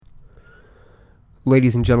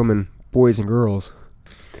Ladies and gentlemen, boys and girls,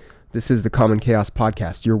 this is the Common Chaos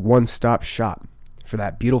Podcast, your one-stop shop for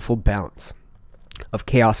that beautiful balance of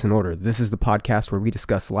chaos and order. This is the podcast where we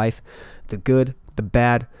discuss life, the good, the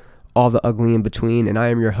bad, all the ugly in between, and I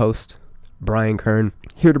am your host, Brian Kern,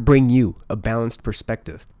 here to bring you a balanced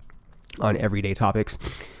perspective on everyday topics.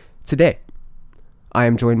 Today, I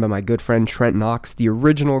am joined by my good friend Trent Knox, the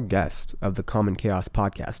original guest of the Common Chaos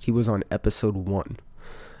Podcast. He was on episode 1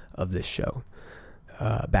 of this show.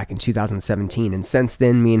 Back in 2017, and since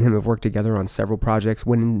then me and him have worked together on several projects,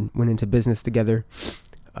 went into business together,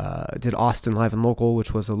 did Austin Live and Local,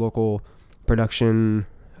 which was a local production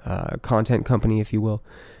content company, if you will,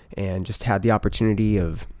 and just had the opportunity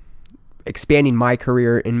of expanding my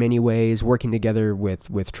career in many ways, working together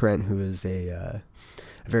with Trent, who is a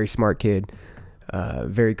very smart kid,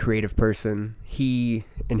 very creative person. He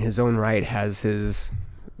in his own right has his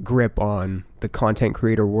grip on the content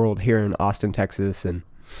creator world here in Austin, Texas, and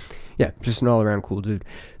yeah, just an all-around cool dude.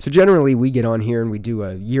 So generally we get on here and we do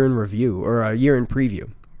a year in review or a year in preview,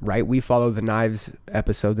 right? We follow the Knives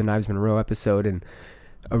episode, the Knives Monroe episode, and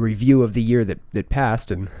a review of the year that passed,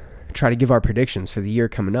 and try to give our predictions for the year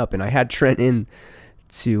coming up. And I had Trent in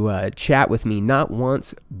to chat with me not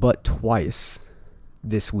once but twice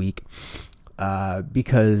this week,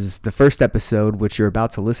 because the first episode, which you're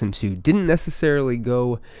about to listen to, didn't necessarily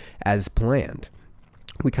go as planned.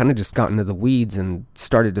 We kind of just got into the weeds and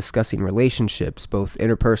started discussing relationships, both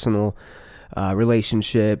interpersonal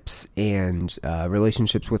relationships and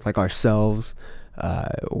relationships with like ourselves,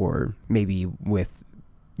 or maybe with,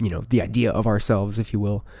 the idea of ourselves, if you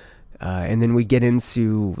will. And then we get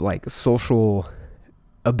into like social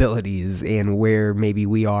abilities and where maybe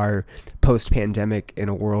we are post-pandemic in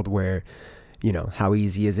a world where, how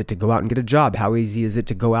easy is it to go out and get a job? How easy is it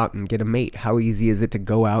to go out and get a mate? How easy is it to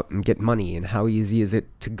go out and get money? And how easy is it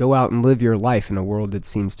to go out and live your life in a world that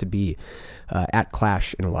seems to be at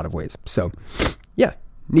clash in a lot of ways? So, yeah,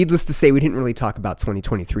 needless to say, we didn't really talk about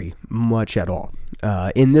 2023 much at all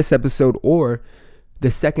in this episode or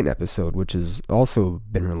the second episode, which has also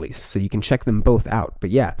been released. So you can check them both out.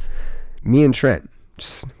 But yeah, me and Trent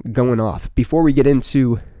just going off. Before we get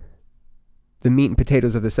into the meat and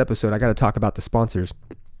potatoes of this episode, I got to talk about the sponsors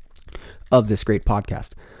of this great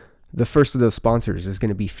podcast. The first of those sponsors is going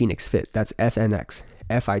to be Phoenix Fit. That's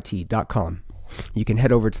FNXFIT.com. You can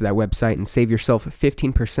head over to that website and save yourself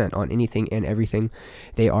 15% on anything and everything.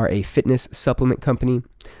 They are a fitness supplement company.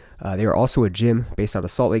 They are also a gym based out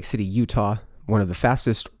of Salt Lake City, Utah, one of the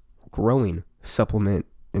fastest growing supplement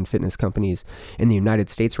and fitness companies in the United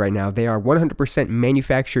States right now. They are 100%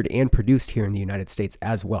 manufactured and produced here in the United States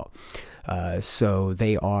as well. So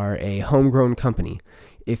they are a homegrown company,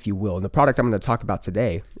 if you will. And the product I'm going to talk about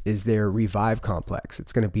today is their Revive Complex.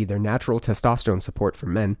 It's going to be their natural testosterone support for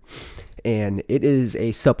men. And it is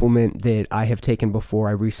a supplement that I have taken before.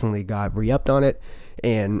 I recently got re-upped on it,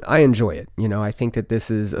 and I enjoy it. I think that this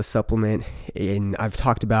is a supplement, and I've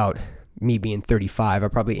talked about me being 35. I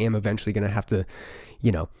probably am eventually going to have to,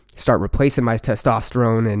 start replacing my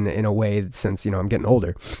testosterone in a way since, I'm getting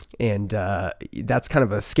older. And that's kind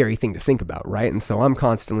of a scary thing to think about, right? And so I'm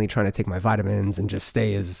constantly trying to take my vitamins and just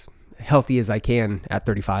stay as healthy as I can at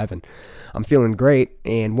 35. And I'm feeling great.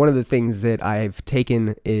 And one of the things that I've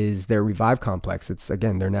taken is their Revive Complex. It's,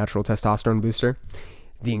 again, their natural testosterone booster.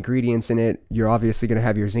 The ingredients in it, you're obviously going to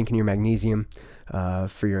have your zinc and your magnesium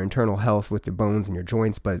for your internal health with your bones and your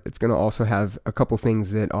joints, but it's going to also have a couple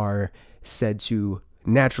things that are said to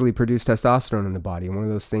naturally produce testosterone in the body. And one of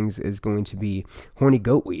those things is going to be horny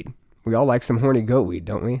goat weed. We all like some horny goat weed,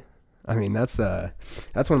 don't we? I mean, that's one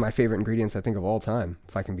of my favorite ingredients, I think, of all time,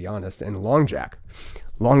 if I can be honest. And long jack.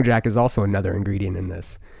 Long jack is also another ingredient in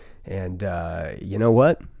this. And you know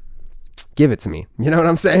what? Give it to me. You know what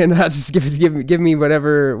I'm saying? Just give me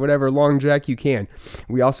whatever long jack you can.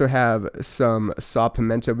 We also have some saw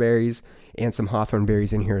pimento berries and some hawthorn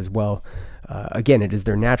berries in here as well. Again, it is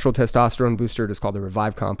their natural testosterone booster. It is called the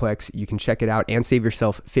Revive Complex. You can check it out and save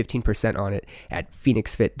yourself 15% on it at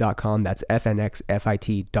phoenixfit.com. That's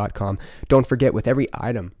FNXFIT.com. Don't forget, with every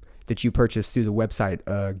item that you purchase through the website,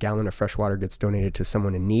 a gallon of fresh water gets donated to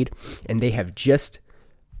someone in need. And they have just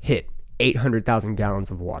hit 800,000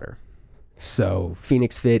 gallons of water. So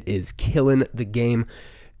Phoenix Fit is killing the game.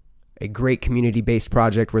 A great community-based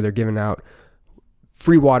project where they're giving out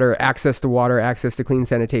free water, access to clean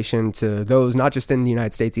sanitation to those not just in the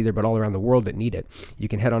United States either, but all around the world that need it. You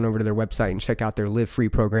can head on over to their website and check out their Live Free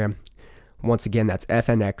program. Once again, that's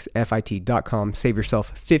FNXFIT.com. Save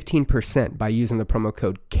yourself 15% by using the promo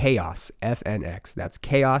code CHAOS, FNX. That's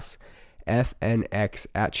CHAOS, FNX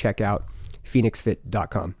at checkout,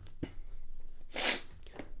 phoenixfit.com.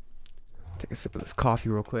 Take a sip of this coffee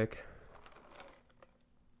real quick.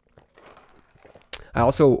 I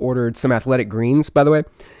also ordered some Athletic Greens, by the way,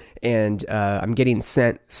 and I'm getting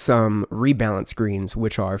sent some Rebalance Greens,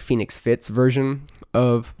 which are Phoenix Fit's version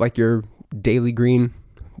of like your daily green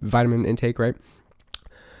vitamin intake, right?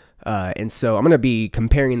 And so I'm going to be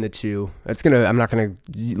comparing the two. I'm not going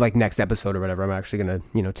to, like next episode or whatever, I'm actually going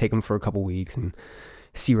to, take them for a couple weeks and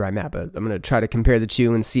see where I'm at. But I'm going to try to compare the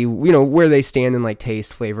two and see, where they stand in like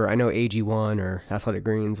taste, flavor. I know AG1 or Athletic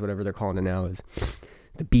Greens, whatever they're calling it now, is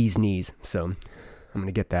the bee's knees. So I'm going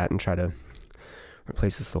to get that and try to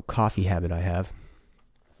replace this little coffee habit I have.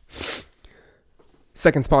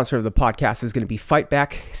 Second sponsor of the podcast is going to be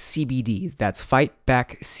Fightback CBD. That's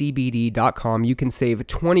fightbackcbd.com. You can save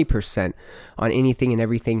 20% on anything and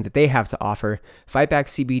everything that they have to offer. Fightback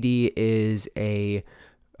CBD is a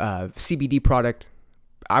CBD product.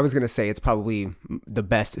 I was going to say it's probably the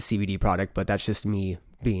best CBD product, but that's just me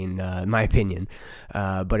being my opinion.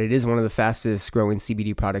 But it is one of the fastest growing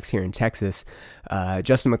CBD products here in Texas.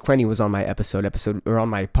 Justin McClenny was on my on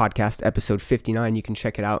my podcast, episode 59. You can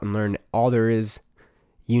check it out and learn all there is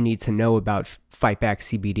you need to know about Fightback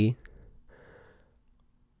CBD.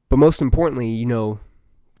 But most importantly, you know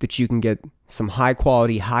that you can get some high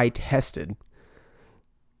quality, high tested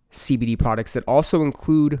CBD products that also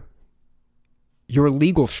include your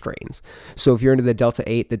legal strains. So if you're into the Delta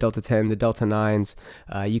 8, the Delta 10, the Delta 9s,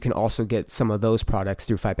 you can also get some of those products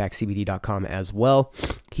through fightbackcbd.com as well.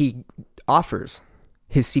 He offers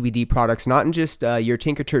his CBD products not in just your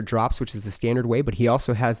tincture drops, which is the standard way, but he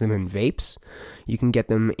also has them in vapes. You can get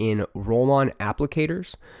them in roll-on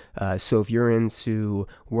applicators. So if you're into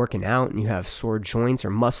working out and you have sore joints or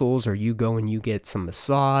muscles, or you go and you get some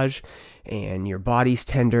massage and your body's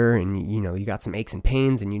tender and you got some aches and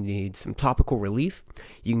pains and you need some topical relief,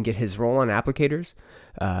 you can get his roll-on applicators,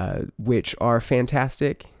 which are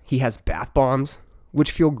fantastic. He has bath bombs,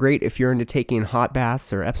 which feel great if you're into taking hot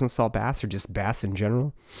baths or Epsom salt baths or just baths in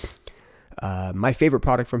general. My favorite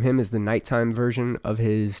product from him is the nighttime version of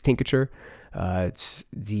his tincture. It's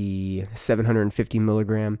the 750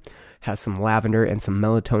 milligram, has some lavender and some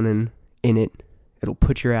melatonin in it. It'll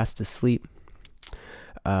put your ass to sleep.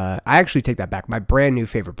 I actually take that back. My brand new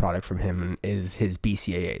favorite product from him is his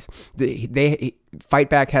BCAAs.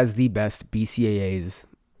 Fightback has the best BCAAs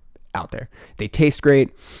out there. They taste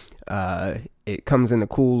great. It comes in a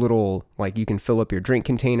cool little, like, you can fill up your drink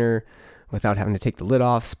container without having to take the lid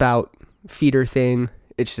off, spout, feeder thing.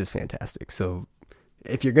 It's just fantastic. So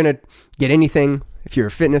if you're going to get anything, if you're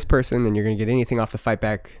a fitness person and you're going to get anything off the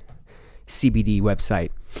Fightback CBD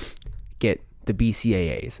website, get the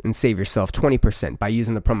BCAAs and save yourself 20% by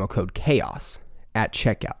using the promo code CHAOS at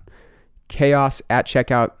checkout. CHAOS at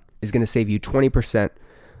checkout is going to save you 20%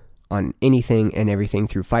 on anything and everything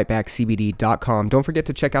through fightbackcbd.com. Don't forget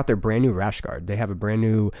to check out their brand new rash guard. They have a brand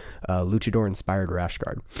new luchador-inspired rash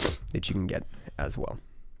guard that you can get as well.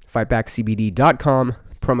 Fightbackcbd.com,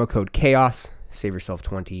 promo code CHAOS, save yourself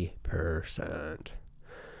 20%.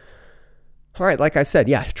 All right, like I said,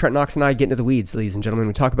 Trent Knox and I get into the weeds, ladies and gentlemen.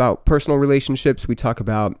 We talk about personal relationships. We talk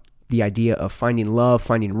about the idea of finding love,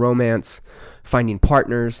 finding romance, finding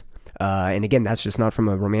partners. And again, that's just not from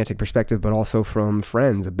a romantic perspective, but also from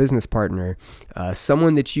friends, a business partner,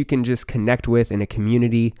 someone that you can just connect with in a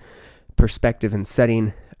community perspective and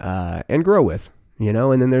setting, and grow with,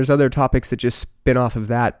 and then there's other topics that just spin off of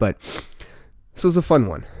that. But this was a fun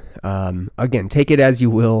one. Again, take it as you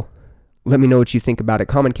will. Let me know what you think about it.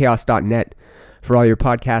 CommonChaos.net for all your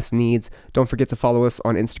podcast needs. Don't forget to follow us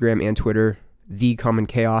on Instagram and Twitter, The Common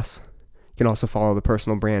Chaos. You can also follow the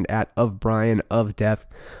personal brand at Of Brian of Death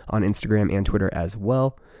on Instagram and Twitter as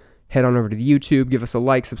well. Head on over to the YouTube, give us a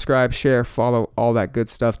like, subscribe, share, follow, all that good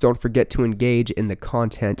stuff. Don't forget to engage in the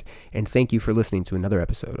content. And thank you for listening to another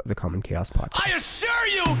episode of the Common Chaos Podcast. I assure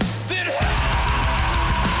you that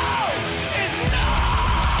hell is not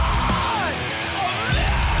a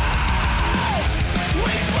myth.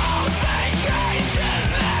 We both vacation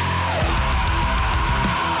there.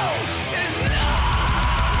 Hell is not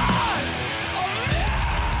a myth.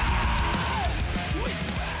 We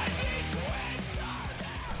spend each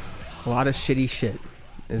winter. A lot of shitty shit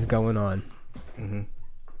is going on. I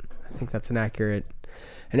think that's an accurate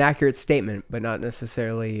statement, but not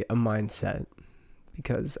necessarily a mindset.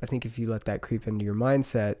 Because I think if you let that creep into your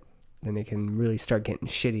mindset, then it can really start getting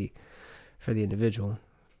shitty for the individual.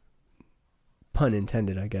 Pun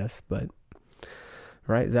intended, I guess. But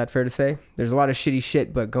right, is that fair to say? There's a lot of shitty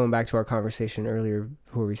shit, but going back to our conversation earlier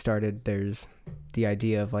where we started, there's the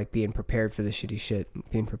idea of like being prepared for the shitty shit,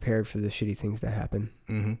 being prepared for the shitty things that happen.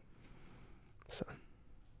 So,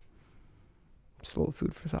 just a little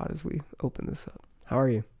food for thought as we open this up. How are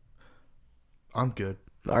you? I'm good.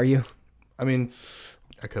 Are you? I mean,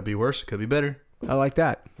 it could be worse. It could be better. I like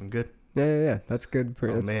that. I'm good. Yeah. That's good.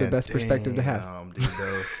 That's the best perspective to have. Dude,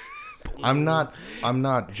 though. I'm not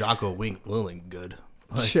Jocko Willing good.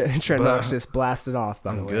 Trent Knox just blasted off,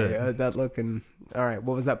 by the I'm way. good. That looking... All right,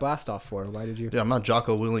 what was that blast off for? Why did you... Yeah, I'm not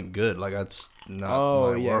Jocko Willing good. Like, that's not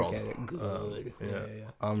my world. Okay. Good. Yeah.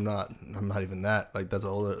 I'm not even that. Like, that's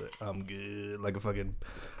all. I'm good. Like a fucking,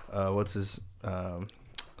 what's his,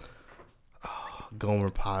 Gomer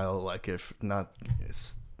Pyle. Like, if not,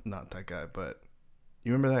 it's not that guy. But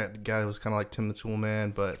you remember that guy who was kind of like Tim the Tool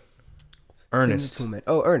Man, but Ernest. Tim the Toolman.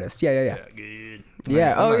 Oh, Ernest. Yeah. Yeah, good.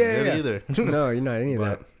 Yeah. I'm not yeah. good either. No, you're not any of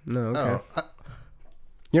that. No, I okay. don't know.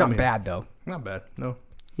 You're I not mean- bad, though. Not bad. No.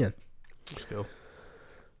 Yeah. Just go.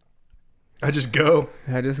 I just go.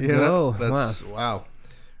 I just You go. know? Wow. That's wow.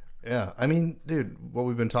 Yeah. I mean, dude, what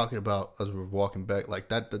we've been talking about as we're walking back, like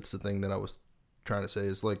that's the thing that I was trying to say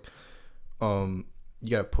is like, you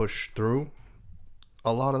gotta push through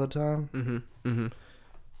a lot of the time. Mm-hmm.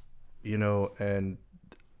 You know, and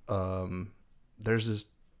there's this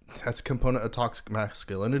that's a component of toxic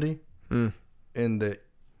masculinity in that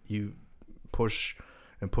you push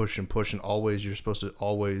and push and push, and always you're supposed to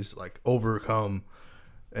always like overcome.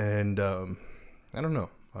 And I don't know.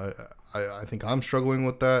 I think I'm struggling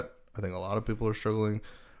with that. I think a lot of people are struggling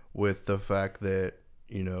with the fact that,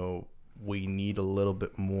 you know, we need a little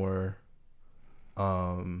bit more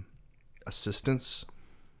assistance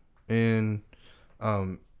in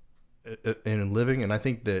living. And I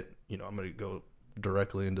think that, you know, I'm going to go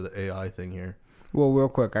directly into the AI thing here. Well, real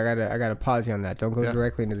quick, I gotta pause you on that. Don't go Yeah.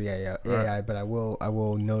 directly into the AI, Right. but I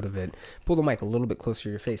will note of it. Pull the mic a little bit closer to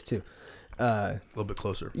your face too. A little bit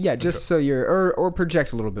closer. Yeah, just so you're or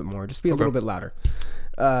project a little bit more. Just be a little bit louder.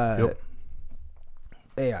 Yep.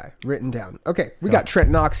 AI written down. Okay, we got Trent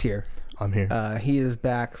Knox here. I'm here. He is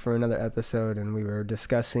back for another episode, and we were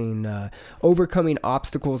discussing overcoming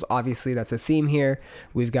obstacles. Obviously, that's a theme here.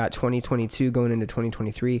 We've got 2022 going into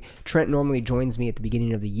 2023. Trent normally joins me at the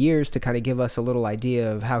beginning of the years to kind of give us a little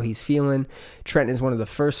idea of how he's feeling. Trent is one of the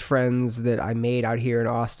first friends that I made out here in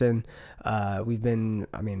Austin. We've been,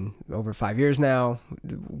 over 5 years now,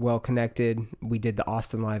 well connected. We did the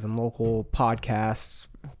Austin Live and Local podcasts,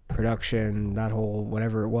 production, that whole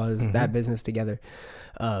whatever it was, that business together.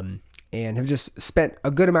 And have just spent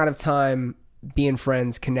a good amount of time being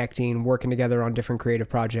friends, connecting, working together on different creative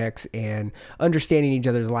projects, and understanding each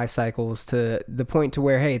other's life cycles to the point to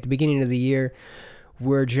where, hey, at the beginning of the year,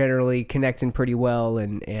 we're generally connecting pretty well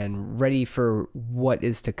and ready for what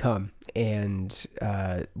is to come. And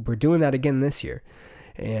we're doing that again this year.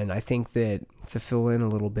 And I think that to fill in a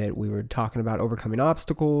little bit, we were talking about overcoming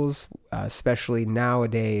obstacles, especially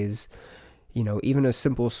nowadays. You know, even a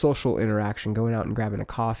simple social interaction, going out and grabbing a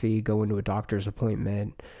coffee, going to a doctor's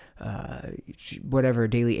appointment, whatever a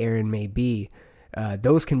daily errand may be,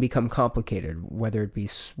 those can become complicated, whether it be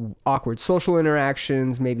awkward social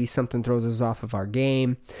interactions, maybe something throws us off of our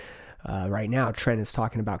game. Right now, Trent is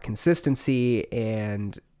talking about consistency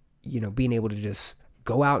and, you know, being able to just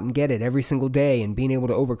go out and get it every single day and being able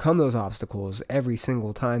to overcome those obstacles every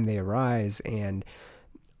single time they arise and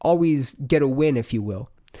always get a win, if you will.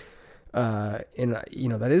 And you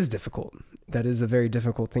know, that is difficult. That is a very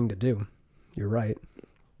difficult thing to do. You're right.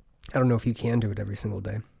 I don't know if you can do it every single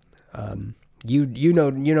day. You know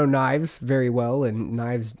Knives very well, and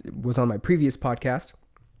Knives was on my previous podcast.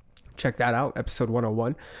 Check that out, episode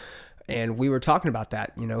 101. And we were talking about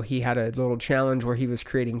that. You know, he had a little challenge where he was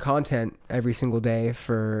creating content every single day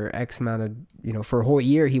for X amount of, you know, for a whole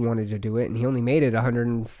year he wanted to do it, and he only made it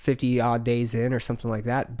 150 odd days in or something like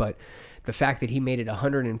that. But the fact that he made it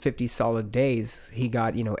 150 solid days, he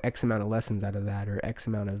got, you know, X amount of lessons out of that, or X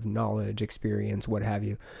amount of knowledge, experience, what have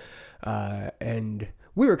you. And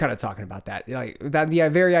we were kind of talking about that, like that, the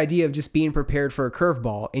very idea of just being prepared for a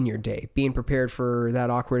curveball in your day, being prepared for that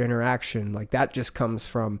awkward interaction, like that just comes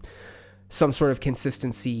from some sort of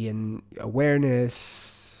consistency and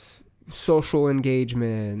awareness, social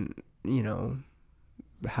engagement, you know,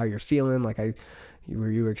 how you're feeling. Like you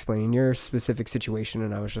were explaining your specific situation,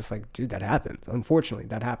 and I was just like, dude, that happens. Unfortunately,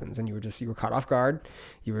 that happens. And you were caught off guard.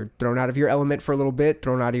 You were thrown out of your element for a little bit,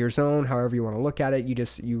 thrown out of your zone, however you want to look at it.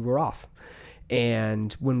 You were off.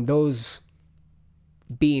 And when those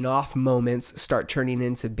being off moments start turning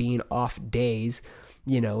into being off days,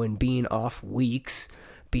 you know, and being off weeks,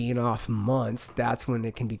 being off months, that's when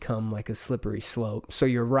it can become like a slippery slope. So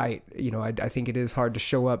you're right. You know, I think it is hard to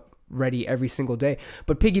show up ready every single day.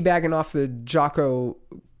 But piggybacking off the Jocko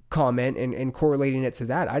comment and correlating it to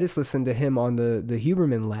that, I just listened to him on the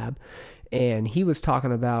Huberman Lab, and he was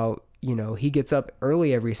talking about, you know, he gets up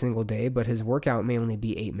early every single day, but his workout may only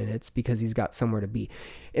be 8 minutes because he's got somewhere to be.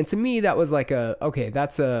 And to me, that was like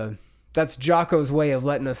that's Jocko's way of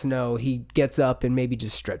letting us know he gets up and maybe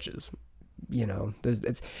just stretches. You know,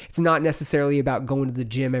 it's not necessarily about going to the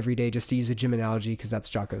gym every day, just to use a gym analogy, because that's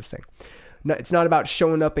Jocko's thing. No, it's not about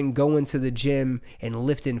showing up and going to the gym and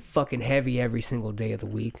lifting fucking heavy every single day of the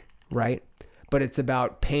week, right? But it's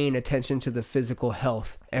about paying attention to the physical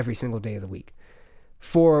health every single day of the week.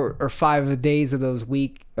 4 or 5 days of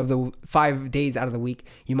the 5 days out of the week,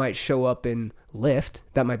 you might show up and lift.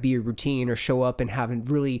 That might be your routine, or show up and have a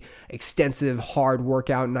really extensive, hard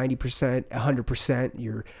workout, 90%, 100%.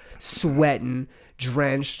 You're sweating,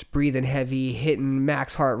 drenched, breathing heavy, hitting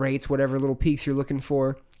max heart rates, whatever little peaks you're looking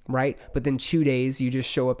for, right? But then 2 days, you just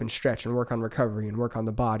show up and stretch and work on recovery and work on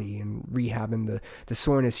the body and rehabbing the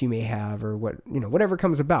soreness you may have, or whatever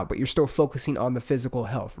comes about, but you're still focusing on the physical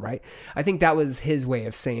health, right? I think that was his way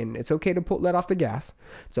of saying it's okay to let off the gas.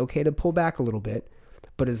 It's okay to pull back a little bit,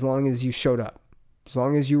 but as long as you showed up, as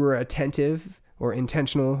long as you were attentive or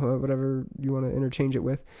intentional, whatever you want to interchange it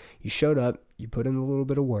with, you showed up, you put in a little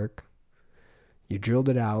bit of work, you drilled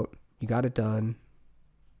it out, you got it done,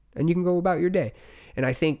 and you can go about your day. And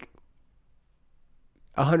I think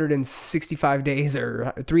 165 days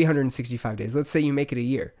or 365 days, let's say you make it a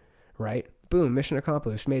year, right? Boom, mission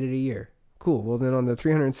accomplished, made it a year. Cool. Well, then on the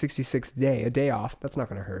 366th day, a day off, that's not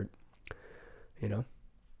going to hurt. You know,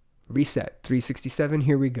 reset, 367,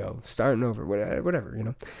 here we go. Starting over, whatever, you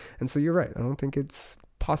know? And so you're right. I don't think it's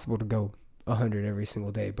possible to go 100 every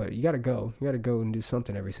single day, but you got to go. You got to go and do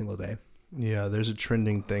something every single day. Yeah, there's a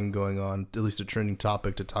trending thing going on, at least a trending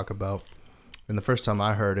topic to talk about. And the first time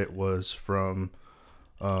I heard it was from,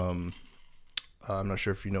 I'm not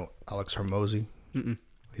sure if you know Alex Hormozy. Mm-mm.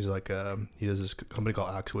 He's like, he has this company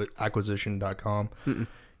called Acquisition.com. Mm-mm.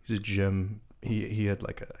 He's a gym. He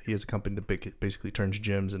has a company that basically turns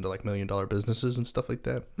gyms into like $1 million businesses and stuff like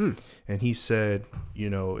that. Mm. And he said, you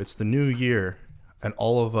know, it's the new year, and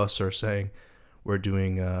all of us are saying we're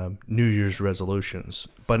doing New Year's resolutions.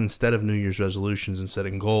 But instead of New Year's resolutions and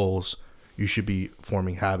setting goals, you should be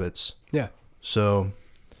forming habits. Yeah. So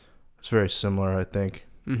it's very similar, I think,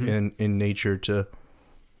 in nature to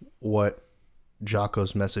what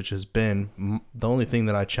Jocko's message has been. The only thing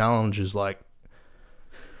that I challenge is like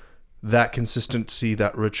that consistency,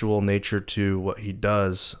 that ritual nature to what he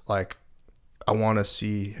does. Like, I want to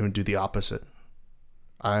see him do the opposite.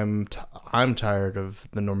 I'm tired of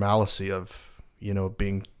the normalcy of, you know,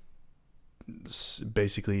 being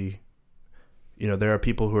basically, you know, there are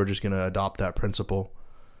people who are just going to adopt that principle,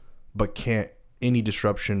 but any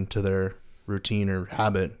disruption to their routine or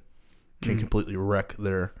habit can completely wreck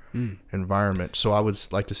their environment. So I would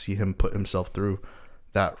like to see him put himself through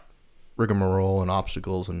that rigmarole and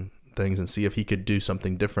obstacles and things, and see if he could do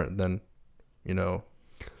something different than, you know,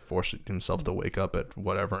 forcing himself to wake up at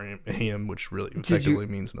whatever a.m., which really effectively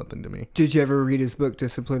means nothing to me. Did you ever read his book,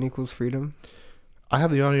 Discipline Equals Freedom? I have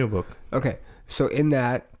the audiobook. Okay. So in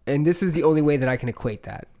that, and this is the only way that I can equate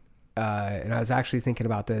that. And I was actually thinking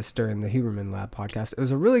about this during the Huberman Lab podcast. It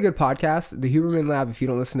was a really good podcast. The Huberman Lab, if you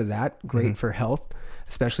don't listen to that, great for health,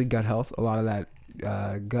 especially gut health. A lot of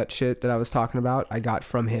that gut shit that I was talking about, I got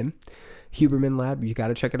from him. Huberman Lab, you got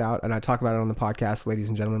to check it out. And I talk about it on the podcast. Ladies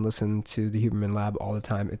and gentlemen, listen to the Huberman Lab all the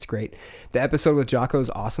time. It's great. The episode with Jocko is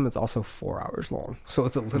awesome. It's also 4 hours long. So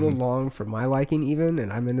it's a little long for my liking even,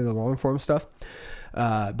 and I'm into the long form stuff.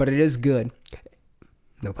 But it is good.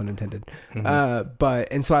 No pun intended.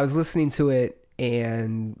 And so I was listening to it,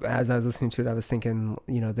 and as I was listening to it, I was thinking,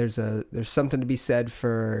 you know, there's something to be said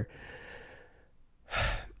for,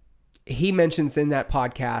 he mentions in that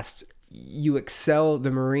podcast, you excel,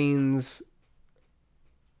 the Marines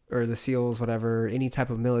or the SEALs, whatever, any type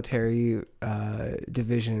of military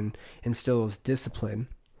division instills discipline,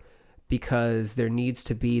 because there needs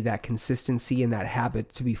to be that consistency and that habit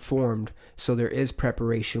to be formed, so there is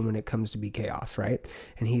preparation when it comes to be chaos, right?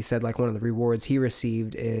 And he said, like, one of the rewards he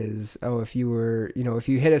received is, if you were, you know, if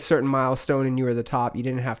you hit a certain milestone and you were the top, you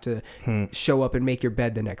didn't have to show up and make your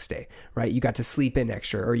bed the next day, right? You got to sleep in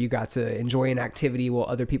extra, or you got to enjoy an activity while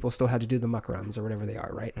other people still had to do the muck runs or whatever they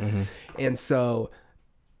are, right? And so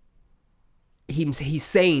he's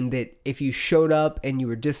saying that if you showed up and you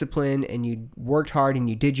were disciplined and you worked hard and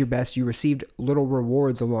you did your best, you received little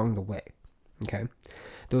rewards along the way. Okay.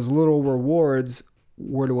 Those little rewards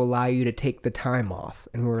were to allow you to take the time off,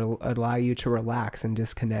 and were to allow you to relax and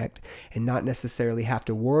disconnect, and not necessarily have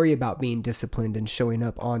to worry about being disciplined and showing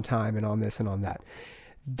up on time and on this and on that.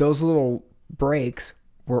 Those little breaks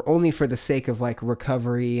were only for the sake of like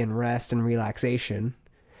recovery and rest and relaxation,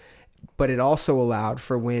 but it also allowed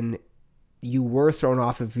for when you were thrown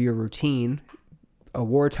off of your routine, a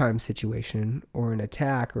wartime situation or an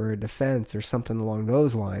attack or a defense or something along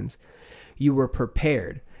those lines, you were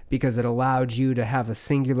prepared because it allowed you to have a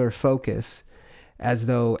singular focus as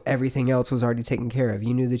though everything else was already taken care of.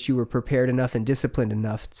 You knew that you were prepared enough and disciplined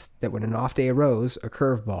enough that when an off day arose, a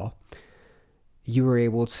curveball, you were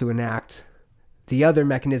able to enact the other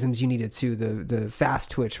mechanisms you needed to, the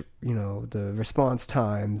fast twitch, the response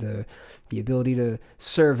time, the ability to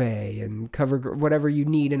survey and cover whatever you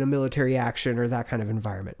need in a military action or that kind of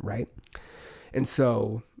environment, right? And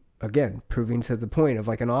so, again, proving to the point of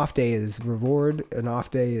like an off day is reward, an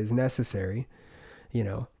off day is necessary,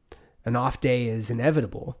 an off day is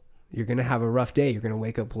inevitable. You're going to have a rough day. You're going to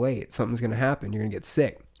wake up late. Something's going to happen. You're going to get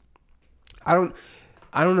sick. I don't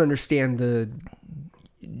understand the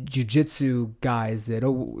jiu-jitsu guys that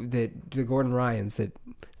the Gordon Ryans that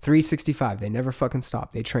 365, they never fucking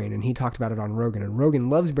stop. They train, and he talked about it on Rogan, and Rogan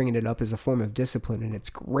loves bringing it up as a form of discipline, and it's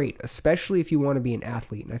great, especially if you want to be an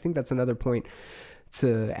athlete. And I think that's another point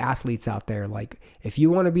to athletes out there. Like, if you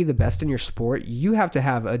want to be the best in your sport, you have to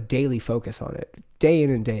have a daily focus on it, day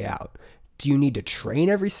in and day out. Do you need to train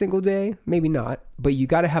every single day? Maybe not, but you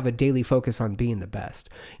got to have a daily focus on being the best,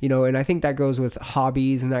 and I think that goes with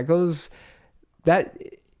hobbies, and that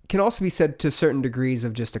can also be said to certain degrees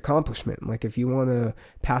of just accomplishment. Like if you want to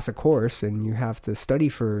pass a course and you have to study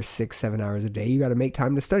for 6-7 hours a day, you got to make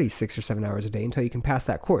time to study 6 or 7 hours a day until you can pass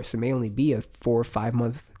that course. It may only be a 4 or 5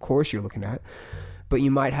 month course you're looking at, but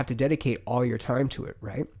you might have to dedicate all your time to it,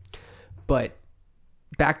 right? But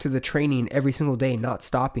back to the training every single day, not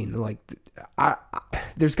stopping. Like,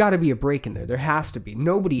 there's got to be a break in there. There has to be.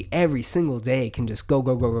 Nobody every single day can just go.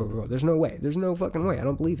 There's no way. There's no fucking way. I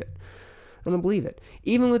don't believe it.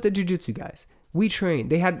 Even with the jiu-jitsu guys, we trained.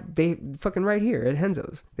 They fucking right here at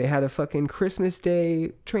Henzo's. They had a fucking Christmas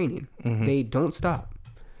Day training. Mm-hmm. They don't stop.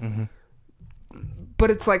 Mm-hmm. But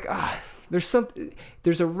it's like, there's something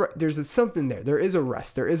there. There is a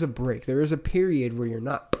rest. There is a break. There is a period where you're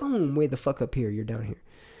not, boom, way the fuck up here. You're down here.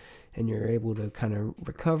 And you're able to kind of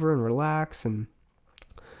recover and relax. And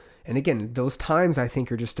again, those times I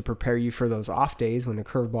think are just to prepare you for those off days when a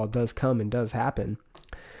curveball does come and does happen.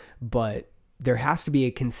 But there has to be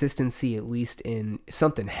a consistency, at least in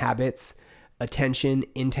something, habits, attention,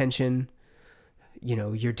 intention,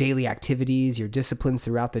 your daily activities, your disciplines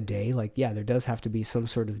throughout the day. Like, yeah, there does have to be some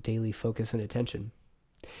sort of daily focus and attention.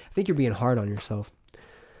 I think you're being hard on yourself.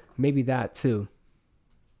 Maybe that too.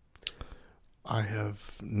 I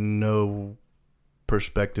have no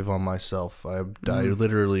perspective on myself. I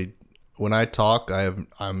literally, when I talk,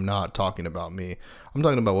 I'm not talking about me. I'm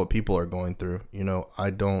talking about what people are going through.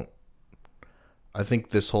 I think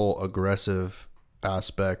this whole aggressive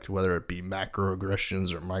aspect, whether it be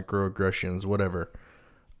macroaggressions or microaggressions, whatever,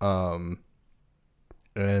 and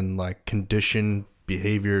like conditioned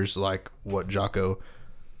behaviors, like what Jocko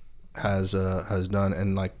has done,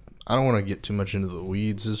 and like I don't want to get too much into the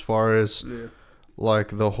weeds as far as like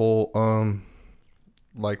the whole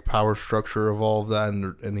like power structure of all of that,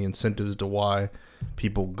 and the incentives to why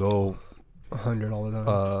people go 100 all the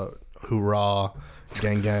time. Hoorah,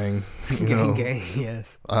 gang, gang, gang,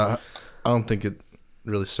 yes. I don't think it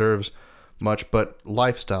really serves much, but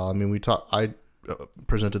lifestyle. I mean, I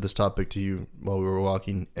presented this topic to you while we were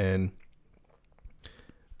walking, and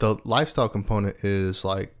the lifestyle component is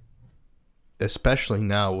like, especially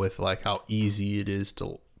now with like how easy it is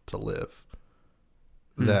to live,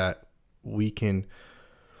 that we can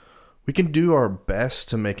do our best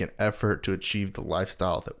to make an effort to achieve the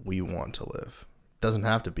lifestyle that we want to live. Doesn't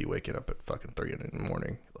have to be waking up at fucking 3 in the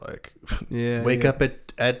morning. Like, wake up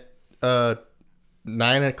at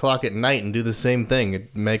 9 o'clock at night and do the same thing.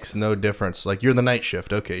 It makes no difference. Like, you're the night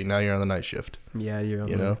shift. Okay, now you're on the night shift. Yeah, you're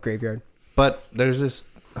on the graveyard. But there's this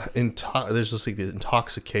like the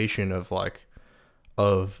intoxication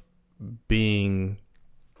of being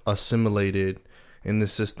assimilated in the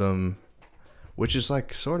system, which is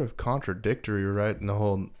like sort of contradictory, right? In the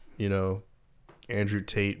whole, Andrew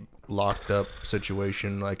Tate locked up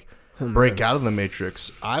situation, like break out of the matrix.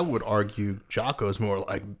 I would argue Jocko's more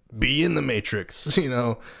like be in the matrix,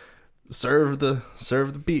 serve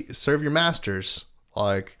your masters,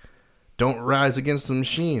 like don't rise against the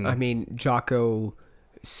machine. I mean, Jocko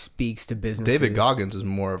speaks to businesses. David Goggins is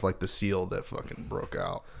more of like the SEAL that fucking broke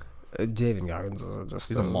out. David Goggins is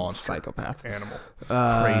he's a monster, psychopath, animal,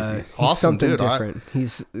 crazy, he's awesome something dude.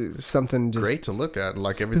 He's something just great to look at,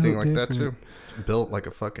 like everything like different. That too. Built like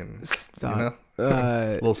a fucking,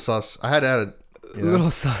 little sus. I had added, little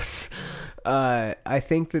sus. I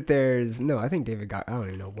think that I think David got. I don't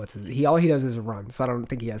even know all he does is run, so I don't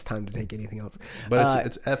think he has time to take anything else. But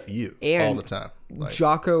it's fu all the time. like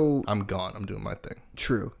Jocko, I'm gone. I'm doing my thing.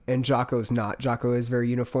 true, and Jocko's not. Jocko is very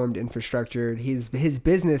uniformed, infrastructured. His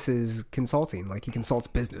business is consulting. Like he consults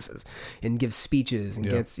businesses and gives speeches and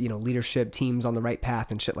gets leadership teams on the right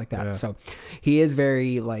path and shit like that. Yeah. So he is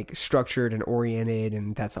very like structured and oriented,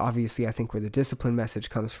 and that's obviously I think where the discipline message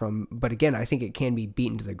comes from. But again, I think it can be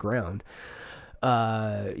beaten to the ground.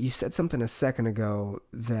 You said something a second ago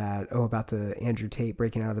that about the Andrew Tate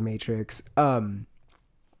breaking out of the Matrix.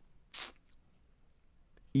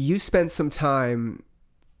 You spent some time.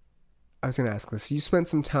 I was going to ask this. You spent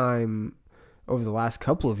some time over the last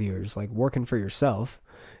couple of years, like working for yourself.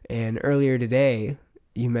 And earlier today,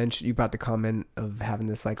 you brought the comment of having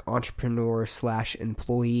this like entrepreneur /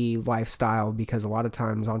 employee lifestyle, because a lot of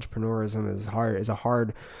times entrepreneurism is a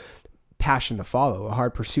hard passion to follow, a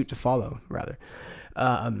hard pursuit to follow, rather.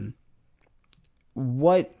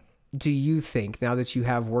 What do you think now that you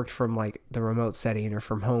have worked from like the remote setting or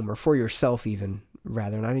from home or for yourself even?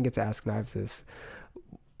 Rather, and I didn't get to ask Knives this,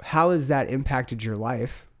 how has that impacted your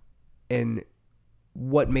life, and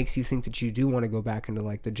what makes you think that you do want to go back into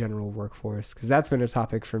like the general workforce? Because that's been a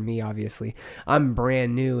topic for me. Obviously, I'm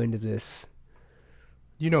brand new into this.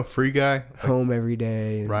 Free Guy, Home every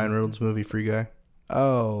day. And, Ryan Reynolds movie, Free Guy.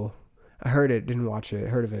 Oh, I heard it, didn't watch it.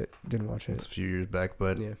 Heard of it, didn't watch it. It's a few years back,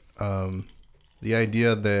 but yeah. The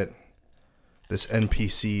idea that this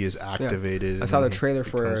NPC is activated. Yeah. I saw the trailer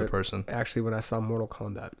for for a it person. Actually when I saw Mortal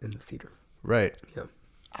Kombat in the theater. Right. Yeah.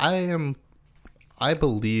 I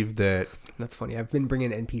believe that. That's funny. I've been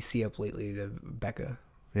bringing NPC up lately to Becca.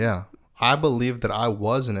 Yeah. I believe that I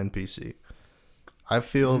was an NPC. I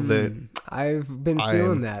feel that. I've been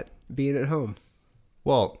feeling that being at home.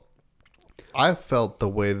 Well, I felt the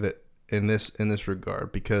way that in this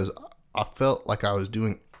regard, because I felt like I was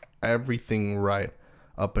doing everything right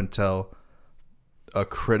up until a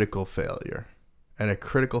critical failure, and a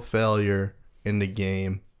critical failure in the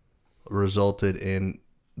game resulted in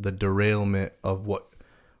the derailment of what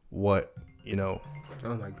Oh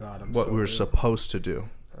my God! what we were supposed to do.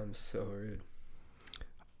 I'm so rude.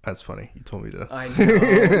 That's funny. You told me to. I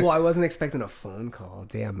know. Well, I wasn't expecting a phone call.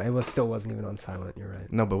 Damn, it still wasn't even on silent. You're right.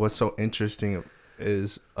 No, but what's so interesting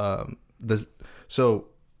is this. So,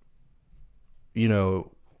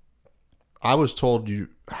 I was told you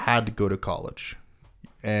had to go to college,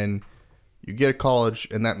 and you get a college,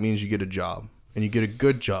 and that means you get a job, and you get a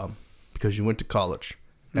good job because you went to college,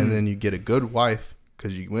 and then you get a good wife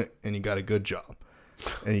because you went and you got a good job,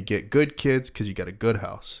 and you get good kids because you got a good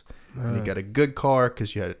house, and you got a good car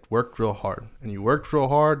because you had worked real hard, and you worked real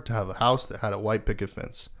hard to have a house that had a white picket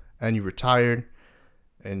fence, and you retired,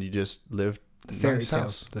 and you just lived a nice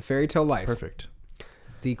house. The fairy tale life. Perfect.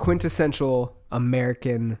 The quintessential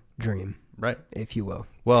American dream. Right. If you will.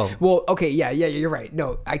 Well, okay, yeah, you're right.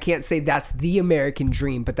 No, I can't say that's the American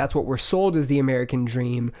dream, but that's what we're sold as the American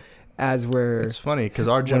dream as we're... It's funny because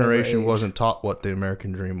our generation wasn't taught what the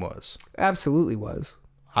American dream was. Absolutely was.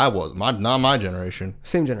 I was. Not my generation.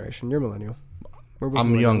 Same generation. You're millennial.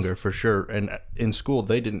 I'm younger for sure. And in school,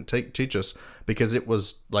 they didn't teach us because it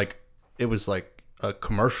was like a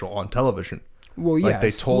commercial on television. Well, yeah. Like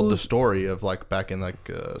they told the story of like back in like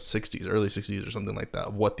 60s, early 60s or something like that,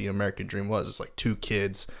 of what the American dream was. It's like two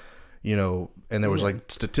kids, and there was like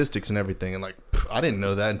statistics and everything. And like, I didn't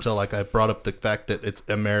know that until like I brought up the fact that it's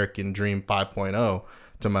American Dream 5.0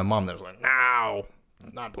 to my mom. That was like, no,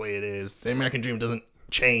 not the way it is. The American dream doesn't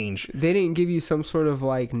change. They didn't give you some sort of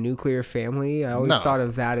like nuclear family. I always thought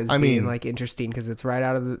of that as being like interesting because it's right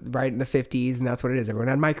in the 50s, and that's what it is. Everyone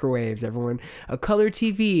had microwaves, everyone a color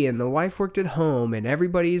TV, and the wife worked at home, and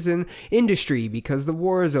everybody's in industry because the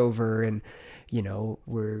war is over, and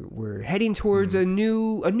we're heading towards a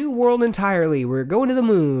new world entirely. We're going to the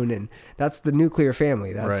moon, and that's the nuclear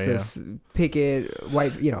family. That's right, this picket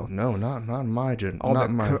white. No, not my generation.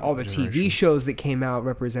 All the TV shows that came out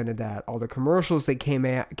represented that. All the commercials that came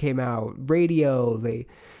out, radio.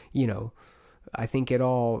 I think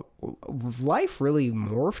life really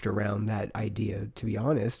morphed around that idea. To be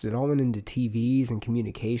honest, it all went into TVs and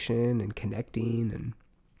communication and connecting and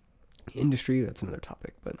industry. That's another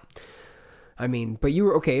topic, but. But you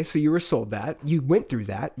were okay. So you were sold that. You went through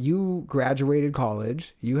that. You graduated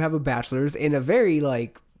college. You have a bachelor's in a very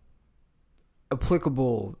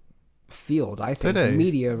applicable field. I think today,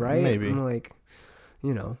 media, right? Maybe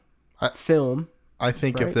film. I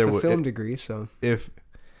think right? if there was a film degree, so if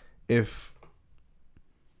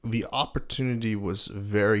the opportunity was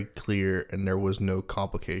very clear and there was no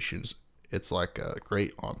complications, it's like a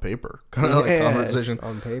great on paper kind of like conversation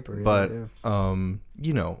on paper. But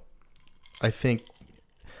I think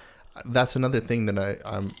that's another thing that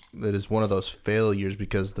that is one of those failures,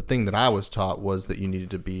 because the thing that I was taught was that you needed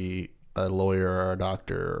to be a lawyer or a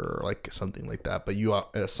doctor or like something like that, but you are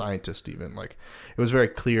a scientist even. Like, it was very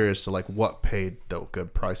clear as to like what paid the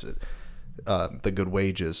good prices, the good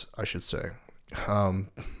wages, I should say.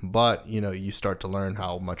 But you know, you start to learn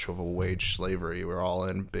how much of a wage slavery we're all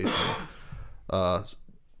in based on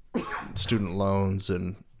student loans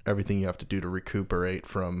and everything you have to do to recuperate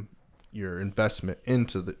from your investment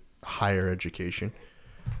into the higher education.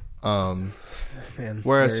 Man,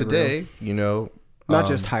 Whereas very today, real. you know, Not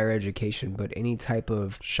just higher education, but any type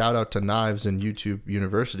of shout out to Knives and YouTube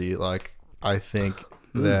University. Like, I think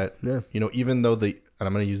that, yeah. you know, even though and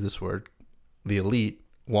I'm going to use this word, the elite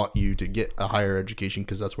want you to get a higher education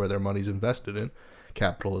because that's where their money's invested in,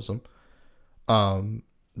 capitalism.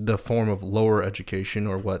 The form of lower education,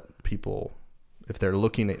 or what people, if they're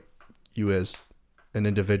looking at you as an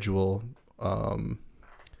individual,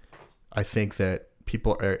 I think that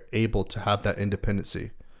people are able to have that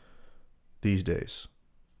independency these days,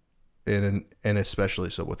 and especially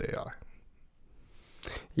so with AI.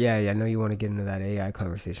 Yeah, I know you want to get into that AI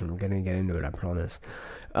conversation. We're going to get into it, I promise.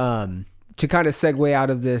 To kind of segue out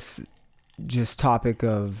of this just topic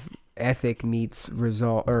of ethic meets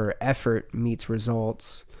result, or effort meets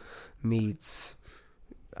results meets,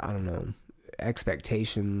 I don't know,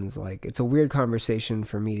 expectations. Like, it's a weird conversation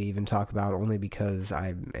for me to even talk about, only because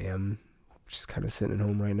I am just kind of sitting at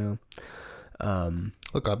home right now.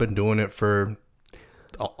 Look, I've been doing it for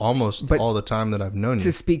almost all the time that I've known you.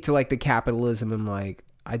 To speak to like the capitalism, and like,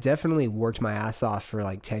 I definitely worked my ass off for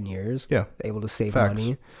like 10 years. Yeah. Able to save Facts.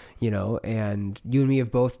 money, you know, and you and me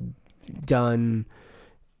have both done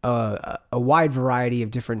a wide variety of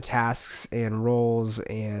different tasks and roles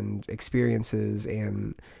and experiences.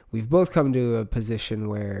 And we've both come to a position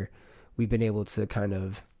where we've been able to kind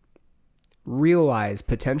of realize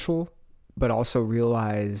potential, but also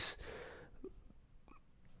realize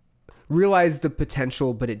the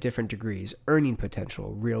potential, but at different degrees. Earning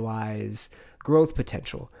potential, realize growth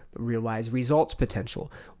potential, realize results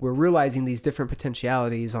potential. We're realizing these different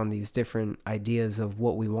potentialities on these different ideas of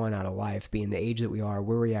what we want out of life, being the age that we are,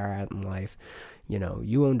 where we are at in life. You know,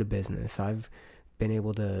 you owned a business. I've been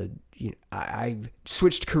able to, I've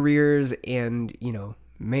switched careers and, you know,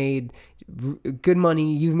 made good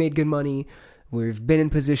money. You've made good money. We've been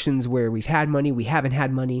in positions where we've had money, we haven't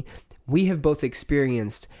had money. We have both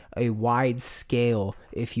experienced a wide scale,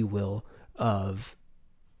 if you will, of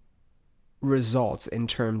results in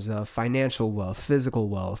terms of financial wealth, physical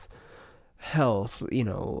wealth, health, you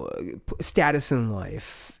know, status in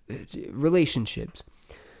life, relationships.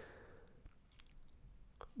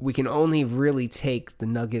 We can only really take the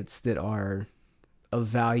nuggets that are of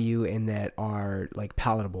value and that are like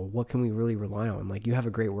palatable. What can we really rely on? Like, you have a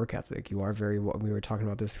great work ethic. You are we were talking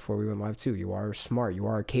about this before we went live too. You are smart. You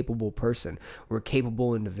are a capable person. We're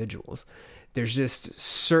capable individuals. There's just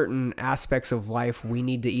certain aspects of life we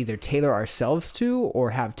need to either tailor ourselves to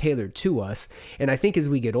or have tailored to us. And I think as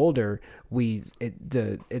we get older,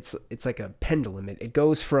 it's like a pendulum. It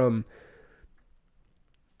goes from,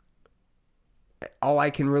 all I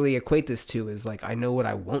can really equate this to is like, I know what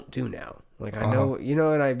I won't do now. Like, I know, you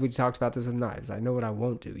know, and we talked about this with Knives. I know what I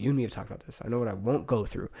won't do. You and me have talked about this. I know what I won't go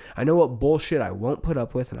through. I know what bullshit I won't put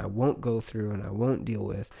up with and I won't go through and I won't deal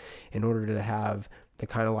with in order to have the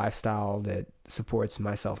kind of lifestyle that supports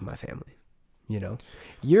myself and my family. You know,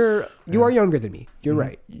 you are younger than me. You're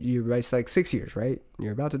right. You're right. It's like 6 years, right?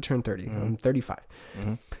 You're about to turn 30. I'm 35.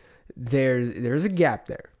 There's a gap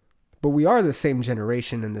there. But we are the same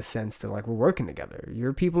generation in the sense that, like, we're working together.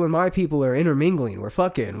 Your people and my people are intermingling. We're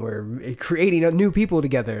fucking. We're creating new people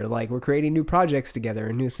together. Like, we're creating new projects together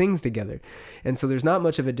and new things together. And so there's not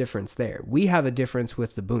much of a difference there. We have a difference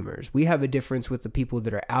with the boomers. We have a difference with the people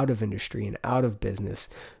that are out of industry and out of business.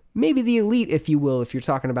 Maybe the elite, if you will, if you're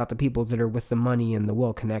talking about the people that are with the money and the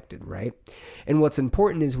well-connected, right? And what's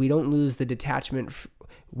important is we don't lose the detachment.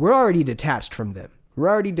 We're already detached from them. We're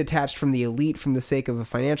already detached from the elite from the sake of a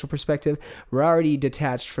financial perspective. We're already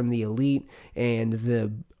detached from the elite and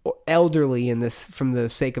the elderly in this from the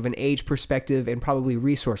sake of an age perspective and probably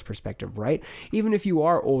resource perspective, right? Even if you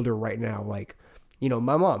are older right now, like, you know,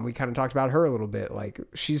 my mom, we kind of talked about her a little bit. Like,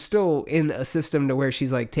 she's still in a system to where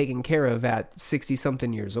she's like taken care of at 60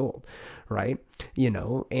 something years old, right? You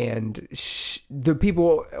know, and the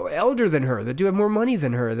people elder than her that do have more money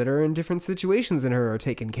than her that are in different situations than her are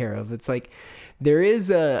taken care of. It's like, there is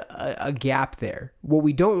a gap there. What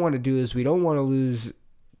we don't want to do is we don't want to lose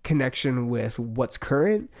connection with what's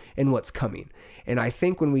current and what's coming. And I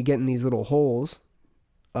think when we get in these little holes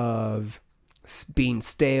of being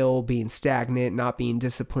stale, being stagnant, not being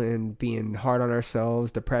disciplined, being hard on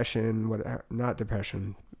ourselves, depression, not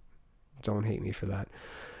depression, don't hate me for that.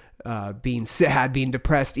 being sad, being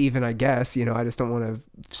depressed even, I guess. You know, I just don't want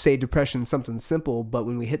to say depression is something simple, but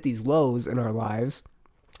when we hit these lows in our lives,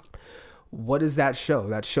 what does that show?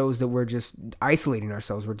 That shows that we're just isolating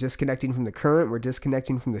ourselves. We're disconnecting from the current, we're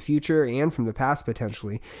disconnecting from the future and from the past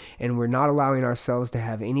potentially, and we're not allowing ourselves to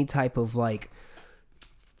have any type of like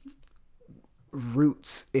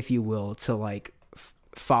roots, if you will, to like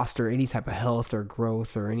foster any type of health or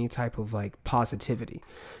growth or any type of like positivity,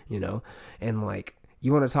 you know? And like,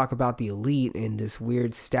 you want to talk about the elite and this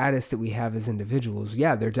weird status that we have as individuals.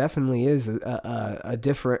 Yeah, there definitely is a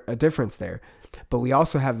difference there, but we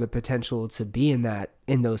also have the potential to be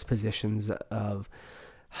in those positions of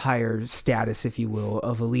higher status, if you will,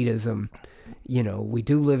 of elitism. You know, we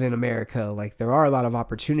do live in America. Like, there are a lot of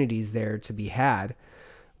opportunities there to be had.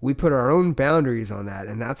 We put our own boundaries on that,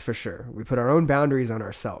 and that's for sure. We put our own boundaries on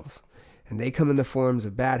ourselves, and they come in the forms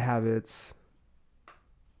of bad habits,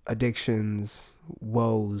 addictions,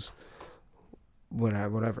 woes,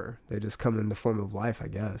 whatever. They just come in the form of life, I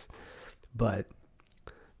guess. But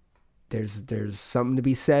there's something to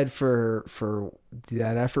be said for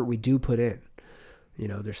that effort we do put in. You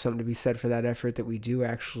know, there's something to be said for that effort that we do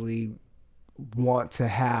actually want to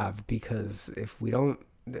have, because if we don't,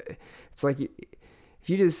 it's like, if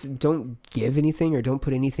you just don't give anything or don't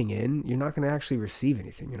put anything in, you're not going to actually receive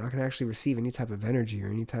anything. You're not going to actually receive any type of energy or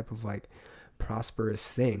any type of like prosperous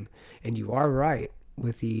thing. And you are right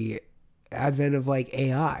with the advent of like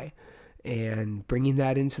AI and bringing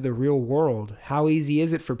that into the real world. How easy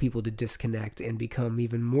is it for people to disconnect and become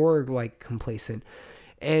even more like complacent?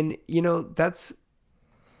 And you know, that's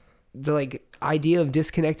the like idea of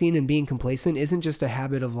disconnecting and being complacent isn't just a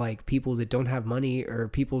habit of like people that don't have money or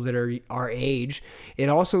people that are our age. It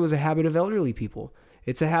also is a habit of elderly people.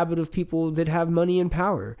 It's a habit of people that have money and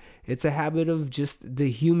power. It's a habit of just the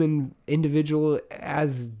human individual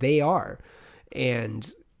as they are.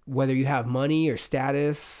 And whether you have money or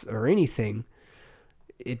status or anything,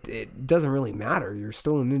 it doesn't really matter. You're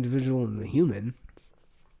still an individual and a human.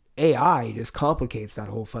 AI just complicates that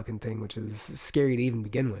whole fucking thing, which is scary to even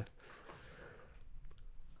begin with.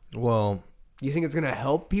 Well, you think it's going to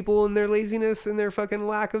help people in their laziness and their fucking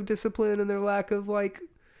lack of discipline and their lack of like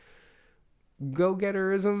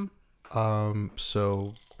go-getterism?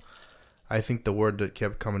 So I think the word that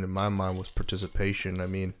kept coming to my mind was participation. I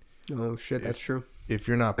mean, oh shit, that's true. If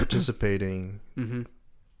you're not participating,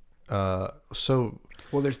 so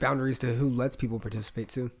well, there's boundaries to who lets people participate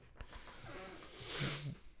too.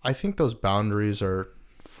 I think those boundaries are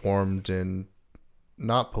formed in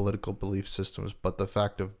not political belief systems, but the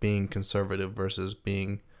fact of being conservative versus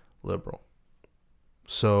being liberal.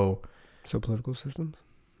 So political systems?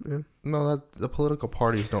 Yeah. No, that the political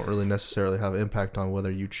parties don't really necessarily have impact on whether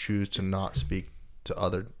you choose to not speak to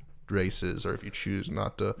other races or if you choose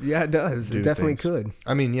not to. Yeah, it does. It definitely could.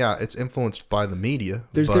 I mean, yeah, it's influenced by the media.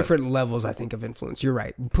 There's different levels, I think, of influence. You're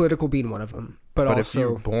right. Political being one of them. But also, if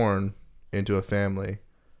you're born into a family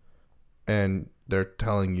and they're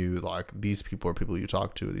telling you like these people are people you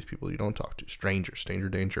talk to, these people you don't talk to, stranger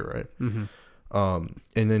danger, right? Mm-hmm.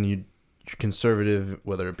 And then you're conservative,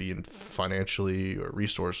 whether it be in financially or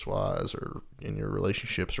resource wise or in your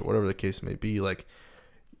relationships or whatever the case may be. Like,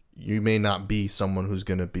 you may not be someone who's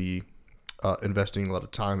going to be investing a lot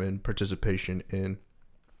of time in participation in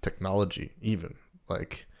technology. Even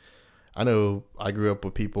like, I know I grew up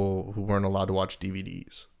with people who weren't allowed to watch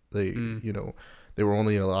DVDs. They were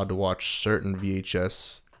only allowed to watch certain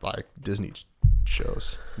VHS, like Disney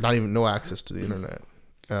shows. No access to the internet.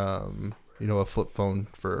 A flip phone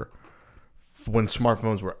for when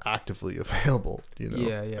smartphones were actively available.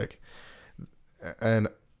 Yeah. Like, and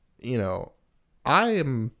I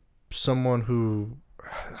am someone who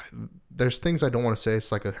there's things I don't want to say.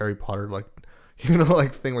 It's like a Harry Potter, like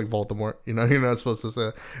thing like Voldemort. You're not supposed to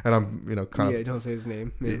say, and I'm kind of don't say his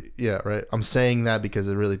name. Yeah, right. I'm saying that because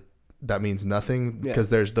that means nothing,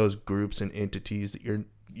 because there's those groups and entities that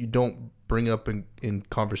you don't bring up in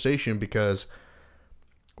conversation, because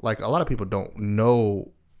like a lot of people don't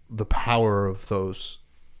know the power of those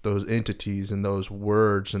entities and those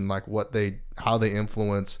words and like how they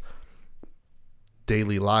influence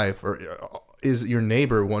daily life. Or is your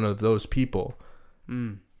neighbor one of those people?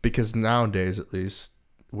 Because nowadays, at least,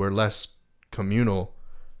 we're less communal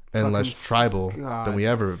and less tribal than we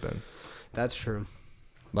ever have been. That's true.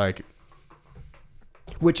 Like,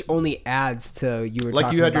 which only adds to you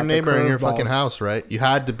had your neighbor in your fucking house, right? You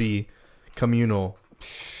had to be communal.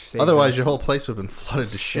 Otherwise, your whole place would have been flooded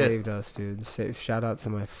to shit. Saved us, dude. Shout out to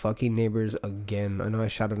my fucking neighbors again. I know I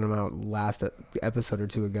shouted them out last episode or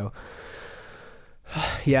two ago.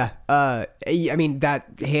 Yeah. I mean,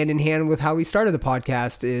 that hand in hand with how we started the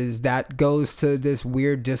podcast is that goes to this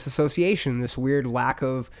weird disassociation, this weird lack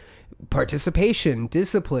of participation,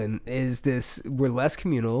 discipline. Is this, we're less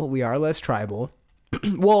communal, we are less tribal.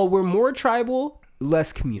 Well, we're more tribal,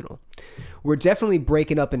 less communal. We're definitely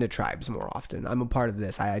breaking up into tribes more often. I'm a part of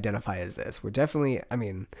this. I identify as this. We're definitely, I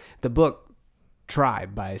mean, the book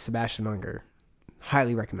Tribe by Sebastian Unger,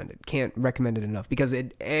 highly recommended. Can't recommend it enough because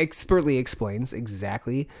it explicitly explains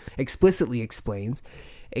exactly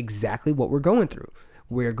what we're going through.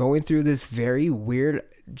 We're going through this very weird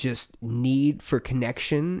just need for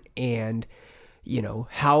connection, and you know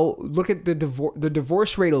how, look at the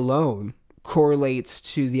divorce rate alone correlates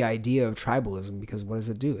to the idea of tribalism, because what does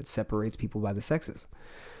it do? It separates people by the sexes.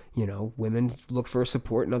 You know, women look for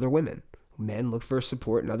support in other women. Men look for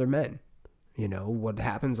support in other men. You know, what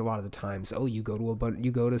happens a lot of the times, you go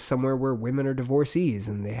to somewhere where women are divorcees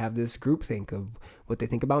and they have this groupthink of what they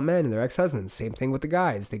think about men and their ex-husbands. Same thing with the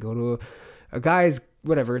guys. They go to a guy's,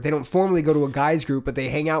 whatever. They don't formally go to a guy's group, but they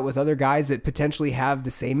hang out with other guys that potentially have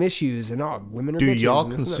the same issues, and women are Do bitches y'all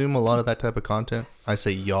and this and that. consume a lot of that type of content? I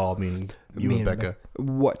say y'all, meaning you Me and Becca.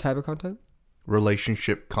 What type of content?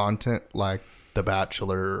 Relationship content like The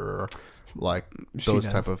Bachelor, or like She those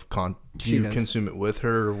does. type of Do She you does. consume it with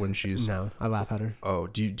her when she's... No, I laugh at her. Oh,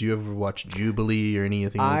 do you ever watch Jubilee or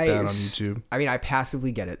anything like that on YouTube? I mean, I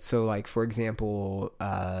passively get it. So, like, for example,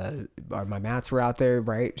 my mats were out there,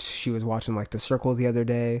 right? She was watching, like, The Circle the other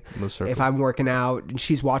day. The Circle. If I'm working out and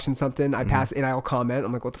she's watching something, I pass and I'll comment.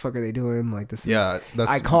 I'm like, what the fuck are they doing? Like, this is... Yeah, that's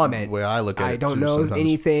I comment. the way I look at it. I don't too, know sometimes.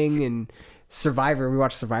 anything. And Survivor, we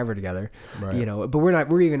watched Survivor together. Right. You know, but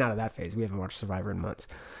we're even out of that phase. We haven't watched Survivor in months.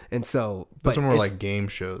 And so... Those but are more it's- like game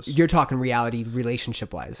shows. You're talking reality,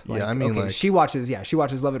 relationship wise. Like, Yeah, I mean, like- she watches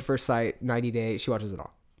Love at First Sight, 90 Day. She watches it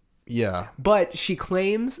all. Yeah. But she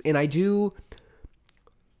claims, and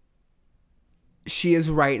she is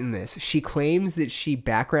right in this. She claims that she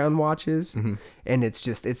background watches, and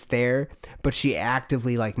it's there, but she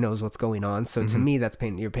actively like knows what's going on. So to me, that's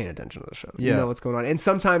you're paying attention to the show. You Yeah. know what's going on. And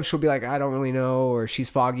sometimes she'll be like, I don't really know, or she's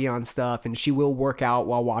foggy on stuff, and she will work out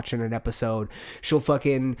while watching an episode. She'll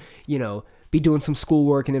fucking, be doing some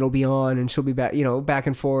schoolwork and it'll be on, and she'll be back, back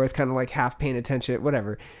and forth, kind of like half paying attention,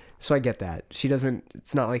 whatever. So I get that. She doesn't,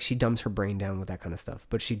 it's not like she dumbs her brain down with that kind of stuff,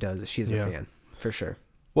 but she does. She's a fan for sure.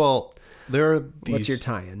 Well, there are these... What's your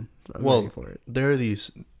tie-in? I'm well, ready for it. there are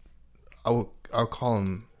these... I'll call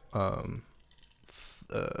them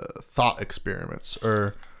thought experiments,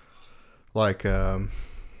 or like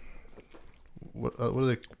what are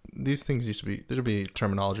they? These things used to be... There'd be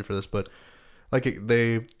terminology for this, but like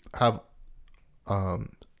they have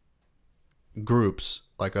groups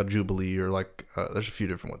like a Jubilee, or like there's a few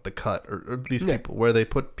different ones, The Cut, or these people where they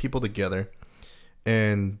put people together,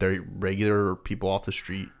 and they're regular people off the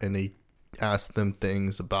street, and they ask them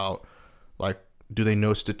things about, like, do they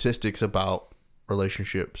know statistics about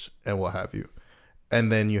relationships and what have you.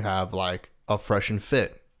 And then you have like a Fresh and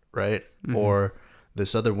Fit, right? Or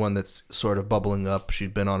this other one that's sort of bubbling up.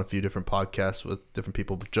 She'd been on a few different podcasts with different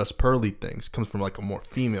people, but Just Pearly Things comes from like a more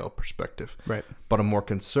female perspective, Right. but a more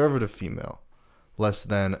conservative female, less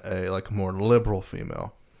than a more liberal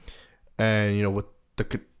female. And with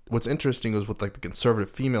what's interesting is with like the conservative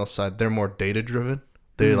female side, they're more data driven.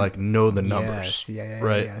 They like know the numbers, Yes.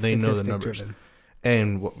 right? Yeah. They know the Statistic numbers. driven.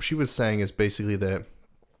 And what she was saying is basically that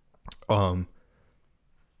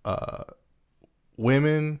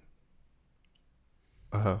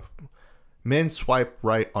men swipe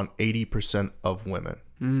right on 80% of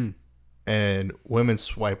women, and women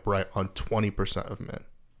swipe right on 20% of men.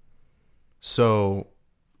 So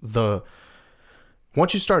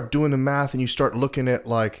once you start doing the math and you start looking at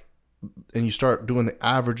and you start doing the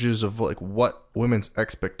averages of like what women's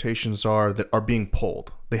expectations are that are being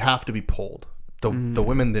polled, they have to be polled. The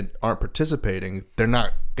women that aren't participating, they're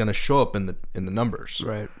not gonna show up in the numbers.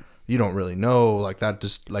 Right. You don't really know, like that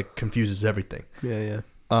just like confuses everything. Yeah.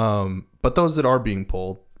 But those that are being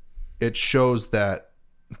polled, it shows that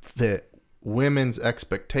women's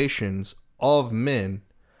expectations of men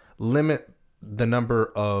limit the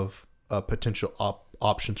number of potential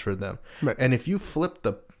options for them. Right. And if you flip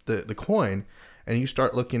the coin and you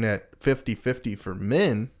start looking at 50-50 for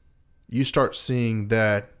men, you start seeing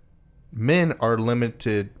that men are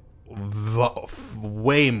limited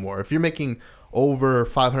way more. If you're making over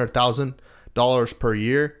 $500,000 per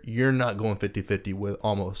year, you're not going 50-50 with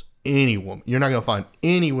almost any woman. You're not going to find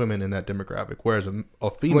any women in that demographic. Whereas a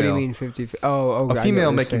female, What do you mean 50? Oh, a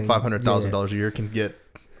female making $500,000 a year can get,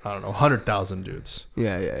 I don't know, 100,000 dudes.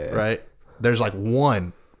 Yeah. Right? There's like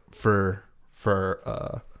one for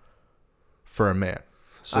a man.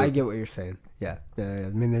 So I get what you're saying. Yeah.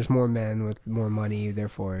 I mean, there's more men with more money,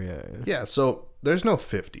 therefore. Yeah, so there's no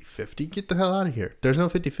 50-50. Get the hell out of here. There's no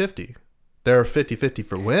 50-50. There are 50-50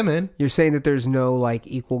 for women. You're saying that there's no like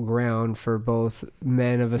equal ground for both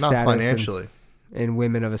men of a Not status financially. and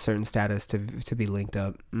women of a certain status to be linked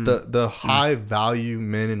up. The high value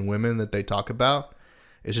men and women that they talk about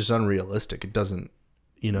is just unrealistic. It doesn't,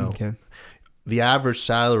 Okay. the average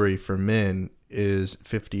salary for men is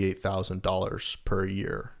 $58,000 per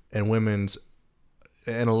year, and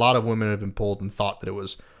a lot of women have been polled and thought that it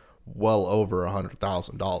was well over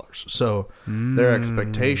 $100,000. So their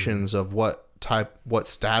expectations of what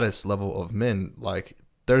status level of men, like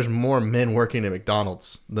there's more men working at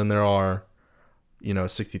McDonald's than there are,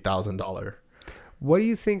 $60,000. What do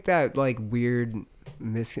you think that like weird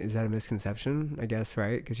is that a misconception? I guess,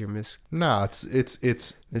 right? Because you're No, it's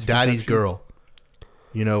daddy's girl.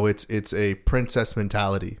 It's a princess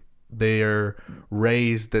mentality. They are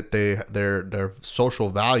raised that their social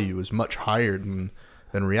value is much higher than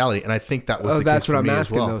reality, and I think that was the that's case for what I'm me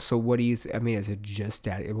asking as well. though. So what do you? I mean, is it just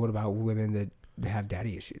daddy? What about women that have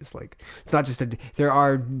daddy issues? Like, it's not just there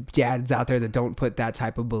are dads out there that don't put that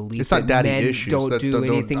type of belief. It's not that daddy men issues. Don't do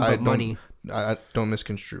anything but money. I don't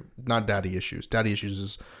misconstrue. Not daddy issues. Daddy issues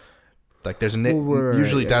is like there's a Right,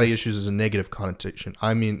 usually daddy yes. issues is a negative connotation.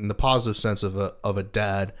 I mean, in the positive sense of a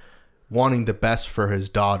dad wanting the best for his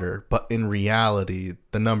daughter, but in reality,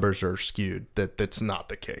 the numbers are skewed. That's not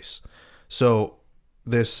the case. So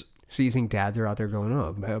this. So you think dads are out there going,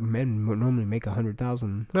 "Oh, men normally make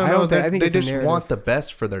 100,000"? No, I think they it's a just narrative. want the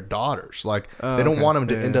best for their daughters. Like Oh, they don't okay. want them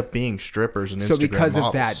to Yeah. end up being strippers and Instagram So because models.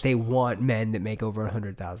 of that, they want men that make over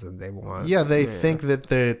 100,000. They want. Yeah, they think that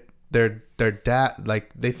their dad,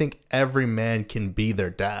 like they think every man can be their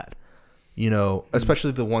dad.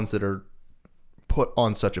 Especially the ones that are put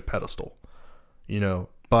on such a pedestal.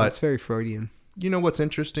 But It's very Freudian. what's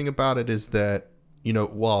interesting about it is that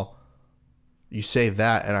well, you say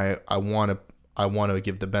that, and I want to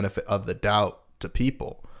give the benefit of the doubt to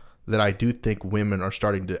people that I do think women are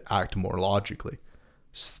starting to act more logically.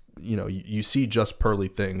 You see Just Pearly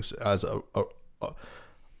Things as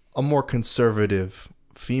a more conservative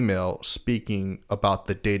female speaking about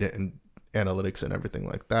the data and analytics and everything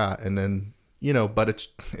like that, and then but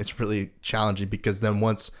it's really challenging because then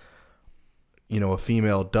once a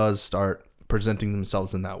female does start presenting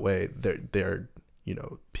themselves in that way, they're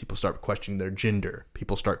people start questioning their gender.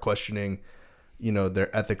 People start questioning,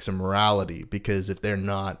 their ethics and morality, because if they're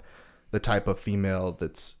not the type of female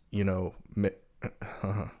that's,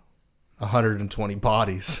 120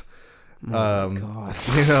 bodies, God.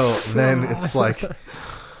 then it's like,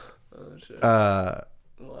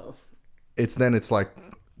 it's like,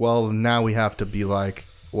 well, now we have to be like,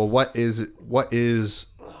 well, what is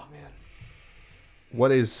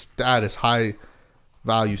status, high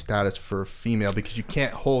value status for a female, because you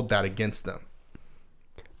can't hold that against them.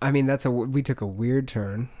 I mean, we took a weird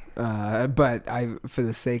turn, but for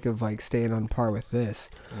the sake of like staying on par with this,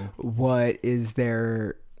 what is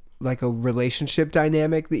there like a relationship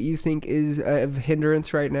dynamic that you think is a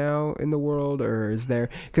hindrance right now in the world, or is there?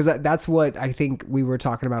 Because that's what I think we were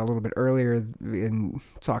talking about a little bit earlier in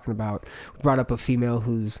talking about. We brought up a female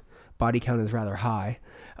whose body count is rather high,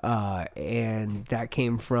 and that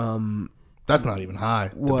came from. That's not even high,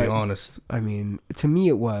 to be honest. I mean, to me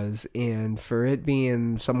it was, and for it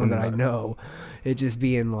being someone that I know, it just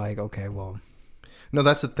being like, okay, well, no,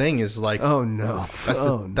 that's the thing is like, oh no,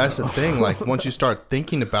 that's the thing. Like once you start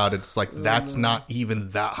thinking about it, it's like that's not even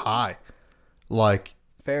that high. Like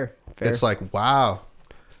fair. It's like wow,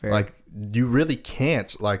 Fair. like you really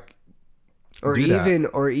can't like or do even that.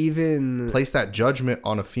 or even place that judgment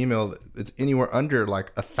on a female that's anywhere under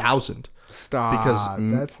like 1,000. stop because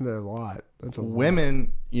that's a lot. That's a lot.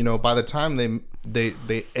 Women, by the time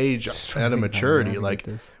they age at a maturity, like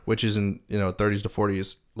which is in 30s to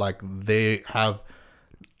 40s, like they have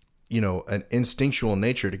an instinctual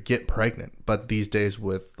nature to get pregnant. But these days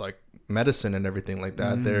with like medicine and everything like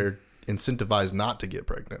that, they're incentivized not to get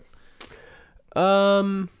pregnant.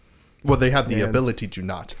 Well, they have the ability to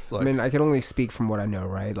not. Like, I mean, I can only speak from what I know,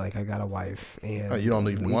 right? Like, I got a wife, and you don't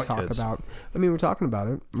even want kids. We're talking about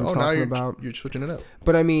it. now you're switching it up.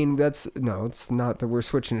 But I mean, it's not that we're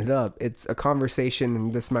switching it up. It's a conversation,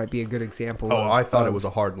 and this might be a good example. I thought it was a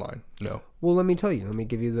hard line. No. Well, let me tell you. Let me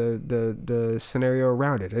give you the scenario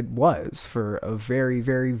around it. It was for a very,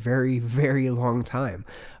 very, very, very long time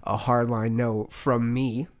a hard line no from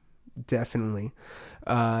me, definitely.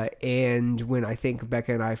 And when I think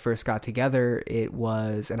Becca and I first got together, it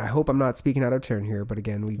was, and I hope I'm not speaking out of turn here, but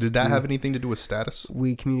again, Did that have anything to do with status?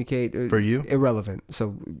 we communicate For you? irrelevant.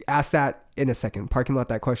 So ask that in a second. Parking lot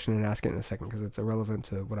that question and ask it in a second because it's irrelevant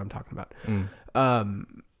to what I'm talking about.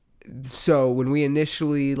 So when we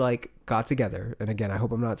initially like got together, and again, I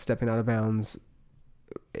hope I'm not stepping out of bounds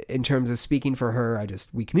in terms of speaking for her.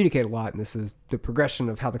 We communicate a lot, and this is the progression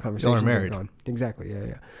of how the conversation has married. gone. Exactly.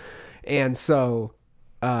 Yeah. And so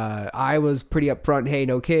I was pretty upfront. Hey,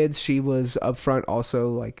 no kids. She was upfront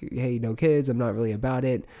also, like, hey, no kids. I'm not really about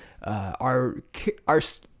it. Our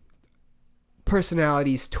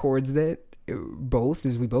personalities towards it, both,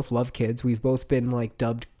 is we both love kids. We've both been like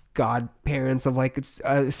dubbed godparents of like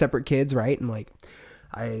separate kids, right? And like,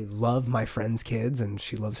 I love my friends' kids, and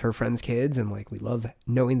she loves her friends' kids, and like we love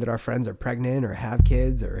knowing that our friends are pregnant or have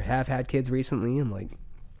kids or have had kids recently, and like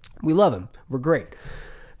we love them. We're great.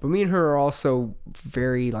 But me and her are also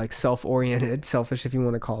very like self-oriented, selfish if you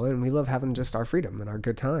want to call it, and we love having just our freedom and our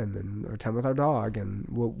good time and our time with our dog and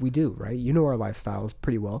what we do, right? You know our lifestyles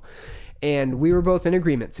pretty well. And we were both in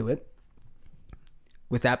agreement to it.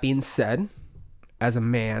 With that being said, as a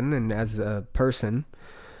man and as a person,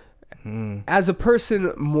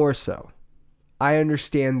 more so, I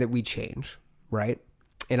understand that we change, right?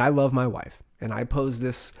 And I love my wife. And I pose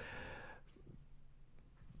this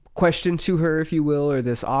question to her, if you will, or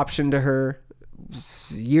this option to her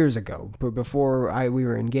years ago. But before we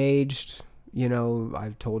were engaged, you know,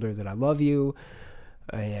 I've told her that I love you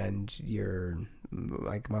and you're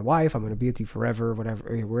like my wife. I'm going to be with you forever,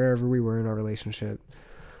 whatever, wherever we were in our relationship.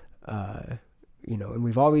 You know, and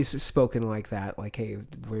we've always spoken like that, like, hey,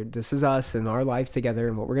 this is us and our life together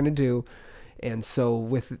and what we're going to do. And so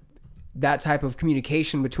with that type of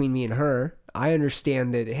communication between me and her, I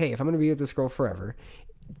understand that, hey, if I'm going to be with this girl forever,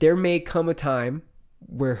 there may come a time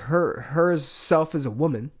where her self as a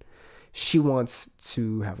woman, she wants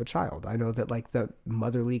to have a child. I know that like the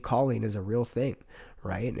motherly calling is a real thing,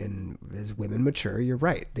 right? And as women mature, you're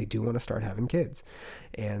right. They do want to start having kids.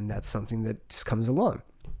 And that's something that just comes along.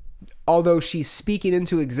 Although she's speaking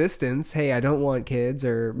into existence, hey, I don't want kids,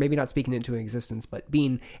 or maybe not speaking into existence, but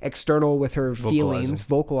being external with her feelings,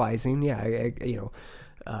 vocalizing,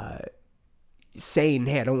 saying,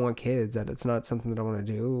 hey, I don't want kids, that it's not something that I want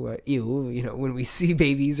to do. You know, when we see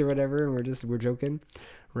babies or whatever, and we're joking,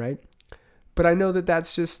 right? But I know that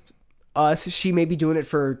that's just us. She may be doing it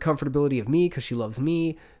for comfortability of me because she loves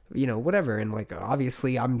me, you know, whatever. And like,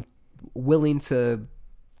 obviously, I'm willing to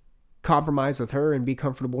compromise with her and be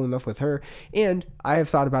comfortable enough with her. And I have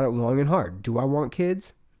thought about it long and hard. Do I want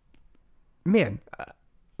kids? Man,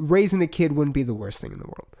 raising a kid wouldn't be the worst thing in the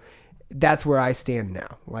world. That's where I stand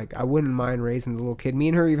now. Like, I wouldn't mind raising the little kid. Me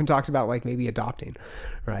and her even talked about like maybe adopting,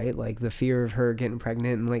 right? Like the fear of her getting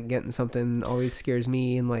pregnant and like getting something always scares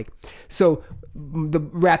me. And like, so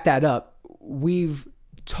wrap that up. We've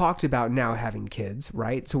talked about now having kids,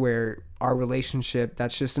 right? To where our relationship,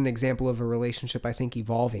 that's just an example of a relationship, I think,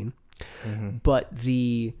 evolving. Mm-hmm. But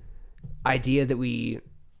the idea that you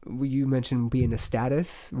mentioned being a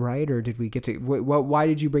status, right? Or did we get to, why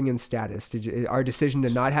did you bring in status? Our decision to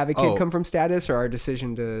not have a kid come from status, or our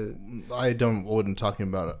decision to... I wasn't talking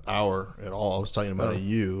about our at all. I was talking about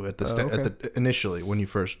you at the initially when you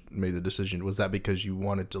first made the decision. Was that because you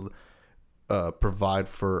wanted to provide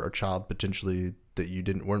for a child potentially that you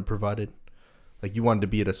weren't provided? Like you wanted to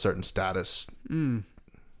be at a certain status?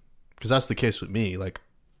 Because that's the case with me. Like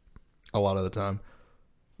a lot of the time.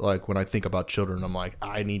 Like when I think about children, I'm like,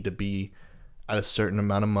 I need to be at a certain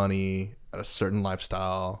amount of money, at a certain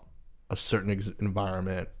lifestyle, a certain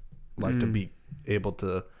environment, like to be able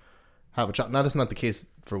to have a child. Now that's not the case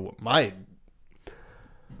for what my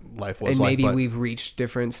life was. And like, maybe we've reached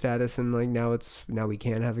different status, and like now we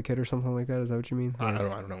can have a kid or something like that. Is that what you mean? I don't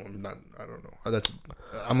know. I don't know.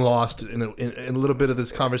 I'm lost in a little bit of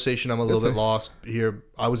this conversation. I'm a little bit lost here.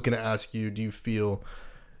 I was gonna ask you, do you feel,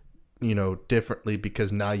 you know, differently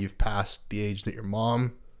because now you've passed the age that your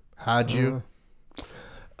mom had you?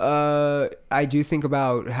 I do think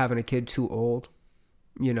about having a kid too old,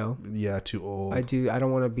 you know? Yeah, too old. I do. I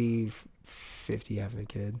don't want to be 50 having a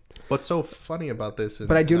kid. What's so funny about this?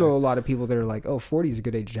 But I do know a lot of people that are like, oh, 40 is a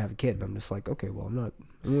good age to have a kid. And I'm just like, okay, well, I'm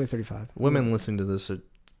only 35. Women listening to this are,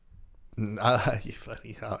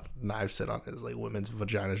 funny how Knives said on it is like women's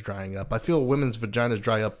vaginas drying up. I feel women's vaginas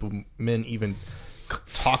dry up when men even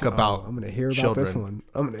talk about I'm gonna hear about children. this one.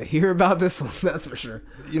 I'm gonna hear about this one. That's for sure.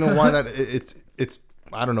 You know why that it's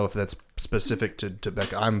I don't know if that's specific to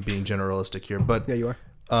Becca. I'm being generalistic here, but yeah, you are.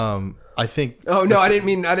 I think. Oh no, I didn't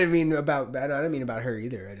mean about her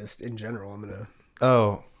either. I just in general, I'm gonna.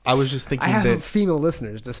 Oh, I was just thinking I have that female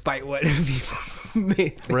listeners, despite what people may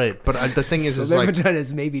think. right. But the thing is, So is their like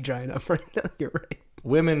vagina's maybe drying up right now. You're right.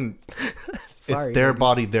 women, Sorry, it's their ladies.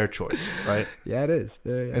 body, their choice, right? Yeah, it is.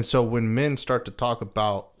 Yeah. And so when men start to talk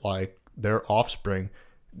about like their offspring,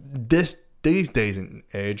 these days and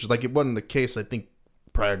age, like it wasn't the case, I think,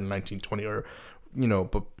 prior to 1920 or,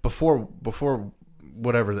 but before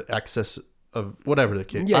whatever the excess of whatever the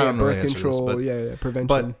case. I don't know the birth answer to this, control. but, Prevention.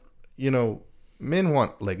 but men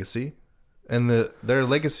want legacy, and their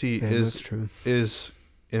legacy that's true. is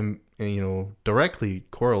directly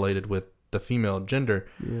correlated with the female gender.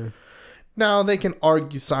 Yeah. Now they can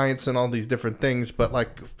argue science and all these different things, but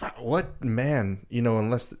like, what man,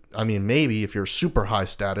 unless maybe if you're super high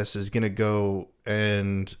status is gonna go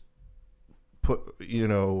and put,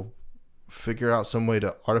 figure out some way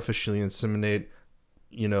to artificially inseminate,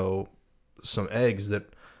 some eggs that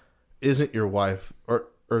isn't your wife or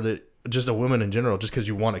that just a woman in general, just because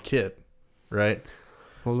you want a kid, right?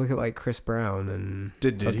 Well, look at like Chris Brown and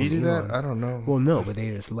Did he do Elon. that? I don't know. Well, no, but they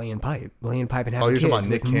just laying pipe and having kids you're talking about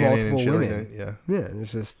Nick with Cannon multiple and shit like women. that? Yeah. Yeah,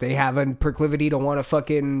 it's just they have a proclivity to want to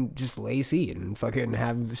fucking just lay seed and fucking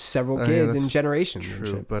have several Yeah, kids in that's generations. and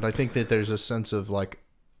True, shit. but I think that there's a sense of like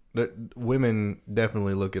that women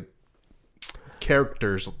definitely look at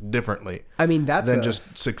characters differently I mean, that's than just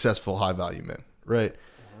successful high value men, right?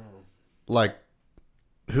 Like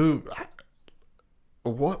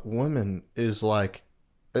what woman is like,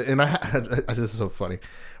 and this is so funny.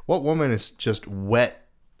 What woman is just wet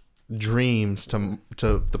dreams to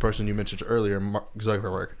the person you mentioned earlier, Mark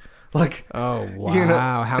Zuckerberg? Like, Oh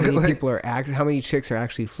wow! How many like- people are how many chicks are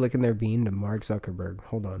actually flicking their bean to Mark Zuckerberg?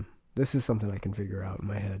 Hold on, this is something I can figure out in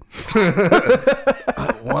my head.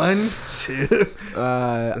 1, 2.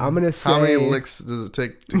 I'm gonna say How many licks does it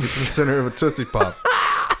take to get to the center of a Tootsie Pop?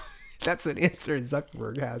 that's an answer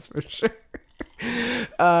Zuckerberg has for sure.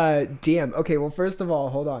 Damn. Okay. Well, first of all,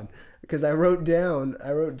 hold on, because I wrote down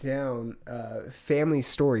family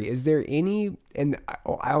story. Is there any? And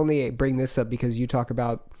I only bring this up because you talk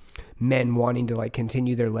about men wanting to like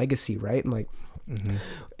continue their legacy, right? And like,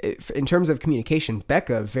 in terms of communication,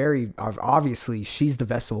 Becca very obviously she's the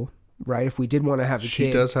vessel, right? If we did want to have a She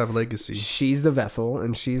kid, does have legacy. she's the vessel,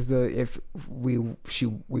 and she's the if we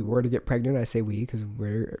were to get pregnant, I say we because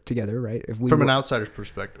we're together, right? If we From were, an outsider's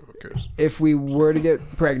perspective, of course. if we were to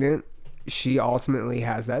get pregnant, she ultimately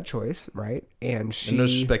has that choice, right? And she, And no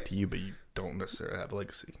disrespect to you, but you don't necessarily have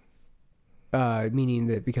legacy. meaning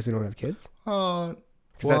that because we don't have kids.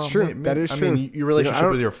 'Cause that's true. That is true. I mean, your You know, relationship I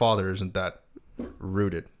don't- with your father isn't that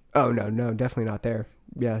rooted. Oh no, definitely not there.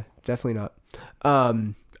 Yeah, definitely not.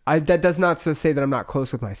 That does not to say that I'm not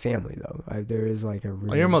close with my family though. There is like a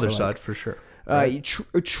On your mother's side, for sure.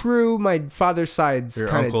 True. My father's side's Your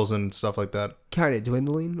kind uncles and stuff like that. of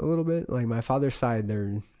dwindling a little bit. Like my father's side,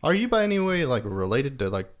 they're Are you by any way like related to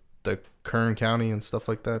like the Kern County and stuff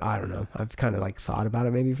like that? I don't know. I've kind of like thought about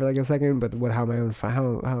it maybe for like a second, but how my own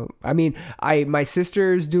how I mean my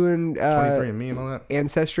sister's doing 23andMe and all that.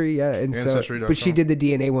 Ancestry, yeah, and so Ancestry.com. but she did the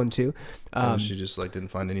DNA one too. She just like didn't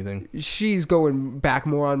find anything. She's going back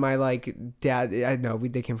more on my like dad. I know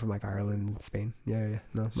they came from like Ireland and Spain. Yeah.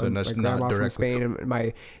 No, So that's my not grandma from directly Spain, and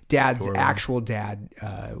my dad's Torah. actual dad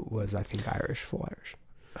was I think Irish, full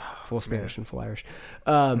Spanish and full Irish.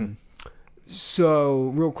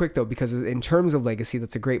 So real quick though, because in terms of legacy,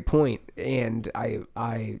 that's a great point, and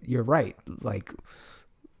you're right. Like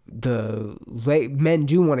men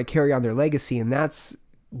do want to carry on their legacy, and that's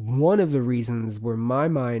one of the reasons where my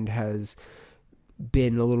mind has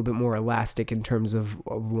been a little bit more elastic in terms of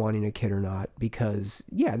wanting a kid or not, because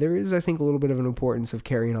yeah, there is, I think, a little bit of an importance of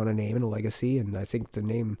carrying on a name and a legacy, and I think the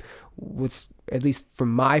name would, at least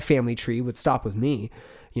from my family tree, would stop with me.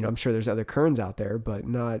 I'm sure there's other Kerns out there, but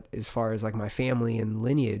not as far as like my family and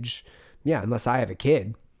lineage. Yeah, unless I have a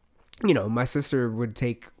kid. My sister would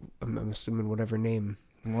take, I'm assuming, whatever name.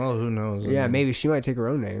 Well, who knows? Yeah, maybe she might take her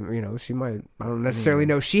own name. She might. I don't necessarily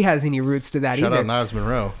know she has any roots to that Shout either. out Niles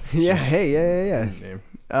Monroe. Yeah. Hey. Yeah.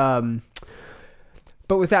 Name.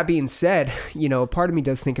 But with that being said, part of me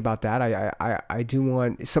does think about that. I do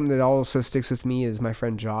want something that also sticks with me is my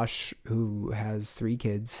friend Josh, who has 3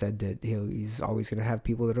 kids, said that he's always going to have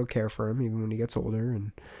people that'll care for him even when he gets older,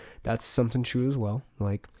 and that's something true as well.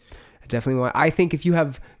 Like, I definitely want. I think if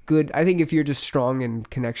if you're just strong in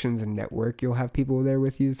connections and network, you'll have people there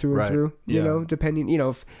with you through and Right. through. Yeah. Depending,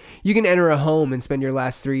 if you can enter a home and spend your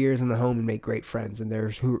last 3 years in the home and make great friends, and they're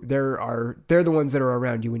the ones that are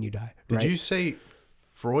around you when you die. Did right? you say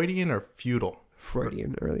Freudian or feudal?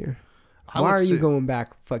 Freudian earlier? I Why would are you say- going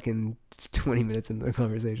back fucking 20 minutes into the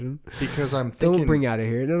conversation? Because I'm thinking Don't bring out of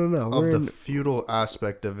here. No. of We're the in, feudal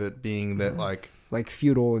aspect of it being that like like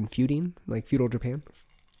feudal and feuding, like feudal Japan.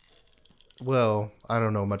 Well, I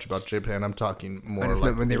don't know much about Japan. I'm talking I more just like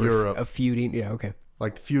meant when they Europe, were a feuding. Yeah, okay.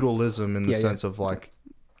 like feudalism in the Yeah, yeah. sense of like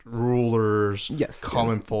rulers, Yes,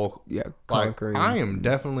 common folk. Yeah, Like conquering. I am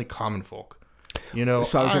definitely common folk. You know,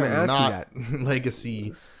 So I was gonna am ask you not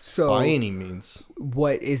legacy So, by any means.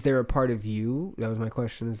 what is there a part of you? That was my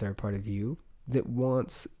question. Is there a part of you that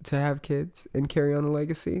wants to have kids and carry on a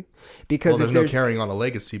legacy? Because Well, if there's no carrying on a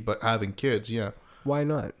legacy, but having kids, yeah. why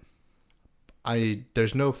not?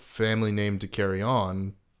 There's no family name to carry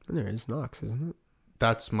on. There is Knox, isn't it?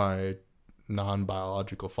 That's my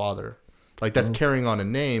non-biological father. Like that's carrying on a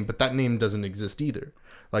name, but that name doesn't exist either.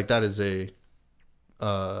 Like that is a.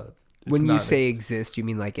 When you say exist, you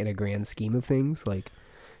mean like in a grand scheme of things, like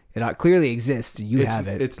it clearly exists. You have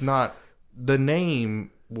it. It's not. The name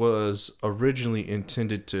was originally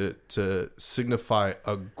intended to signify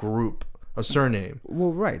a group, a surname,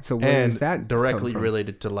 Well, right. So where and does that directly come from?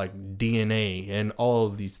 related to like DNA and all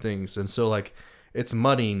of these things. And so like it's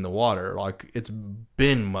muddying the water. Like it's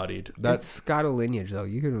been muddied. That's got a lineage, though.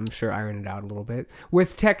 You can, I'm sure, iron it out a little bit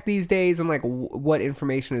with tech these days and like what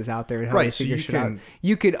information is out there and how Right, to so figure you shit out. can-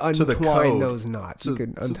 You could to the untwine code, those knots. You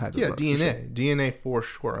could untie those yeah, knots. for DNA, sure. DNA for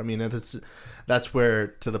sure. I mean, that's where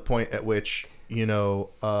to the point at which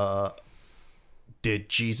did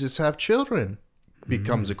Jesus have children?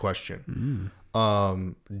 Becomes a question.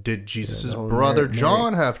 Did Jesus' whole brother Mary-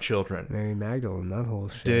 John have children? Mary Magdalene, that whole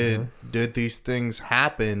shit. huh? Did these things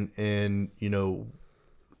happen in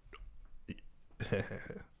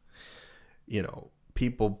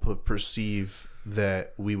people perceive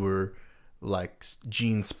that we were like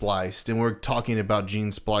gene spliced, and we're talking about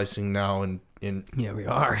gene splicing now in Yeah, we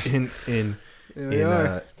are. in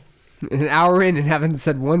are. An hour in and haven't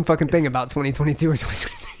said one fucking thing about 2022 or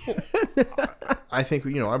 2023. I think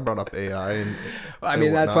I brought up AI and I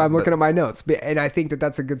mean, that's why I'm looking at my notes. And I think that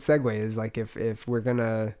that's a good segue is like if we're going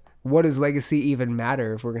to, what does legacy even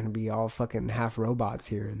matter if we're going to be all fucking half robots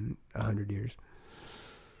here in 100 years?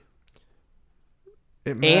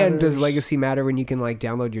 And does legacy matter when you can like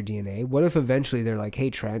download your DNA? What if eventually they're like, hey,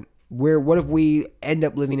 Trent, what if we end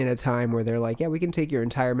up living in a time where they're like, yeah, we can take your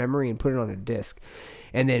entire memory and put it on a disc.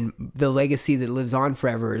 And then the legacy that lives on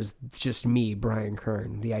forever is just me, Brian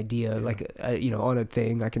Kern. The idea, like, on a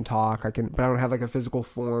thing, I can talk, but I don't have like a physical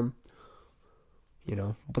form.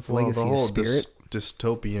 What's legacy? A spirit?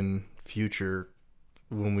 Dystopian future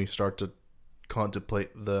when we start to contemplate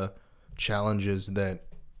the challenges that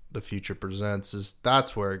the future presents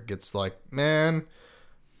that's where it gets like, man,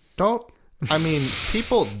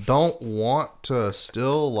 people don't want to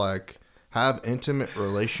still like have intimate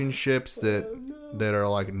relationships that are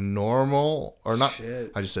like normal or not.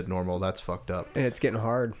 Shit. I just said normal. That's fucked up. And it's getting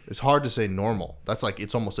hard. It's hard to say normal. That's like,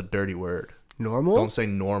 it's almost a dirty word. Normal? Don't say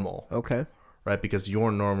normal. Okay. Right? Because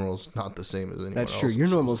your normal is not the same as anyone That's else's. true. Your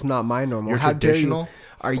normal is not my normal. Your How traditional?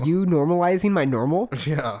 dare you? Are you normalizing my normal?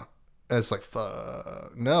 Yeah. It's like,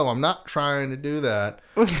 fuck. No, I'm not trying to do that.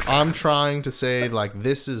 I'm trying to say, like,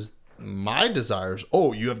 this is my desires.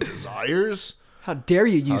 Oh, you have desires? How dare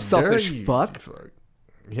you, you How selfish dare you, fuck?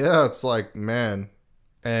 Yeah, it's like, man.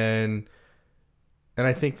 And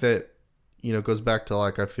I think that, it goes back to,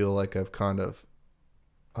 like, I feel like I've kind of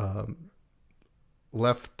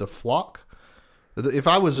left the flock. If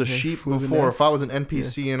I was a sheep before, if I was an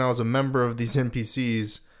NPC and I was a member of these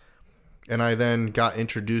NPCs, and I then got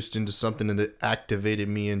introduced into something that activated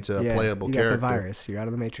me into a playable you character. got the virus. You're out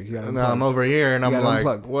of the matrix. You got And now I'm over here and I'm like,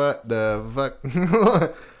 unplugged. what the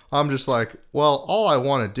fuck? I'm just like, well, all I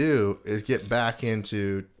want to do is get back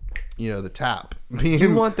into, the tap.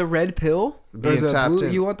 You want the red pill? Being tapped blue,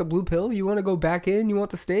 in. You want the blue pill? You want to go back in? You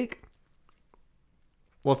want the steak?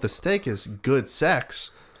 Well, if the steak is good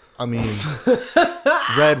sex, I mean,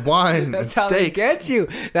 red wine That's and how they steaks. get you.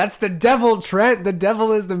 That's the devil, Trent. The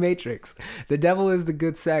devil is the matrix. The devil is the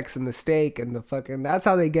good sex and the steak and the fucking... That's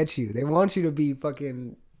how they get you. They want you to be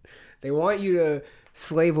fucking... They want you to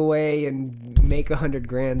slave away and make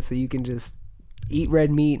 $100,000 so you can just eat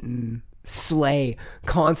red meat and slay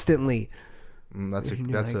constantly. That's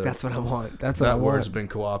what I want. That's what I That want. word's been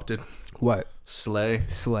co-opted. What? Slay.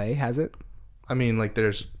 Slay, has it? I mean, like,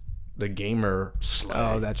 there's the gamer slay.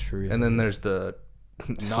 Oh, that's true. And then there's the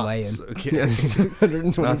slaying. Okay.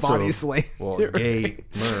 120 Not so- body slay. Well,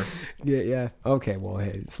 gamer. Yeah. Okay, well,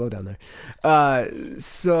 hey, slow down there.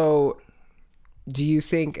 So, do you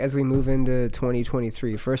think as we move into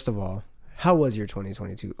 2023, first of all, how was your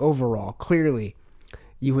 2022 overall? Clearly,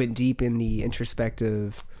 you went deep in the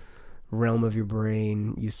introspective realm of your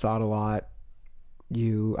brain. You thought a lot.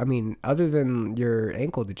 Other than your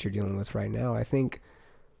ankle that you're dealing with right now, I think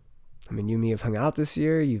I mean, you and me have hung out this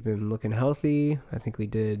year. You've been looking healthy. I think we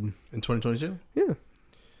did. In 2022? Yeah.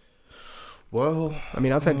 Well, I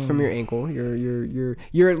mean, outside from your ankle,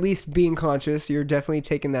 you're at least being conscious. You're definitely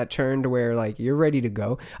taking that turn to where like you're ready to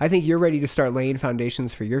go. I think you're ready to start laying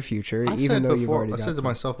foundations for your future, even though you've already I got said to some.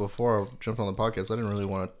 myself before I jumped on the podcast, I didn't really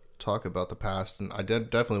want to talk about the past, and I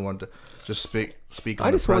definitely wanted to just speak on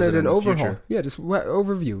I the just wanted present an and the overhaul. future. Yeah, just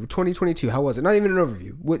overview. 2022. How was it? Not even an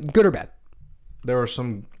overview. What, good or bad? There were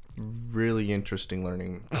some really interesting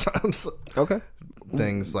learning Okay.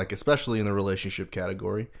 things, like especially in the relationship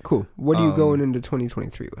category. Cool. What are you going into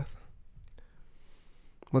 2023 with?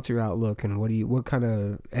 What's your outlook, and what kind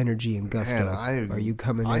of energy and gusto are you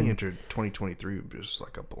coming I in? entered 2023 with just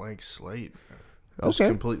like a blank slate. Just Okay.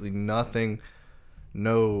 completely nothing,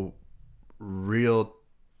 no real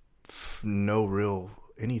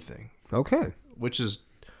anything. Okay. Which is,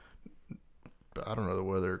 I don't know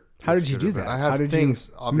whether. How it's did you good or do bad. that? I have How did things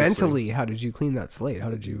you, obviously. mentally, how did you clean that slate?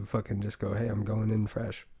 How did you fucking just go, hey, I'm going in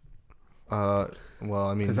fresh? Well,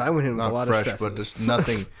 I mean, 'Cause I went in with a not lot of fresh, but stresses. just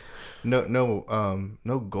nothing,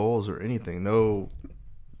 no goals or anything. No,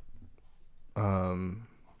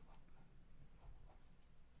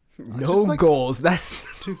 No just like- goals.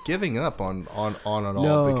 That's to giving up on it all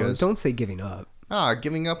no. because Don't say giving up.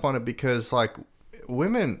 giving up on it because like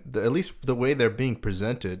women, at least the way they're being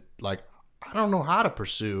presented, like I don't know how to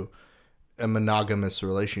pursue a monogamous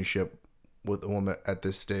relationship with a woman at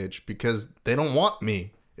this stage because they don't want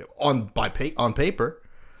me on paper,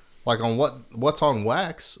 like on what's on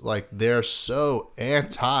wax. Like they're so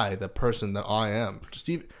anti the person that I am. Just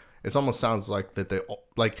even it almost sounds like that they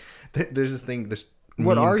like there's this thing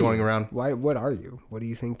What meme are going you? around. Why? What are you? What do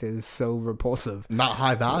you think that is so repulsive? Not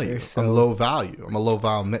high value. They're so- I'm low value. I'm a low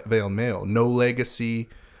value male. No legacy,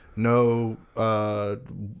 no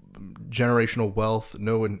generational wealth,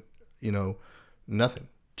 nothing.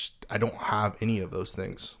 Just I don't have any of those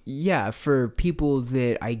things. Yeah, for people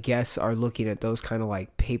that I guess are looking at those kind of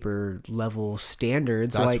like paper level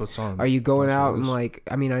standards, That's like, what's on- are you going that's what out it and is. like?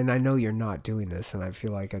 I mean, I know you're not doing this, and I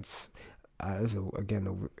feel like it's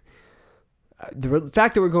the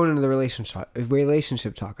fact that we're going into the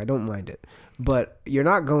relationship talk. I don't mind it, but you're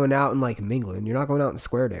not going out and like mingling. You're not going out and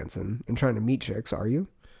square dancing and trying to meet chicks, are you?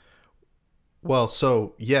 Well,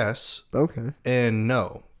 so yes Okay. and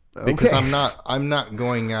no, because Okay. I'm not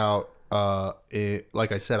going out.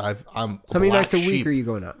 Like I said, I'm How many nights a black week sheep. are you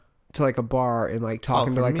going out to like a bar and like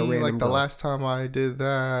talking for to like me, a random like the girl? last time I did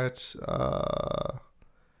that,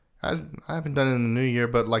 I haven't done it in the new year,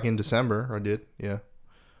 but like in December I did, yeah,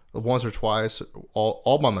 once or twice,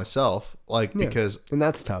 all by myself, like Yeah. because And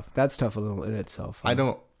that's tough. That's tough a little in itself. I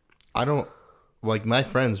don't like my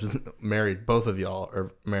friends married, both of y'all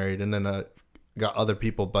are married, and then got other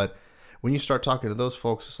people, but when you start talking to those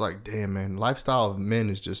folks, it's like, damn, man, lifestyle of men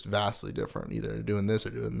is just vastly different. Either they're doing this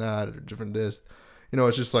or doing that or different this.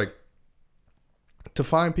 It's just like to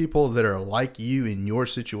find people that are like you in your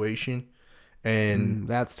situation and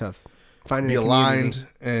That's tough. Finding be a community. aligned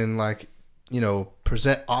and like,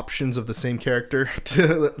 present options of the same character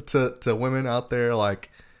to women out there.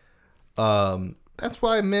 Like, that's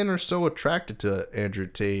why men are so attracted to Andrew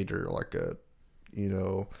Tate or like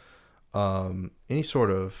any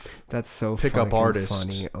sort of That's so pickup fucking artist,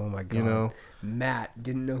 funny. Oh my god. you Matt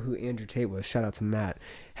didn't know who Andrew Tate was. Shout out to Matt.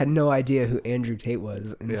 Had no idea who Andrew Tate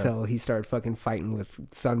was until he started fucking fighting with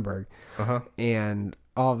Thunberg. And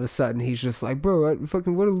all of a sudden he's just like, bro,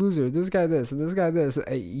 what a loser. This guy this and this guy this.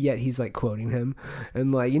 Yet he's like quoting him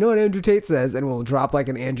and like, you know what Andrew Tate says? And we'll drop like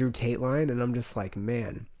an Andrew Tate line. And I'm just like,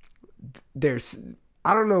 man,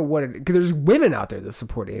 I don't know because there's women out there that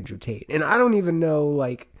support Andrew Tate. And I don't even know,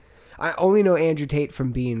 like, I only know Andrew Tate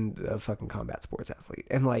from being a fucking combat sports athlete.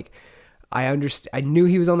 And like, I knew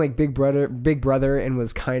he was on like Big Brother and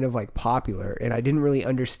was kind of like popular. And I didn't really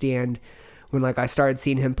understand when like I started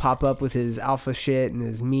seeing him pop up with his alpha shit and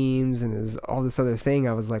his memes and his all this other thing.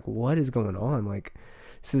 I was like, what is going on? Like,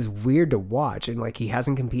 this is weird to watch. And like, he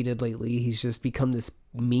hasn't competed lately. He's just become this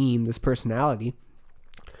meme, this personality.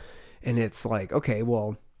 And it's like, okay,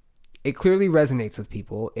 well, it clearly resonates with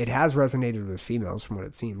people. It has resonated with females from what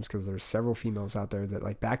it seems, because there's several females out there that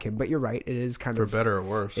like back him. But you're right, it is kind for of better or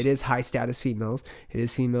worse. it is high status females. It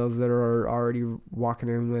is females that are already walking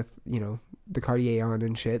in with, the Cartier on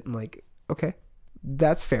and shit. And like, okay,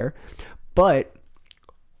 that's fair. But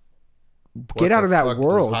get out of that What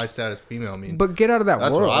world. does high status female mean? But get out of that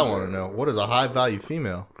That's world. what I want to know. What is a high value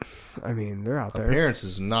female? I mean, they're out there. Appearance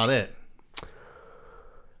is not it.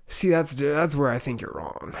 See, that's where I think you're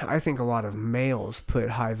wrong. I think a lot of males put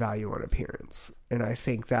high value on appearance. And I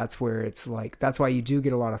think that's where it's like, that's why you do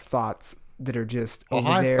get a lot of thoughts that are just A over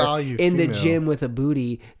high there value in the female. gym with a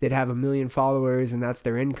booty that have 1 million followers and that's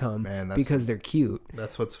their income Man, that's- because they're cute.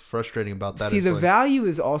 That's what's frustrating about that. See, is the like, value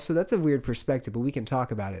is also, that's a weird perspective, but we can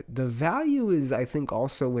talk about it. The value is, I think,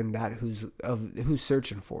 also in that who's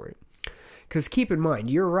searching for it. Because keep in mind,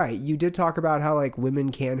 you're right. You did talk about how like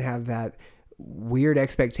women can have that weird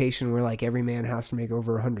expectation where like every man has to make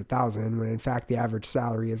over 100,000 when in fact the average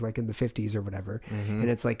salary is like in the 50s or whatever. Mm-hmm. And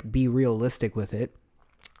it's like, be realistic with it.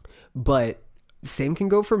 But same can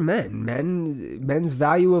go for men. Men's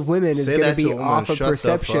value of women is say going that to to be a woman, off of shut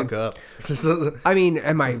perception. the fuck up. I mean,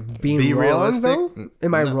 am I being Be wrong realistic. though?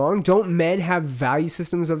 Am I No. wrong? Don't men have value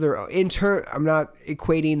systems of their own? I'm not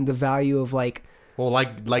equating the value of like Well,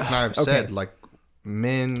 like I've said, like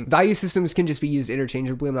men. value systems can just be used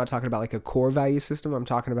interchangeably. I'm not talking about like a core value system. I'm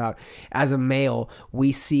talking about as a male,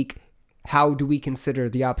 we seek, how do we consider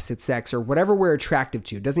the opposite sex or whatever we're attractive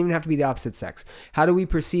to? It doesn't even have to be the opposite sex. How do we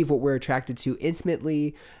perceive what we're attracted to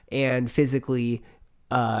intimately and physically?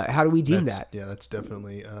 How do we deem that? Yeah, that's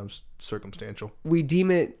definitely circumstantial. We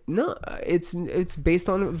deem it, no, it's based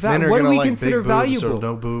on Men value. are What do gonna we like consider big boobs valuable? or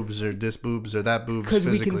no boobs or this boobs or that boobs Because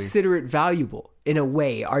we physically. consider it valuable in a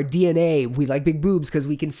way. Our DNA, we like big boobs because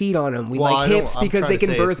we can feed on them. We Well, like hips I'm because trying they to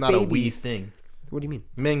can say birth it's not babies. a we thing. What do you mean?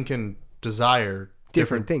 Men can desire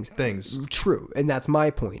Different things. Things. True, and that's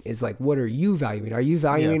my point. Is like, what are you valuing? Are you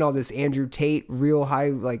valuing Yeah. all this Andrew Tate real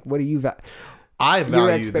high? Like, what are you? I value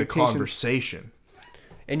the expectation- conversation.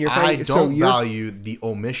 And you're I finding, don't value the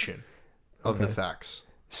omission of the facts.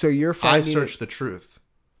 So you're I finding. search the truth.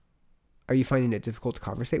 Are you finding it difficult to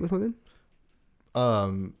conversate with women? I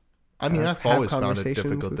mean, I've have always found it conversations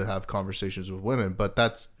difficult with- to have conversations with women, but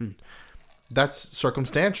that's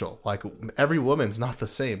circumstantial. Like every woman's not the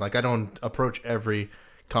same. Like I don't approach every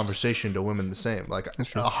conversation to women the same. Like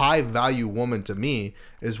a high value woman to me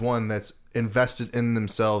is one that's invested in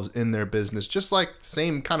themselves, in their business, just like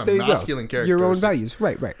same kind of There you masculine go. characteristics. Your own values,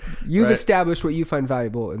 right. You've Right. established what you find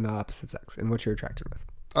valuable in the opposite sex and what you're attracted with.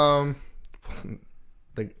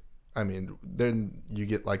 I mean, then you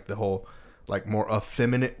get like the whole, like more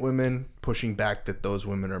effeminate women pushing back that those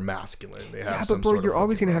women are masculine. They have Yeah, some but bro, sort of you're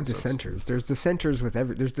always fucking gonna have nonsense. dissenters. There's dissenters with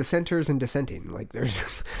there's dissenters and dissenting. Like there's,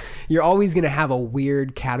 you're always gonna have a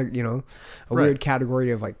weird category, Right. weird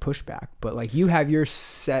category of like pushback. But like you have your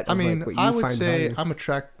set. Of I mean, like what you I would find say value. I'm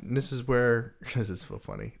attracted. This is where this is so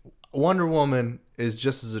funny. Wonder Woman is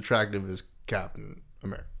just as attractive as Captain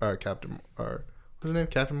America, or Captain, or what's her name?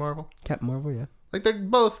 Captain Marvel. Captain Marvel, yeah. Like they're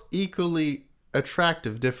both equally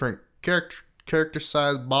attractive, different character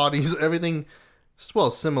size, bodies, everything.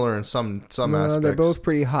 Well, similar in some aspects. They're both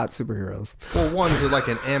pretty hot superheroes. Well, one's like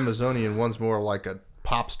an Amazonian, one's more like a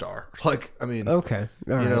pop star. Like, I mean, Okay,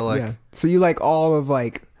 all right, know, like- yeah. So you like all of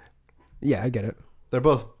like, yeah, I get it. they're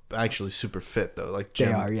both actually super fit though. Like They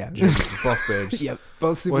gym, are, yeah. gym buff babes. Yep,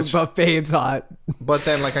 both super Which- buff babes, hot But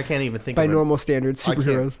then, like, I can't even think by of normal standards,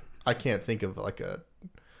 superheroes. I can't think of like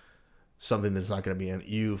something that's not going to be an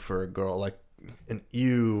ew for a girl. Like an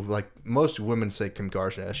ew, like most women say Kim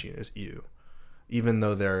Kardashian is ew, even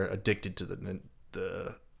though they're addicted to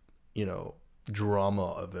the drama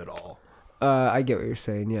of it all. I get what you're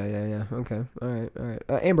saying. Yeah. Okay, all right.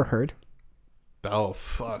 Amber Heard, Oh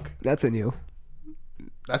fuck, that's a new,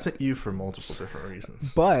 that's an ew for multiple different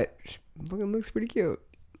reasons. but she fucking looks pretty cute.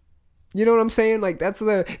 You know what I'm saying? Like that's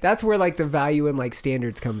where like the value and like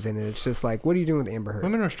standards comes in, and it's just like, what are you doing with Amber Heard?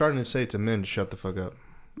 Women are starting to say to men, "Shut the fuck up."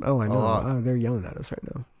 Oh, I know. lot. Oh, they're yelling at us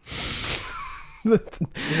right now.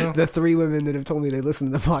 The three women that have told me they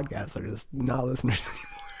listen to the podcast are just not listeners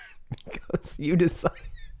anymore because you decided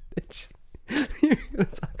that you're going to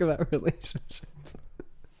talk about relationships.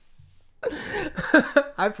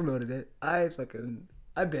 I promoted it. I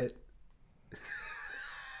bit.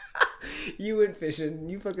 You went fishing.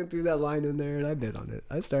 You fucking threw that line in there, and I bit on it.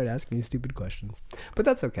 I started asking you stupid questions, but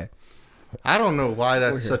that's okay. I don't know why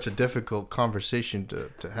that's here. such a difficult conversation to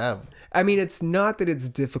have. I mean, it's not that it's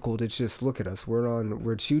difficult. It's just look at us.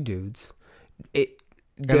 We're two dudes.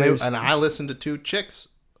 And I listened to two chicks.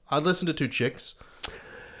 I listened to two chicks.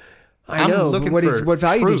 I I'm know. looking What for what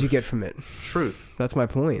value did you truth. get from it? Truth. That's my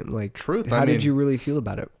point. Like Truth. How I did mean, you really feel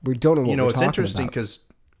about it? We don't know what we're It's talking interesting about. because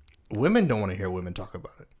women don't want to hear women talk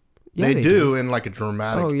about it. Yeah, they they do in like a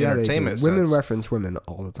dramatic they do. entertainment Women sense. reference women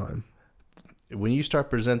all the time. When you start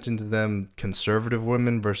presenting to them conservative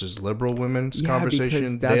women versus liberal women's Yeah, conversation,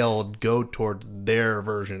 because that's- they'll go toward their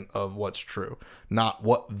version of what's true, not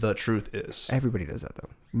what the truth is. Everybody does that though.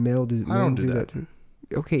 Men don't do that. too.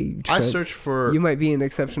 Okay, I Trent, search for. You might be an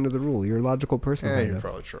exception to the rule. You're a logical person. Yeah, kind you're of.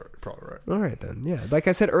 probably right. All right then. Yeah, like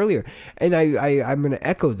I said earlier, and I'm going to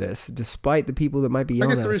echo this, despite the people that might be I yelling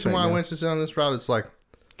guess at the us reason right why I now. went down this route is like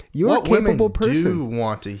You're what a capable women person. do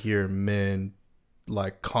want to hear men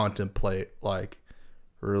like contemplate like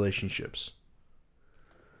relationships?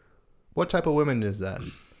 What type of women is that?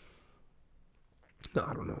 No,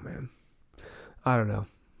 I don't know, man. I don't know.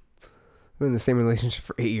 I've been in the same relationship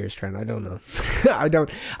for 8 years, Trent. I don't know. I don't.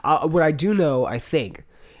 What I do know, I think,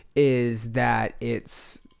 is that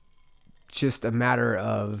it's just a matter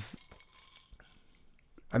of,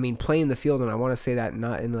 I mean, playing the field, and I want to say that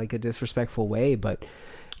not in like a disrespectful way, but,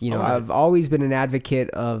 you know, I've always been an advocate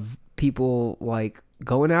of people like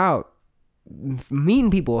going out, meeting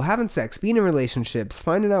people, having sex, being in relationships,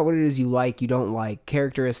 finding out what it is you like, you don't like,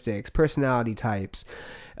 characteristics, personality types,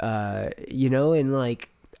 you know, and like,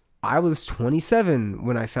 I was 27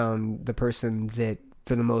 when I found the person that,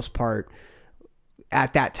 for the most part,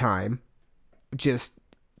 at that time, just,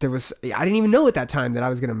 I didn't even know at that time that I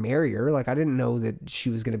was going to marry her. Like, I didn't know that she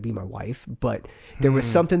was going to be my wife, but there was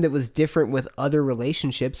something that was different with other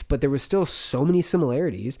relationships, but there was still so many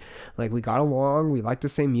similarities. Like, we got along, we liked the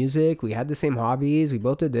same music, we had the same hobbies, we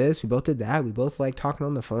both did this, we both did that, we both liked talking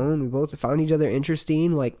on the phone, we both found each other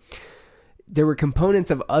interesting. Like, there were components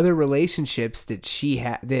of other relationships that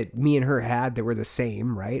that me and her had that were the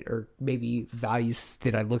same, right? Or maybe values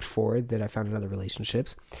that I looked for that I found in other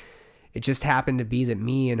relationships. It just happened to be that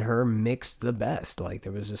me and her mixed the best. Like,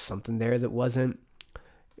 there was just something there that wasn't,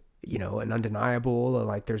 you know, an undeniable, or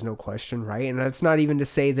like, there's no question, right? And that's not even to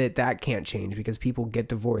say that that can't change, because people get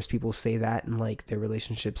divorced. People say that, and like, their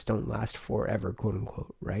relationships don't last forever, quote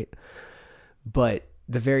unquote, right? But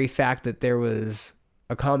the very fact that there was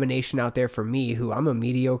a combination out there for me, who I'm a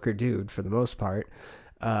mediocre dude for the most part,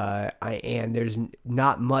 and there's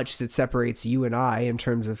not much that separates you and I in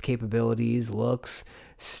terms of capabilities, looks,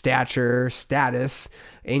 stature, status,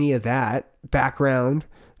 any of that, background.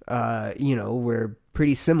 You know, we're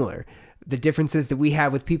pretty similar. The differences that we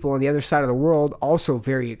have with people on the other side of the world, also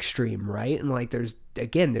very extreme, right? And like, there's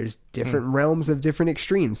different realms of different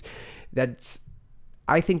extremes.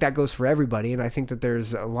 I think that goes for everybody, and I think that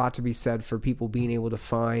there's a lot to be said for people being able to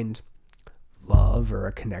find love or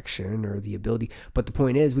a connection or the ability. But the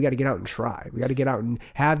point is, we got to get out and try. We got to get out and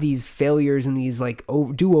have these failures and these like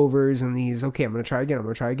do-overs and these, okay, I'm going to try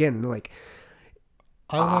again. And like,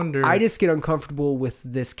 I just get uncomfortable with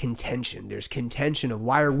this contention. There's contention of,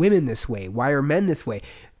 why are women this way? Why are men this way?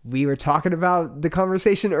 We were talking about the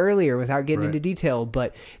conversation earlier without getting into detail,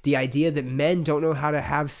 but the idea that men don't know how to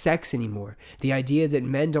have sex anymore, the idea that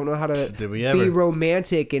men don't know how to be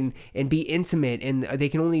romantic and be intimate, and they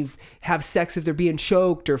can only have sex if they're being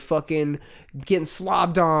choked or fucking getting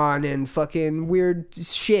slobbed on and fucking weird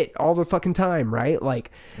shit all the fucking time, right? Like,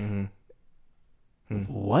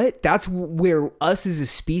 what? That's where us as a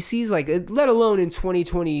species, like, let alone in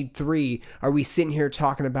 2023, are we sitting here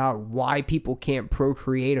talking about why people can't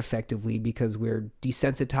procreate effectively because we're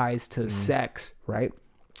desensitized to sex, right?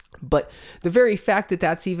 But the very fact that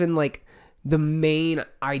that's even like the main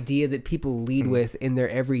idea that people lead with in their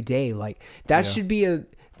everyday, like, that should be a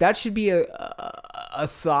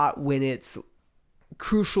thought when it's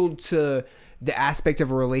crucial to the aspect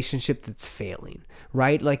of a relationship that's failing,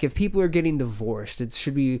 right? Like, if people are getting divorced, it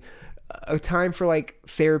should be a time for like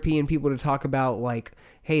therapy and people to talk about like,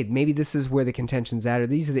 hey, maybe this is where the contention's at, or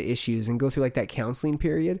these are the issues, and go through like that counseling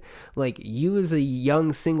period. Like, you as a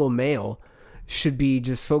young single male should be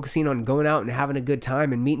just focusing on going out and having a good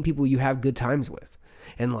time and meeting people you have good times with,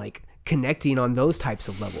 and like connecting on those types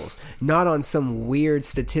of levels, not on some weird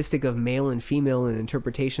statistic of male and female and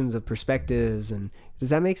interpretations of perspectives. And does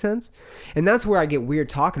that make sense? And that's where I get weird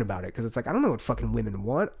talking about it, because it's like, I don't know what fucking women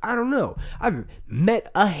want. I don't know. I've met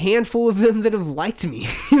a handful of them that have liked me.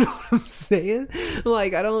 You know what I'm saying?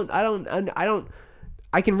 Like, I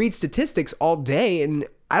can read statistics all day, and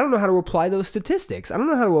I don't know how to apply those statistics. I don't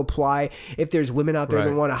know how to apply if there's women out there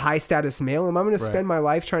that want a high status male. Am I going to spend my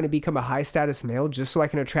life trying to become a high status male just so I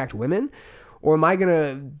can attract women? Or am I going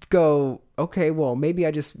to go, okay, well, maybe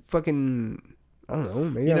I just fucking, I don't know.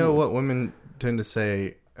 Maybe what women tend to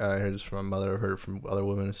say, I heard this from my mother, I heard it from other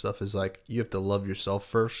women and stuff, is like, you have to love yourself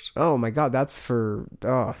first. Oh my God, that's for,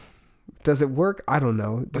 does it work? I don't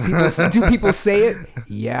know. Do people say it?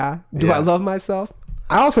 Yeah. Do I love myself?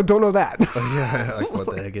 I also don't know that. Like,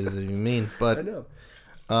 what the heck does it even mean? But I know.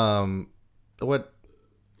 What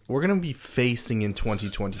we're going to be facing in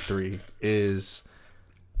 2023 is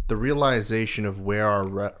the realization of where our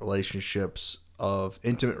relationships, of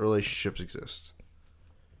intimate relationships, exist.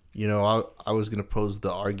 You know, I was going to pose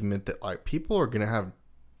the argument that, like, people are going to have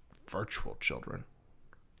virtual children.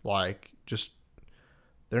 Like, just,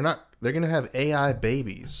 they're going to have AI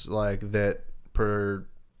babies, like, that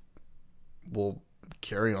will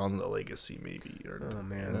carry on the legacy, maybe. Or, Oh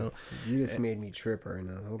man, you know? you just made me trip right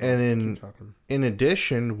now. Hold And on, keep talking. in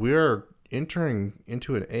addition, we're entering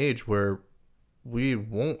into an age where we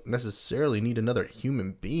won't necessarily need another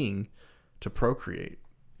human being to procreate.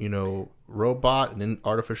 You know, robot and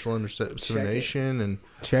artificial insemination, and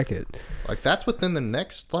Check it. like that's within the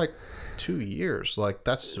next like 2 years. Like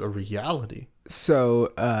that's a reality.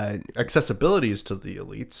 So Accessibility is to the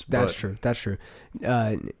elites. that's but true. That's true.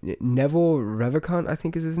 Neville Ravikant, I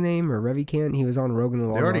think is his name, or Revikant. He was on Rogan a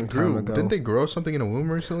long, They already long time grew. ago. Didn't they grow something in a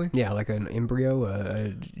womb recently? Yeah, like an embryo,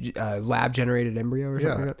 a lab generated embryo or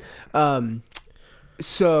something Yeah. like that.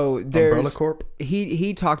 So there's Umbrella Corp.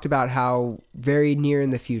 he talked about how very near in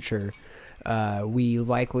the future we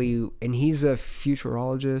likely, and he's a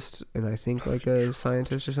futurologist and I think like a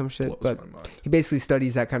scientist or some shit, Blows but my mind. he basically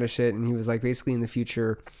studies that kind of shit, and he was like, basically in the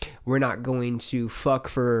future we're not going to fuck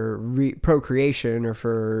for procreation or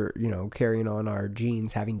for, you know, carrying on our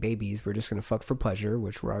genes, having babies. We're just going to fuck for pleasure,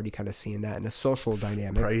 which we're already kind of seeing that in a social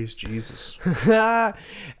dynamic. Praise Jesus.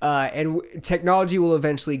 Technology will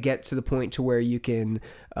eventually get to the point to where you can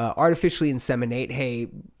artificially inseminate. Hey,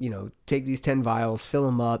 you know, take these 10 vials, fill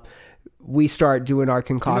them up. We start doing our You know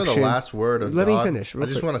concoction. the last word of Let me God? finish real I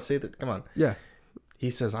just quick. want to say that. Come on. Yeah.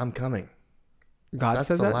 He says, "I'm coming." God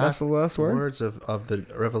says that? That's the last word? words of the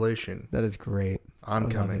revelation. That is great. I'm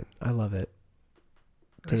coming. I love it.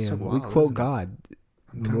 That's so Damn, we wild, quote isn't it? God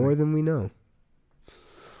I'm coming. more than we know.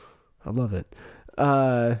 I love it.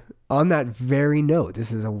 On that very note,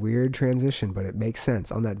 this is a weird transition, but it makes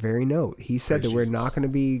sense. On that very note, he said Praise that we're Jesus. not going to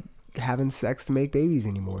be having sex to make babies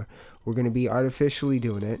anymore. We're going to be artificially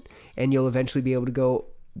doing it, and you'll eventually be able to go,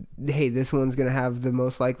 hey, this one's going to have the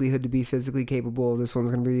most likelihood to be physically capable. This one's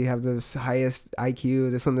going to have the highest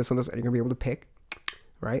IQ. This one, and you're going to be able to pick,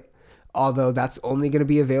 right? Although that's only going to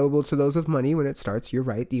be available to those with money when it starts. You're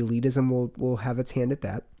right. The elitism will have its hand at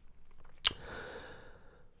that.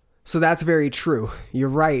 So that's very true. You're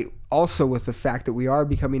right. Also with the fact that we are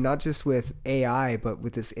becoming, not just with AI, but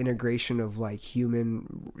with this integration of like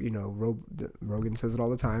human, you know, Rogan says it all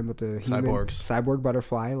the time, but the human cyborg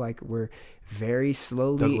butterfly, like we're very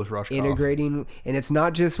slowly Douglas Rushkoff. integrating. And it's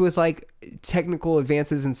not just with like technical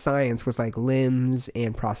advances in science with like limbs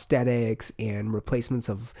and prosthetics and replacements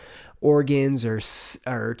of organs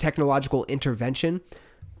or technological intervention,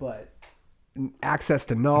 but access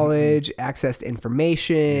to knowledge, access to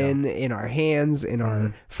information in our hands, in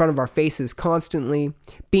our front of our faces, constantly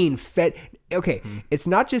being fed. Okay, it's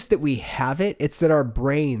not just that we have it, it's that our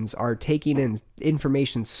brains are taking in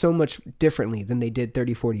information so much differently than they did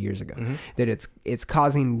 30, 40 years ago, that it's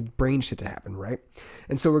causing brain shit to happen, right?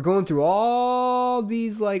 And so we're going through all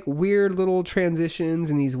these like weird little transitions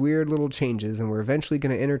and these weird little changes, and we're eventually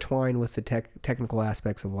going to intertwine with the technical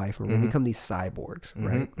aspects of life, and we're going to become these cyborgs,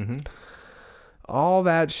 right? All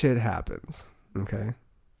that shit happens. Okay.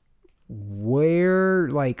 Where,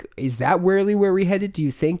 like, is that really where we headed? Do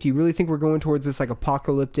you really think we're going towards this like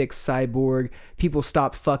apocalyptic cyborg, people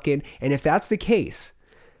stop fucking? And if that's the case,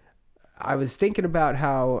 I was thinking about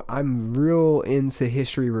how I'm real into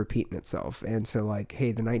history repeating itself, and so like,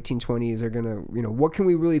 hey, the 1920s are gonna, you know, what can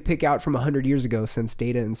we really pick out from 100 years ago, since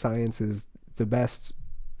data and science is the best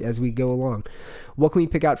as we go along? What can we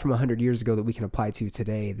pick out from 100 years ago that we can apply to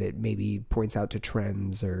today that maybe points out to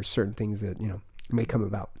trends or certain things that, you know, may come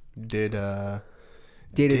about?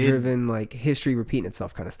 Data-driven, like history repeating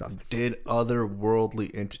itself kind of stuff. Did other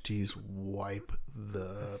worldly entities wipe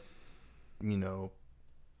the, you know,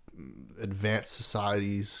 advanced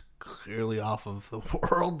societies clearly off of the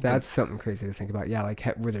world? That's something crazy to think about. Yeah, like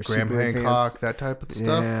were there Graham super Hancock, advanced, that type of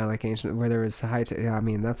stuff. Yeah, like ancient, where there was high tech. Yeah, I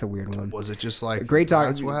mean, that's a weird one. Was it just like Great doc.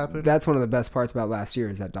 that's what happened? That's one of the best parts about last year,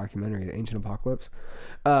 is that documentary, The Ancient Apocalypse.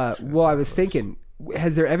 Well, I was thinking,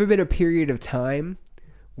 has there ever been a period of time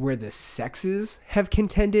where the sexes have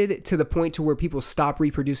contended to the point to where people stop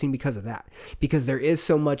reproducing because of that? Because there is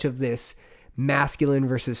so much of this masculine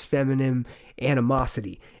versus feminine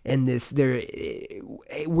animosity, and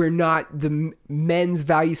we're not, the men's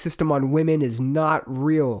value system on women is not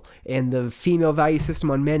real, and the female value system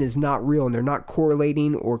on men is not real, and they're not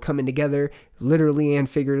correlating or coming together, literally and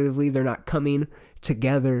figuratively. They're not coming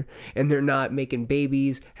together, and they're not making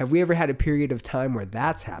babies. Have we ever had a period of time where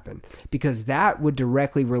that's happened? Because that would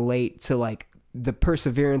directly relate to like the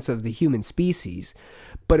perseverance of the human species,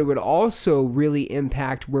 but it would also really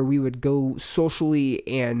impact where we would go socially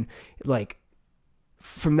and like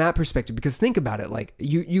from that perspective. Because think about it, like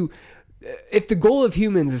if the goal of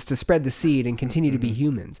humans is to spread the seed and continue to be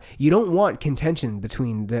humans, you don't want contention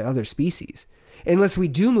between the other species. Unless we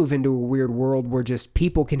do move into a weird world where just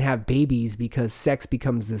people can have babies because sex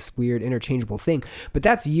becomes this weird interchangeable thing. But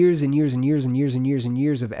that's years and years and years and years and years and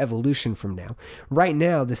years of evolution from now. Right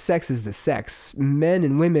now, the sex is the sex. Men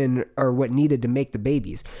and women are what needed to make the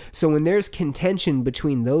babies. So when there's contention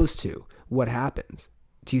between those two, what happens?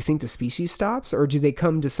 Do you think the species stops, or do they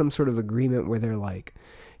come to some sort of agreement where they're like,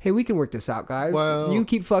 hey, we can work this out, guys. Well, you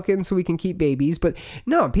keep fucking so we can keep babies. But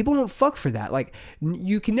no, people don't fuck for that. Like,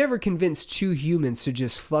 you can never convince two humans to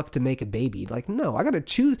just fuck to make a baby. Like, no, I gotta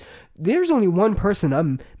choose. There's only one person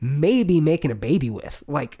I'm maybe making a baby with.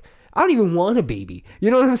 Like, I don't even want a baby. You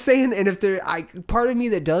know what I'm saying? And if part of me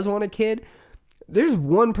that does want a kid, there's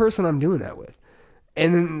one person I'm doing that with.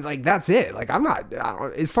 And then, like, that's it. Like,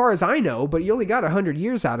 as far as I know, but you only got 100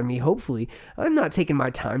 years out of me, hopefully. I'm not taking my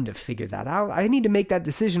time to figure that out. I need to make that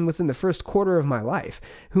decision within the first quarter of my life,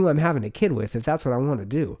 who I'm having a kid with, if that's what I want to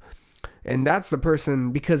do. And that's the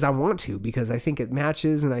person because I want to, because I think it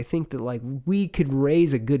matches, and I think that, like, we could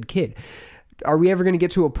raise a good kid. Are we ever going to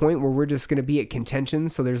get to a point where we're just going to be at contention,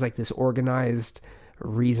 so there's, like, this organized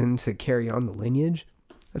reason to carry on the lineage?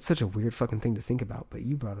 That's such a weird fucking thing to think about, but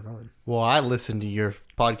you brought it on. Well, I listened to your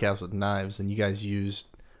podcast with Knives, and you guys used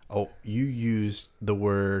the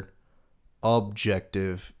word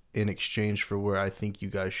objective in exchange for where I think you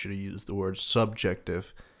guys should have used the word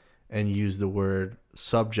subjective, and used the word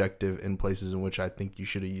subjective in places in which I think you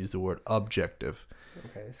should have used the word objective.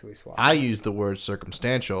 Okay, so we swapped. I used the word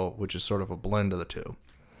circumstantial, which is sort of a blend of the two.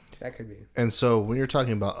 That could be. And so when you're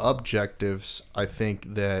talking about objectives, I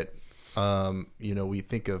think that we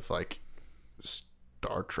think of like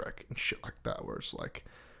Star Trek and shit like that, where it's like,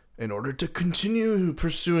 in order to continue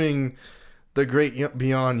pursuing the great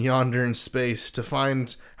beyond yonder in space to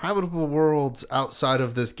find habitable worlds outside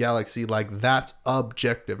of this galaxy, like, that's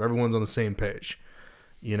objective. Everyone's on the same page,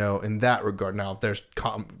 in that regard. Now, if there's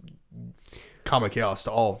comic chaos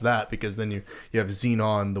to all of that, because then you have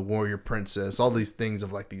Xenon, the warrior princess, all these things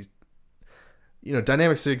of like these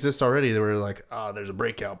dynamics that exist already. They were like, there's a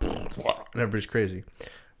breakout, and everybody's crazy.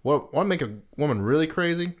 What want to make a woman really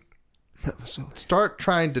crazy? Start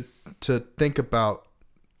trying to think about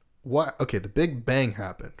the Big Bang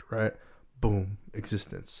happened, right? Boom,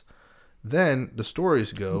 existence. Then the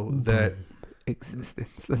stories go that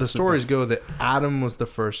existence. The stories go that Adam was the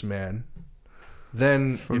first man.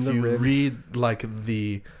 Then if you read like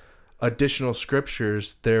the additional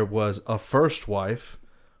scriptures, there was a first wife,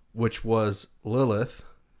 which was Lilith,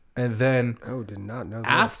 and then did not know this.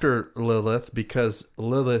 After Lilith, because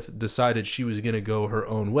Lilith decided she was going to go her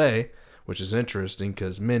own way, which is interesting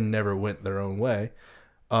because men never went their own way,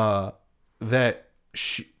 that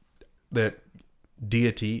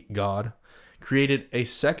deity, God, created a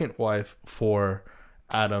second wife for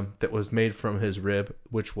Adam that was made from his rib,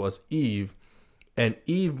 which was Eve, and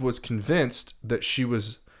Eve was convinced that she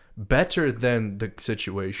was better than the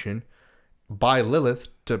situation by Lilith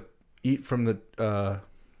to eat from the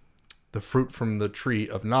fruit from the tree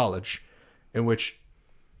of knowledge, in which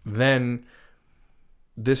then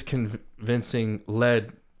this convincing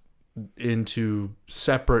led into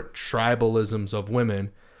separate tribalisms of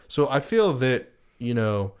women. So I feel that,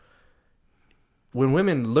 when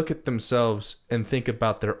women look at themselves and think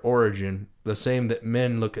about their origin, the same that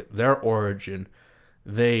men look at their origin,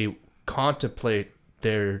 they contemplate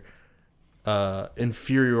their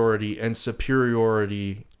inferiority and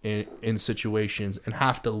superiority in situations, and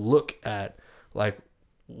have to look at like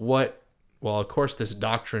of course this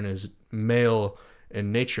doctrine is male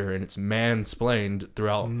in nature and it's mansplained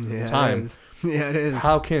throughout time. It is.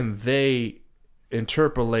 How can they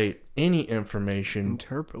interpolate any information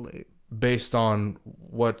based on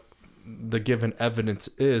what the given evidence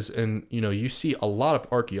is? And you see a lot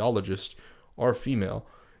of archaeologists are female.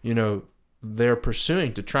 They're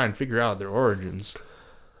pursuing to try and figure out their origins.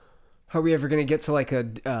 Are we ever gonna get to like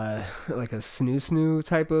a snoo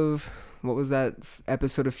type of, what was that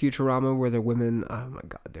episode of Futurama where the women? Oh my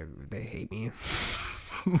god, they hate me.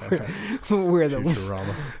 where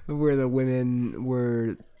the women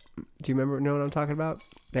were. Do you know what I'm talking about?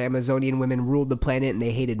 The Amazonian women ruled the planet and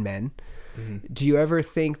they hated men. Mm-hmm. Do you ever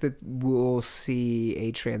think that we'll see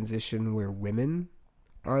a transition where women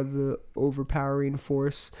are the overpowering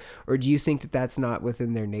force, or do you think that that's not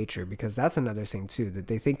within their nature? Because that's another thing too, that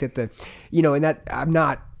they think that and that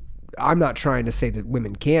I'm not trying to say that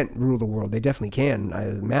women can't rule the world. They definitely can, I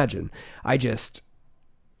imagine.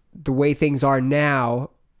 The way things are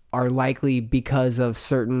now are likely because of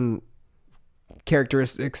certain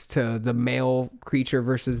characteristics to the male creature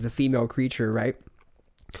versus the female creature, right?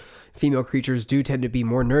 female creatures do tend to be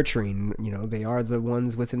more nurturing. You know, they are the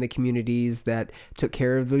ones within the communities that took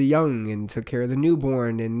care of the young and took care of the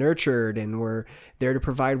newborn and nurtured and were there to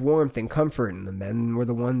provide warmth and comfort. And the men were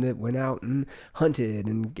the one that went out and hunted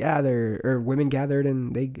and gathered, or women gathered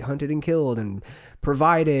and they hunted and killed and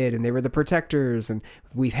provided, and they were the protectors. And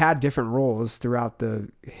we've had different roles throughout the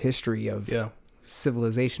history of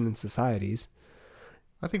civilization and societies.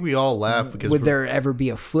 I think we all laugh because would there ever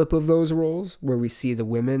be a flip of those roles where we see the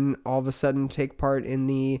women all of a sudden take part in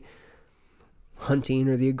the hunting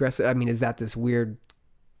or the aggressive? I mean, is that this weird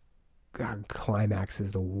climax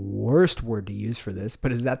is the worst word to use for this,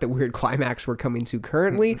 but is that the weird climax we're coming to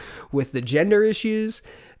currently with the gender issues?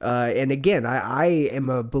 And again, I am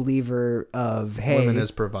a believer of, hey, women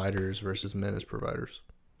as providers versus men as providers.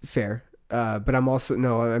 Fair. But I'm also,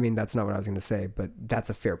 no, I mean, that's not what I was going to say, but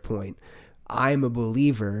that's a fair point. I'm a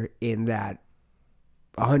believer in that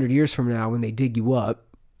 100 years from now, when they dig you up,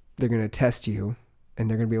 they're going to test you and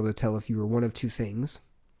they're going to be able to tell if you were one of two things,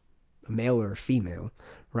 a male or a female,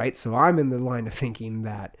 right? So I'm in the line of thinking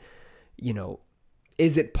that, you know,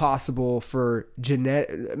 is it possible for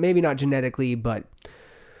maybe not genetically, but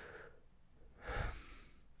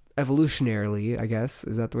evolutionarily, I guess,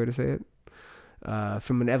 is that the way to say it?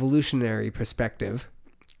 From an evolutionary perspective,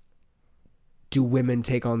 do women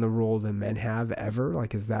take on the role that men have ever?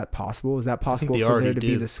 Like, is that possible? Is that possible for there to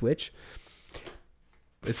be the switch?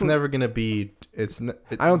 It's never going to be.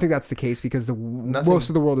 I don't think that's the case because most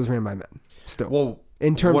of the world is ran by men still. Well,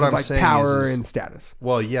 in terms of like power and status.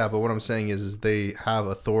 Well, yeah, but what I'm saying is they have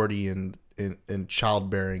authority in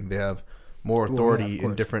childbearing. They have more authority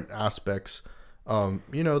in different aspects.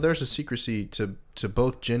 You know, there's a secrecy to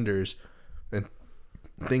both genders and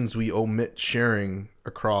things we omit sharing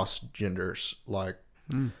across genders. Like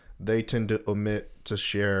they tend to omit to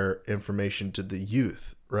share information to the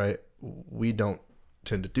youth, right? We don't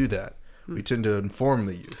tend to do that. We tend to inform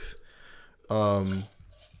the youth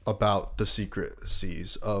about the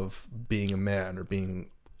secrecies of being a man or being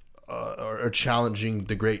or challenging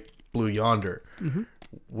the great blue yonder.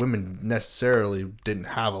 Women necessarily didn't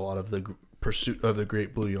have a lot of the pursuit of the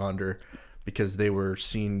great blue yonder because they were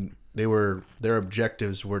seen. Their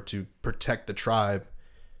objectives were to protect the tribe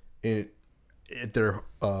in their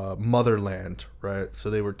motherland, right? So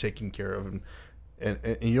they were taking care of them, and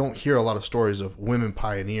you don't hear a lot of stories of women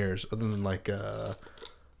pioneers other than like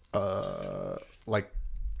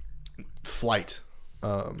flight.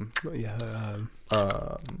 God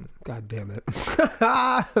damn it,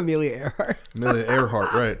 Amelia Earhart. Amelia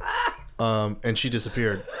Earhart, right? And she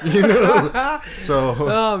disappeared. You know, so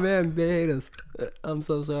oh man, they hate us. I'm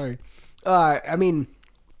so sorry. I mean,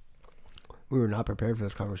 we were not prepared for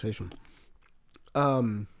this conversation.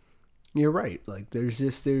 You're right. Like,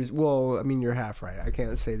 well, I mean, you're half right. I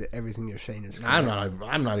can't say that everything you're saying is correct.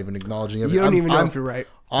 I'm not even acknowledging it. You don't even know if you're right.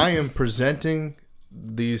 I am presenting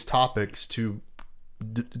these topics to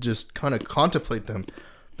just kind of contemplate them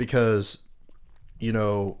because, you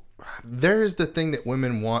know, there is the thing that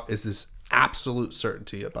women want is this absolute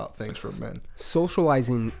certainty about things from men.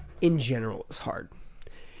 Socializing in general is hard.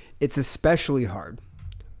 It's especially hard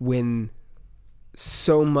when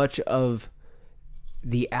so much of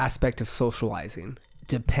the aspect of socializing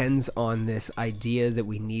depends on this idea that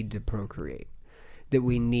we need to procreate, that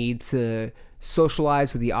we need to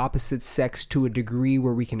socialize with the opposite sex to a degree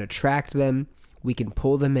where we can attract them, we can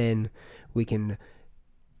pull them in, we can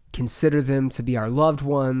consider them to be our loved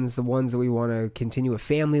ones, the ones that we want to continue a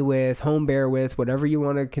family with, home bear with, whatever you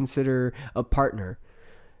want to consider a partner.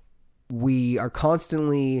 We are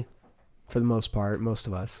constantly, for the most part, most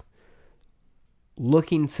of us,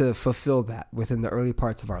 looking to fulfill that within the early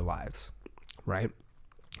parts of our lives, right?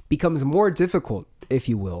 Becomes more difficult, if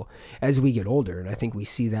you will, as we get older. And I think we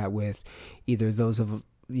see that with either those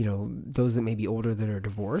that may be older that are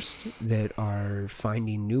divorced, that are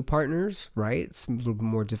finding new partners, right? It's a little bit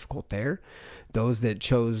more difficult there. Those that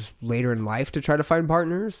chose later in life to try to find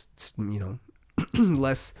partners, it's, you know,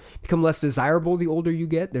 become less desirable the older you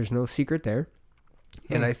get. There's no secret there.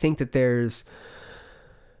 And I think that there's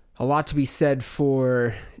a lot to be said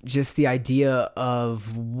for just the idea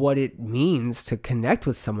of what it means to connect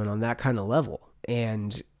with someone on that kind of level.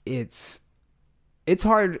 And it's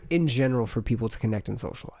hard in general for people to connect and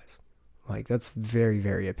socialize. Like, that's very,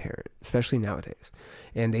 very apparent, especially nowadays.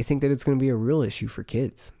 And they think that it's going to be a real issue for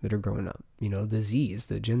kids that are growing up. You know, the Zs,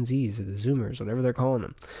 the Gen Zs, or the Zoomers, whatever they're calling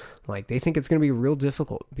them. Like, they think it's going to be real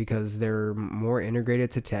difficult because they're more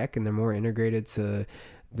integrated to tech and they're more integrated to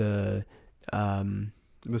the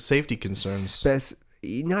safety concerns.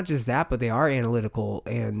 Not just that, but they are analytical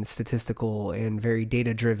and statistical and very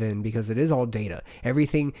data driven because it is all data.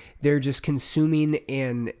 Everything they're just consuming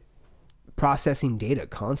and processing data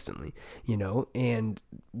constantly, you know. And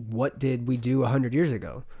what did we do 100 years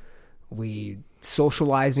ago? We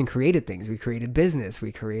socialized and created things. We created business.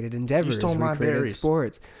 We created endeavors. You stole my we created berries.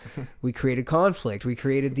 sports. We created conflict. We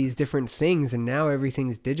created these different things, and now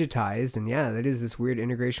everything's digitized. And yeah, that is this weird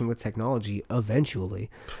integration with technology. Eventually,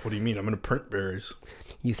 What do you mean? I'm gonna print berries.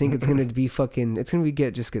 you think it's gonna be fucking? It's gonna be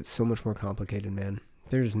get so much more complicated, man.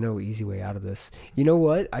 There's no easy way out of this. You know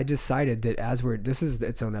what? I decided that this is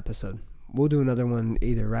its own episode. We'll do another one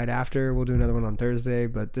either right after. We'll do another one on Thursday,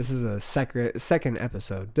 but this is a second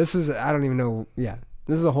episode. This is, I don't even know. Yeah,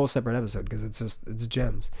 this is a whole separate episode because it's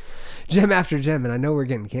gems, gem after gem. And I know we're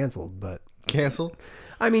getting canceled, but Canceled?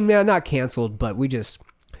 I mean, man, not canceled, but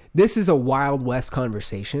this is a Wild West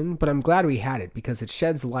conversation, but I'm glad we had it because it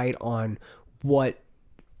sheds light on what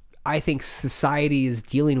I think society is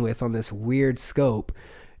dealing with on this weird scope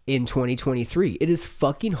in 2023. It is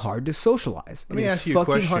fucking hard to socialize. Let me ask you a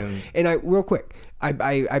question. And real quick,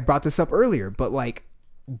 I brought this up earlier, but like,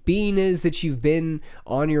 being is that you've been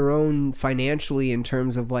on your own financially in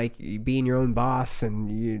terms of like being your own boss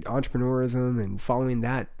and entrepreneurism and following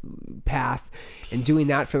that path and doing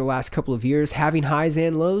that for the last couple of years, having highs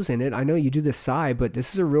and lows in it. I know you do this side, but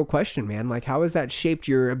this is a real question, man. Like, how has that shaped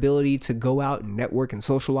your ability to go out and network and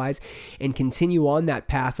socialize and continue on that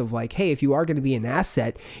path of like, hey, if you are going to be an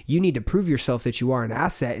asset, you need to prove yourself that you are an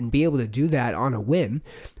asset and be able to do that on a whim?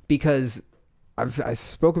 Because I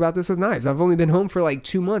spoke about this with Knives. I've only been home for like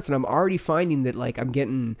 2 months, and I'm already finding that like I'm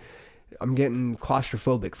getting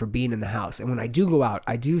claustrophobic for being in the house. And when I do go out,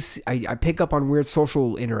 I pick up on weird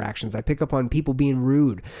social interactions. I pick up on people being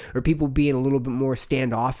rude or people being a little bit more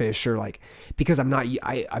standoffish, or like, because I'm not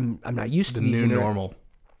used to The these new normal.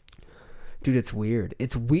 Dude, it's weird.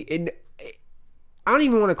 It's weird. I don't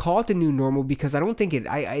even want to call it the new normal because I don't think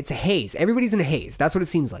it's a haze. Everybody's in a haze. That's what it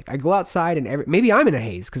seems like. I go outside and maybe I'm in a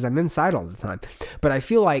haze because I'm inside all the time. But I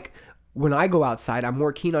feel like when I go outside, I'm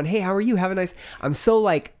more keen on, hey, how are you? Have a nice... I'm so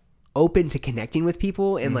like open to connecting with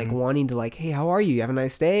people and like wanting to like, hey, how are you? You have a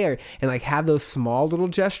nice day? And like have those small little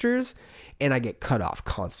gestures, and I get cut off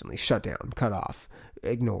constantly, shut down, cut off,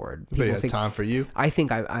 ignored. But it has time for you. I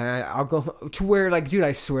think I'll go to where like, dude,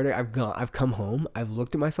 I swear to I've come home, I've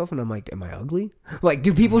looked at myself and I'm like, am I ugly? Like,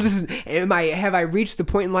 do people just, have I reached the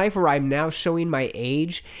point in life where I'm now showing my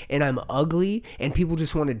age and I'm ugly and people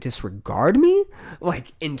just want to disregard me?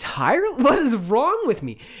 Like, entirely? What is wrong with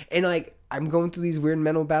me? And like, I'm going through these weird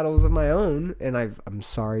mental battles of my own, and I'm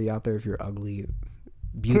sorry out there if you're ugly.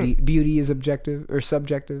 Beauty is objective or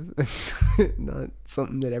subjective. It's not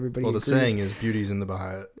something that everybody Well, the agrees. saying is beauty's in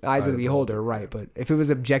the Eyes of the beholder, right? But if it was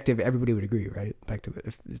objective, everybody would agree, right? Back to it.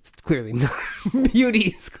 If it's clearly not.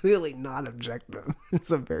 Beauty is clearly not objective.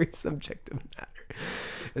 It's a very subjective matter.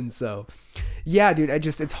 And so, yeah, dude,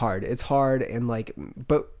 it's hard. It's hard, and like,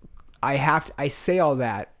 but I say all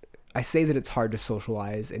that. I say that it's hard to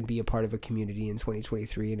socialize and be a part of a community in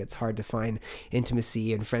 2023, and it's hard to find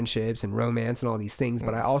intimacy and friendships and romance and all these things.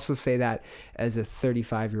 But I also say that as a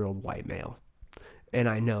 35-year-old white male. And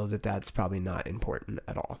I know that that's probably not important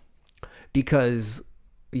at all. Because,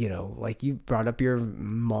 you know, like you brought up your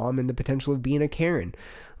mom and the potential of being a Karen.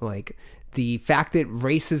 Like, the fact that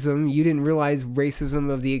racism, you didn't realize racism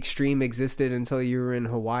of the extreme existed until you were in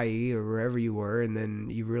Hawaii or wherever you were, and then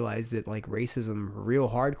you realized that like racism real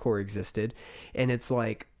hardcore existed, and it's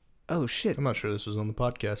like, oh shit. I'm not sure this was on the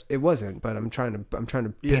podcast. It wasn't, but I'm trying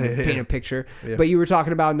to paint a picture. Yeah. But you were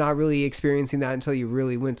talking about not really experiencing that until you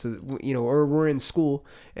really went to, you know, or were in school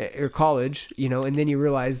or college, you know, and then you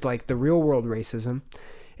realized like the real world racism.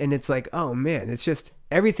 And it's like, oh man, it's just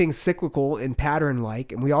everything's cyclical and pattern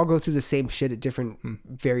like, and we all go through the same shit at different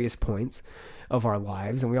various points of our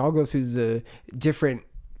lives, and we all go through the different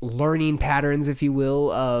learning patterns, if you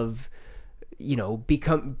will, of, you know,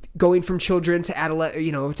 going from children to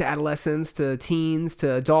adolescence, to teens,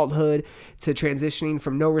 to adulthood, to transitioning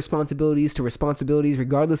from no responsibilities to responsibilities,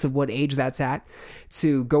 regardless of what age that's at,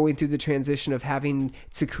 to going through the transition of having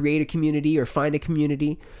to create a community or find a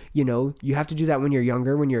community. You know, you have to do that when you're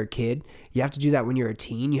younger, when you're a kid. You have to do that when you're a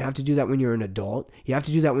teen. You have to do that when you're an adult. You have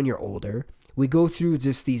to do that when you're older. We go through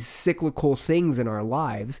just these cyclical things in our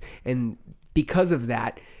lives, and because of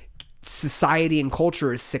that, society and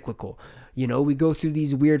culture is cyclical. You know, we go through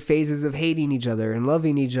these weird phases of hating each other and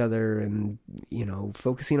loving each other and, you know,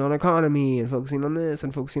 focusing on economy and focusing on this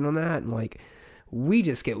and focusing on that. And like,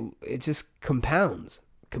 it just compounds.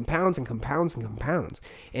 And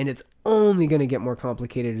it's only going to get more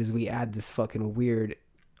complicated as we add this fucking weird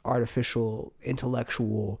artificial,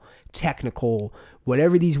 intellectual, technical,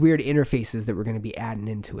 whatever these weird interfaces that we're going to be adding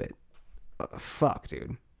into it. Fuck,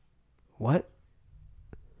 dude. What?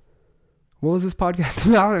 What was this podcast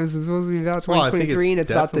about? It was supposed to be about Well, I think 2023, and it's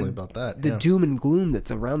it's about definitely the about that. the yeah. doom and gloom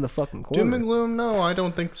that's around the fucking corner. Doom and gloom? No, I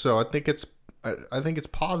don't think so. I think it's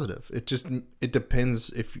positive. It depends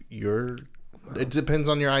if you're. It depends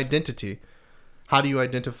on your identity. How do you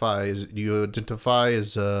identify? Do you identify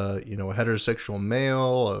as a heterosexual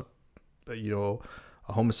male, a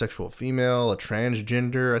homosexual female, a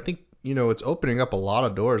transgender? I think it's opening up a lot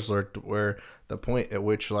of doors where the point at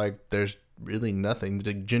which like there's really nothing.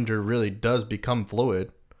 The gender really does become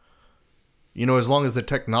fluid. As long as the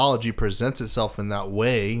technology presents itself in that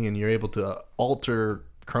way and you're able to alter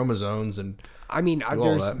chromosomes and I mean, do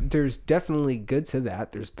all there's definitely good to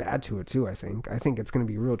that. There's bad to it too, I think. I think it's going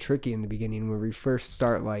to be real tricky in the beginning when we first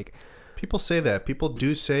start like people say that. People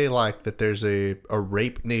do say like that there's a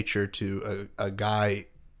rape nature to a guy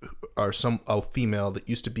or a female that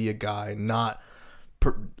used to be a guy not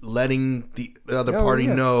letting the other party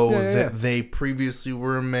know that they previously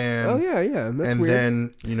were a man. Oh yeah, that's and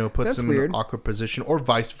weird. then puts That's them weird. in an awkward position, or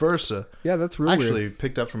vice versa. Yeah, that's really Actually weird.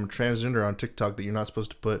 picked up from a transgender on TikTok that you're not supposed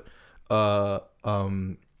to put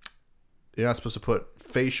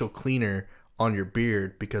facial cleaner on your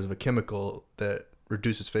beard because of a chemical that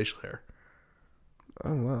reduces facial hair.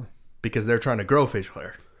 Oh wow. Because they're trying to grow facial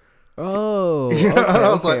hair. Oh, I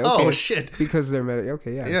was like, oh shit. Because they're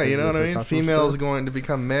okay, yeah. Yeah, you know what I mean? testosterone, Females sure. going to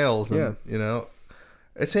become males. And,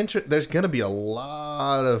 it's there's going to be a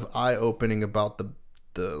lot of eye opening about the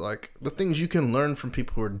things you can learn from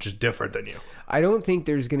people who are just different than you. I don't think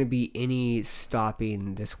there's going to be any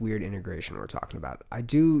stopping this weird integration we're talking about.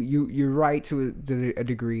 You're right to a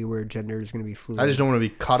degree where gender is going to be fluid. I just don't want to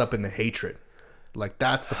be caught up in the hatred. Like,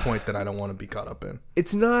 that's the point that I don't want to be caught up in.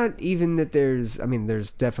 It's not even that there's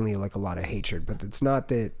definitely like a lot of hatred, but it's not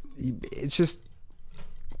that. It's just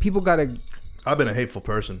people got to. I've been a hateful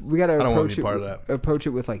person. We got to I don't want approach to be part of that. Approach it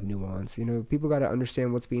with like nuance. People got to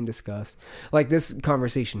understand what's being discussed. Like this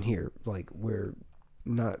conversation here, like we're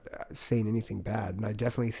not saying anything bad, and I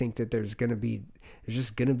definitely think that there's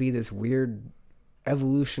just gonna be this weird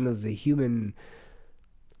evolution of the human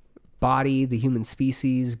body, the human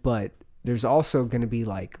species, but there's also going to be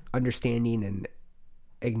like understanding and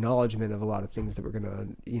acknowledgement of a lot of things that we're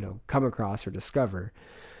going to, come across or discover,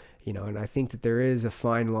 and I think that there is a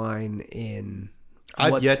fine line in.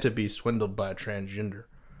 I've yet to be swindled by a transgender.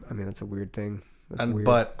 I mean, that's a weird thing.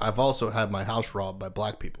 But I've also had my house robbed by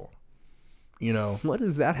black people. What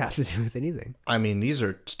does that have to do with anything? I mean, these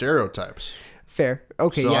are stereotypes. Like,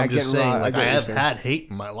 okay, So yeah, I'm just saying, like, I have had. had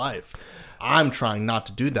hate in my life. I'm trying not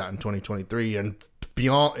to do that in 2023 and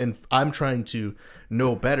beyond, and I'm trying to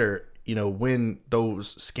know better. When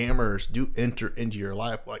those scammers do enter into your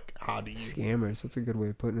life, like, how do you Scammers, that's a good way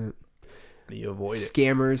of putting it. how do you avoid it?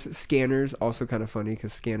 Scanners, also kind of funny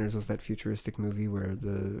because Scanners was that futuristic movie where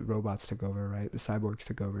the robots took over, right? The cyborgs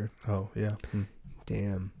took over. Oh yeah,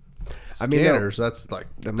 Damn. Scanners. That's like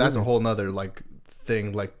that's a movie. whole nother like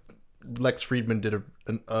thing. Like Lex Friedman did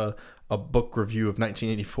a book review of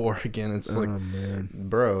 1984 again. It's like, man.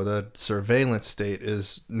 bro, the surveillance state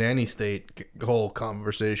is nanny state whole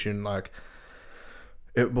conversation. Like,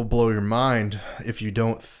 it will blow your mind if you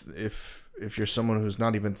don't if you're someone who's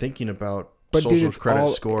not even thinking about social credit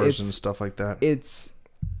scores and stuff like that. It's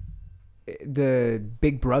the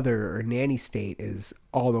Big Brother or nanny state is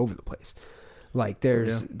all over the place. Like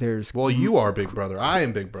there's Well, you are Big Brother. I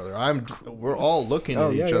am Big Brother. We're all looking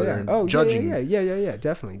at each other and judging. Yeah,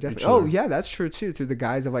 definitely. Oh, yeah, that's true too. Through the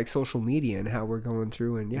guise of like social media and how we're going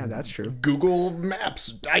through, and yeah, that's true. Google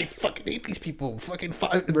Maps. I fucking hate these people. Fucking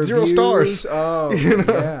Reviews, 0 stars. Oh,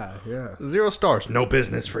 yeah. 0 stars. No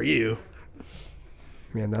business for you.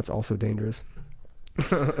 Man, that's also dangerous.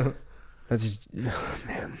 That's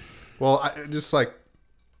man. Well, I just like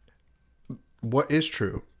what is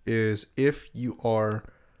true is if you are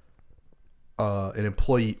an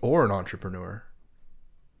employee or an entrepreneur,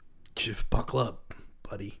 just buckle up,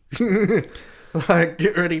 buddy. Like,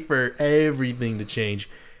 get ready for everything to change,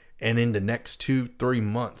 and in the next 2-3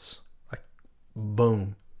 months, like,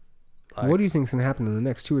 boom. Like, What do you think's gonna happen in the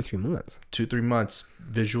next 2 or 3 months? 2-3 months,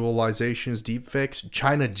 visualizations, deepfakes.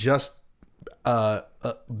 China just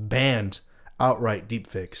banned outright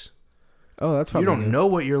deepfakes. Oh, that's You probably don't good. know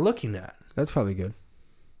what you're looking at. That's probably good.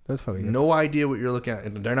 No idea what you're looking at.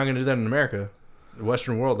 And they're not going to do that in America. The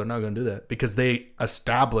Western world, they're not going to do that because they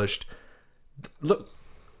established. Look,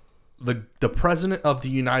 the president of the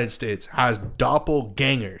United States has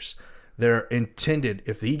doppelgangers. They're intended,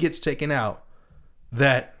 if he gets taken out,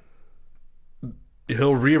 that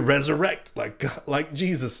he'll resurrect like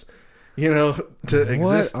Jesus, to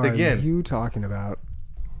exist What are again. you talking about?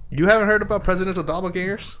 You haven't heard about presidential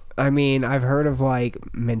doppelgangers? I mean, I've heard of like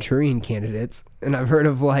Manchurian candidates, and I've heard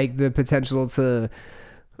of like the potential to,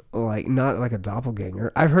 like, not like a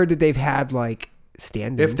doppelganger. I've heard that they've had like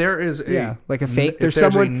stand-ins. If there is a like a fake, if there's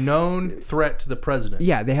a someone. known threat to the president.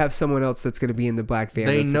 Yeah, they have someone else that's going to be in the black van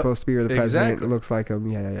They that's know- supposed to be where the president Exactly. looks like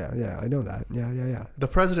him. Yeah. I know that. Yeah. The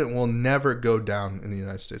president will never go down in the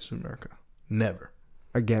United States of America. Never.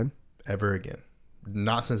 Again, Ever again.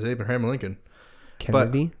 Not since Abraham Lincoln.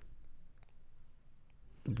 Kennedy.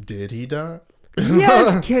 Did he die?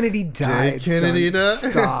 Yes, Kennedy died. Did Kennedy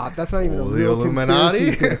son. die? Stop. That's not even a The real Illuminati?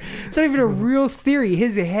 conspiracy theory. It's not even a real theory.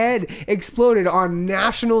 His head exploded on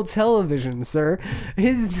national television, sir.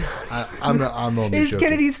 I'm only Is joking.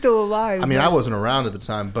 Kennedy's still alive? I mean, I wasn't around at the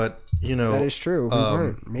time, but, you know. That is true. We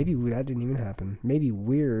weren't. Maybe that didn't even happen. Maybe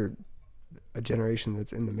we're a generation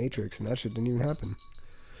that's in the Matrix, and that shit didn't even happen.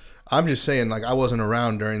 I'm just saying, like, I wasn't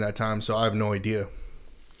around during that time, so I have no idea.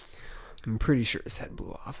 I'm pretty sure his head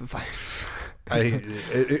blew off. If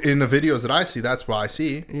In the videos that I see, that's what I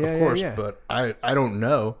see, Yeah, of course. yeah. But I don't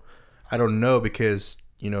know. I don't know because,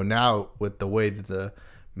 you know, now with the way that the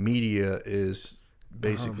media is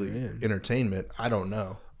basically entertainment, I don't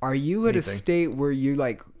know. Are you at a Anything. state where you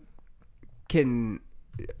like can?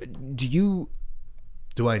 Do you?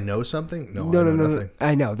 Do I know something? No, No, I know no. nothing.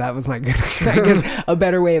 I know that was my. I guess a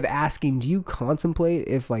better way of asking. Do you contemplate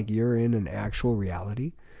if like you're in an actual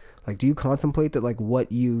reality? Like, do you contemplate that like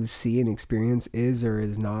what you see and experience is or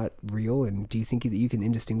is not real? And do you think that you can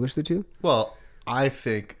indistinguish the two? Well, I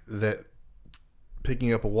think that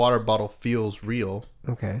picking up a water bottle feels real.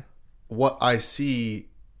 Okay. What I see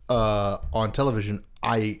on television,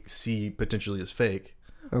 I see potentially as fake.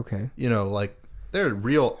 Okay. You know, like they're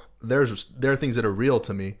real. There are things that are real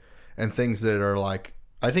to me, and things that are like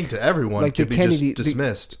I think to everyone Like could the be Kennedy- just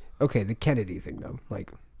dismissed. Okay. The Kennedy thing though,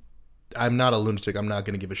 like, I'm not a lunatic. I'm not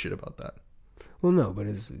going to give a shit about that. well, no, but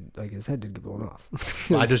his head did get blown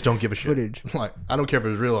off. I just don't give a shit. footage. Like I don't care if it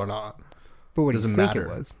was real or not. But what do you Doesn't think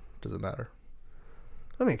matter. it was? Doesn't matter.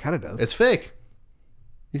 I mean, it kind of does. It's fake.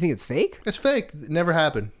 You think it's fake? It's fake. It never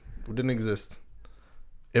happened. It didn't exist.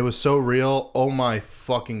 It was so real. Oh my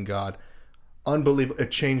fucking god. Unbelievable.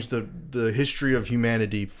 It changed the history of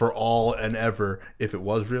humanity for all and ever if it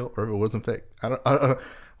was real or if it wasn't fake. I don't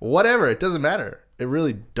whatever. It doesn't matter. It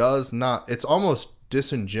really does not. It's almost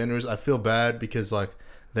disingenuous. I feel bad because like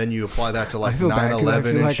then you apply that to like 9/11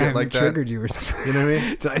 and like shit I like that. triggered you or something. You know what I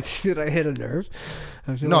mean? Did I hit a nerve?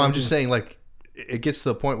 I feel No, like I'm just saying like it gets to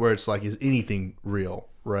the point where it's like, is anything real,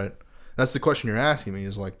 right? That's the question you're asking me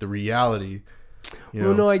is like the reality. You know?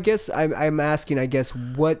 Well, no, I guess I'm asking. I guess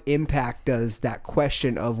what impact does that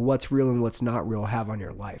question of what's real and what's not real have on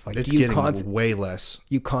your life? Like, It's do you getting way less.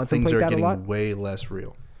 you Things contemplate are that a getting lot? way less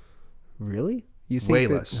real. Really? You think Way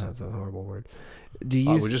that, less. Oh, that's a horrible word. Do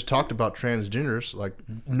you? We just talked about transgenders, like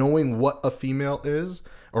knowing what a female is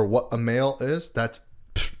or what a male is. That's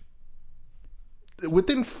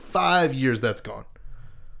within 5 years. That's gone.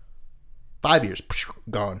 5 years,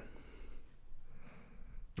 gone.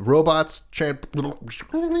 Robots, chromosomes,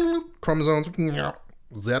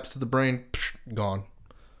 zaps to the brain, gone.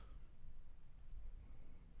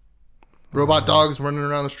 Robot dogs running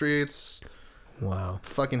around the streets, wow.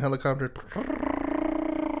 fucking helicopter.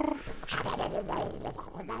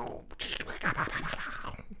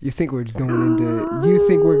 You think we're going into? You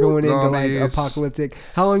think we're going into like Zombies. apocalyptic?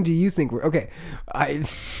 How long do you think we're? Okay, I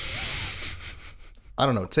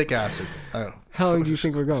don't know. Take acid. I don't know. how long do you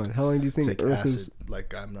think we're going? How long do you think Take Earth acid. is?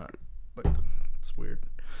 Like I'm not. Like it's weird.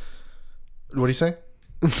 What do you say?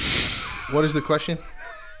 What is the question?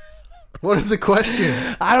 What is the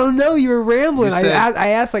question? I don't know. You were rambling. You I said,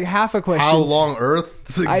 asked like half a question. How long Earth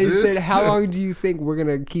exists? I said, how long do you think we're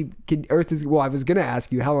gonna keep? Earth is. Well, I was gonna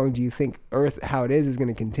ask you, how long do you think Earth, how it is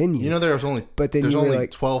gonna continue? You know, there's only But then there's you were only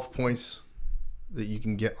like- 12 points that you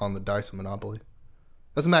can get on the dice of Monopoly.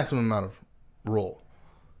 That's the maximum amount of roll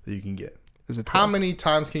that you can get. Is it How 12? many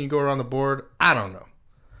times can you go around the board? I don't know,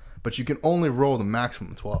 but you can only roll the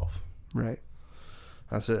maximum 12. Right.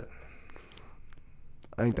 That's it.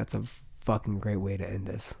 I think that's a fucking great way to end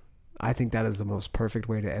this. I think that is the most perfect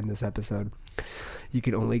way to end this episode. You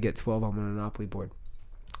can only get 12 on the Monopoly board.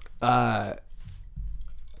 Man,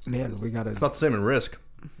 we gotta. It's not the same in Risk.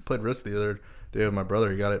 I played Risk the other day with my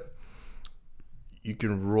brother. He got it. You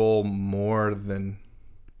can roll more than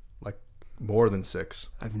 6.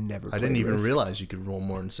 I've never. I didn't played even Risk. realize you could roll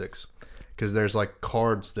more than 6 because there's like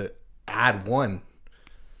cards that add 1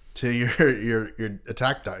 to your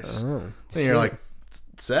attack dice. Oh, And you're like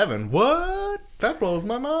 7. What? That blows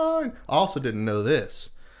my mind. I also didn't know this.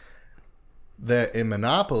 That in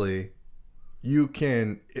Monopoly, you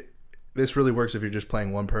can this really works if you're just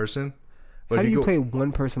playing one person. But How if do you go, play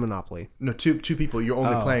one person Monopoly? No, two people. You're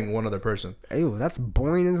only Oh. playing one other person. Ew, that's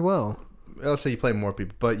boring as well. Let's say you play more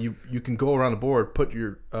people, but you can go around the board, put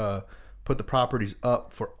the properties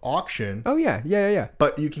up for auction, Oh yeah.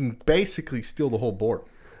 but you can basically steal the whole board.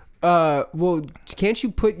 Well, can't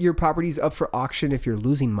you put your properties up for auction if you're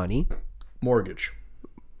losing money? Mortgage.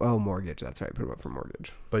 Oh, mortgage. That's right. Put them up for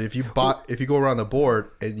mortgage. But if you go around the board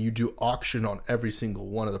and you do auction on every single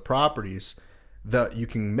one of the properties, you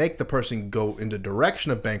can make the person go in the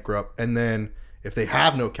direction of bankrupt, and then if they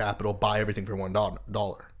have no capital, buy everything for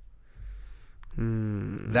 $1.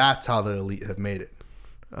 That's how the elite have made it.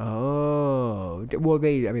 Oh, well,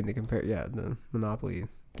 they compare, the Monopoly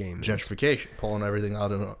game. Gentrification, pulling everything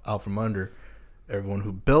out from under. Everyone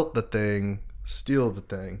who built the thing steal the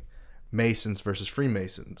thing. Masons versus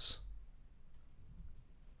Freemasons.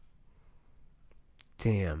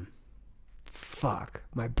 Damn. Fuck.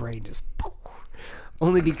 My brain just...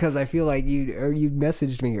 Only because I feel like you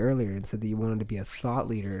messaged me earlier and said that you wanted to be a thought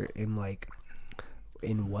leader in what?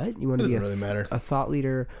 You want It to be doesn't really matter. a thought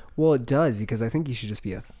leader? Well, it does, because I think you should just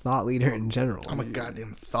be a thought leader in general. I'm a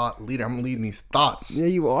goddamn thought leader. I'm leading these thoughts. Yeah,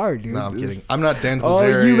 you are, dude. No, I'm kidding. I'm not Dan Oh,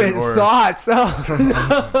 Bilzerian you meant or thoughts.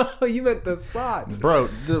 Oh, no. You meant the thoughts. bro.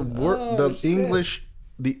 The word, Oh, the shit.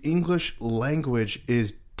 English language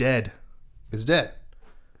is dead. It's dead.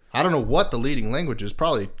 I don't know what the leading language is.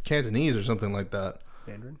 Probably Cantonese or something like that.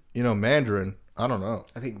 Mandarin? Mandarin. I don't know.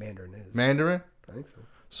 I think Mandarin is. Mandarin. I think so.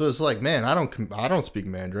 So it's like, man, I don't speak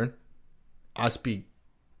Mandarin. I speak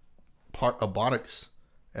part Ebonics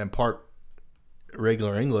and part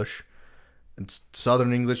regular English and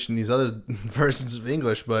Southern English and these other versions of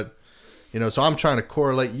English. But, so I'm trying to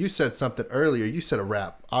correlate. You said something earlier. You said a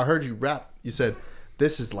rap. I heard you rap. You said,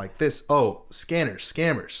 this is like this. Oh,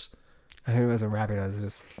 scammers. I heard it wasn't rapping.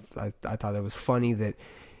 I thought it was funny that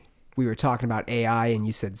we were talking about AI and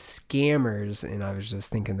you said scammers, and I was just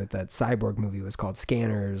thinking that Cyborg movie was called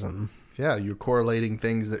Scanners. And Yeah, you're correlating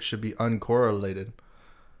things that should be uncorrelated.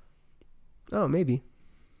 oh, maybe,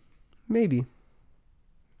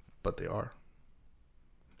 But they are.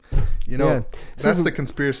 Yeah. That's the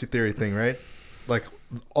conspiracy theory thing, right? Like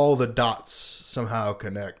all the dots somehow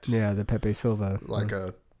connect. yeah, the Pepe Silva, Like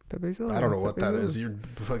Pepe Silva. I don't know what Pepe that Silva. is. You're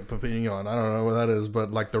putting on. I don't know what that is,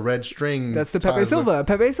 but like the red string. That's the Pepe ties Silva.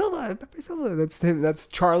 Pepe Silva. That's him. That's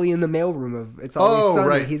Charlie in the mailroom of It's Always Sunny.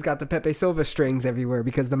 right. He's got the Pepe Silva strings everywhere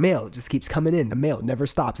because the mail just keeps coming in. The mail never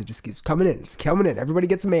stops. It just keeps coming in. It's coming in. Everybody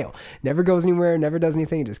gets mail. Never goes anywhere. Never does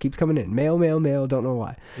anything. It just keeps coming in. Mail. Don't know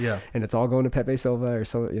why. Yeah. And it's all going to Pepe Silva or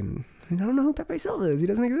so. And I don't know who Pepe Silva is. He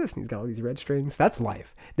doesn't exist. And he's got all these red strings. That's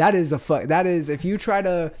life. That is if you try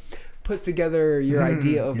to put together your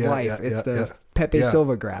idea of life, it's the Pepe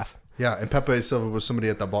Silva graph. Yeah, and Pepe Silva was somebody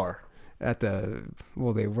at the bar. They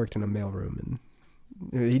worked in a mailroom,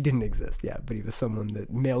 and he didn't exist, but he was someone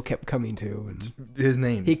that mail kept coming to, and His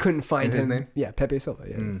name. he couldn't find And his him. name? Yeah, Pepe Silva.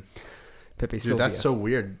 Yeah, Pepe Dude, Silva. that's so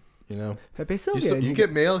weird. Pepe Silva. You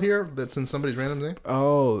get mail here that's in somebody's random name?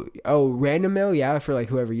 Oh, random mail, yeah, for like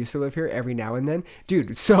whoever used to live here every now and then.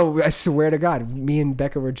 Dude, so I swear to God, me and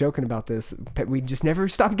Becca were joking about this. We just never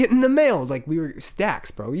stopped getting the mail. Like we were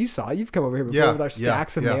stacks, bro. You've come over here before with our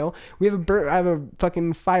stacks of mail. We have I have a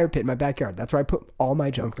fucking fire pit in my backyard. That's where I put all my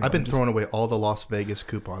junk mail. I've been throwing away all the Las Vegas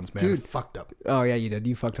coupons, man. Dude. Fucked up. Oh yeah, you did.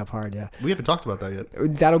 You fucked up hard, yeah. We haven't talked about that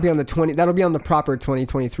yet. That'll be on the proper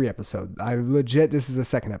 2023 episode. This is a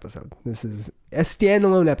second episode. This is a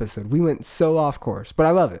standalone episode. We went so off course, but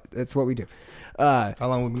I love it. It's what we do. How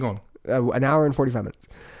long have we been going? An hour and 45 minutes.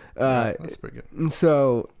 That's pretty good. And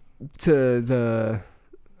so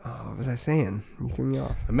what was I saying? You threw me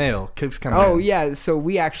off. The mail keeps coming. Oh in. yeah, so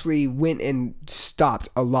we actually went and stopped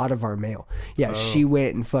a lot of our mail. Yeah, she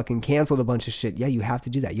went and fucking canceled a bunch of shit. Yeah, you have to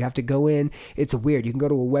do that. You have to go in. It's weird. You can go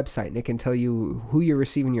to a website and it can tell you who you're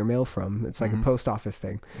receiving your mail from. It's like a post office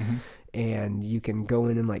thing, and you can go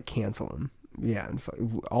in and like cancel them. Yeah,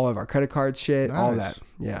 and all of our credit card shit, all Nice. that.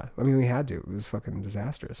 Yeah, I mean we had to. It was fucking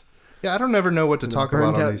disastrous. Yeah, I don't ever know what to talk about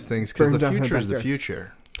burned on out- these things because burned the down my future is the backyard.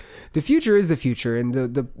 future. The future is the future, and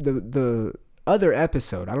the other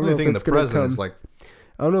episode. I don't The know only if thing in it's the going to present come. is like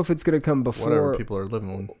I don't know if it's going to come whatever before people are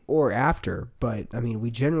living with. or after, but I mean,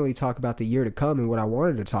 we generally talk about the year to come, and what I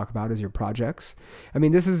wanted to talk about is your projects. I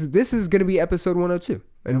mean, this is going to be episode 102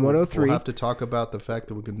 and 103. We'll have to talk about the fact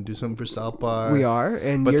that we're going to do something for South by. We are,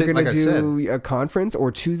 and But you're then, going to like I do a conference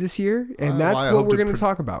or two this year, and Well, that's I what hope we're to going to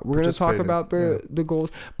talk about. We're going to talk participate in- about the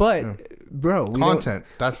goals, but bro, Content.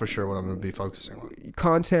 That's for sure what I'm going to be focusing on.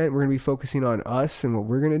 Content. We're gonna be focusing on us and what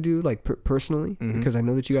we're gonna do, like personally, because I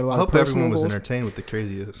know that you got a lot I of hope personal everyone was goals. entertained with the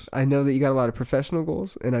craziest. I know that you got a lot of professional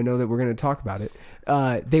goals, and I know that we're going to talk about it.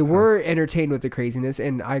 They were entertained with the craziness,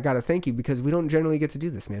 and I got to thank you because we don't generally get to do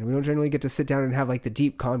this, man. We don't generally get to sit down and have like the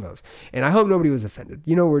deep convos. And I hope nobody was offended.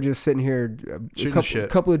 You know, we're just sitting here, Shooting the shit.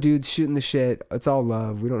 couple of dudes shooting the shit. It's all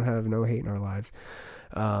love. We don't have no hate in our lives.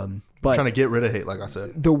 But Trying to get rid of hate, like I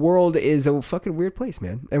said. the world is a fucking weird place,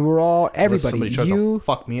 man. And we're all, Unless everybody. somebody tries to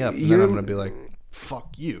fuck me up, and then I'm going to be like,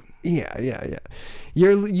 fuck you. Yeah.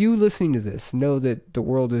 You listening to this know that the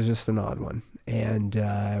world is just an odd one, and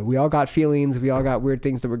we all got feelings. We all got weird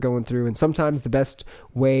things that we're going through, and sometimes the best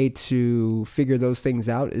way to figure those things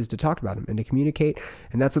out is to talk about them and to communicate.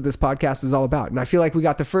 And that's what this podcast is all about. And I feel like we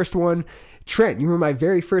got the first one. Trent, you were my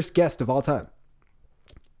very first guest of all time,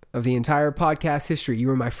 of the entire podcast history. You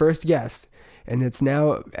were my first guest, and it's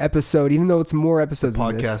now episode. Even though it's more episodes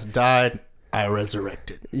than this, Podcast died. I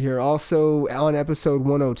resurrected. you're also on episode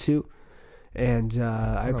 102, and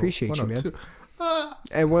I appreciate you, man. 102.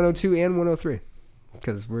 And 102 and 103,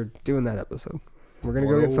 because we're doing that episode. We're gonna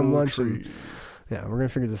go get some lunch, and yeah, we're gonna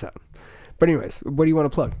figure this out. But anyways, what do you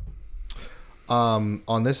want to plug?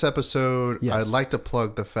 On this episode, Yes. I'd like to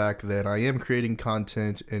plug the fact that I am creating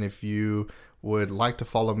content, and if you would like to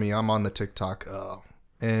follow me, I'm on the TikTok,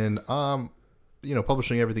 and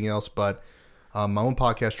publishing everything else, but my own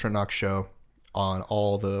podcast, Trent Knox Show, on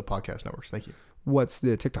all the podcast networks. Thank you. What's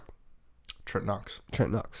the TikTok? Trent Knox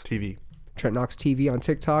Trent Knox. TV, Trent Knox TV on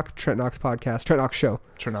TikTok. Trent Knox Podcast. Trent Knox Show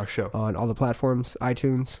Trent Knox Show. on all the platforms.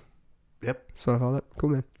 iTunes. Yep. Sort of all that. Cool,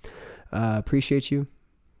 man. Appreciate you.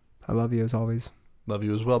 I love you as always. Love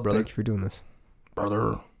you as well, brother. Thank you for doing this.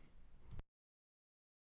 Brother.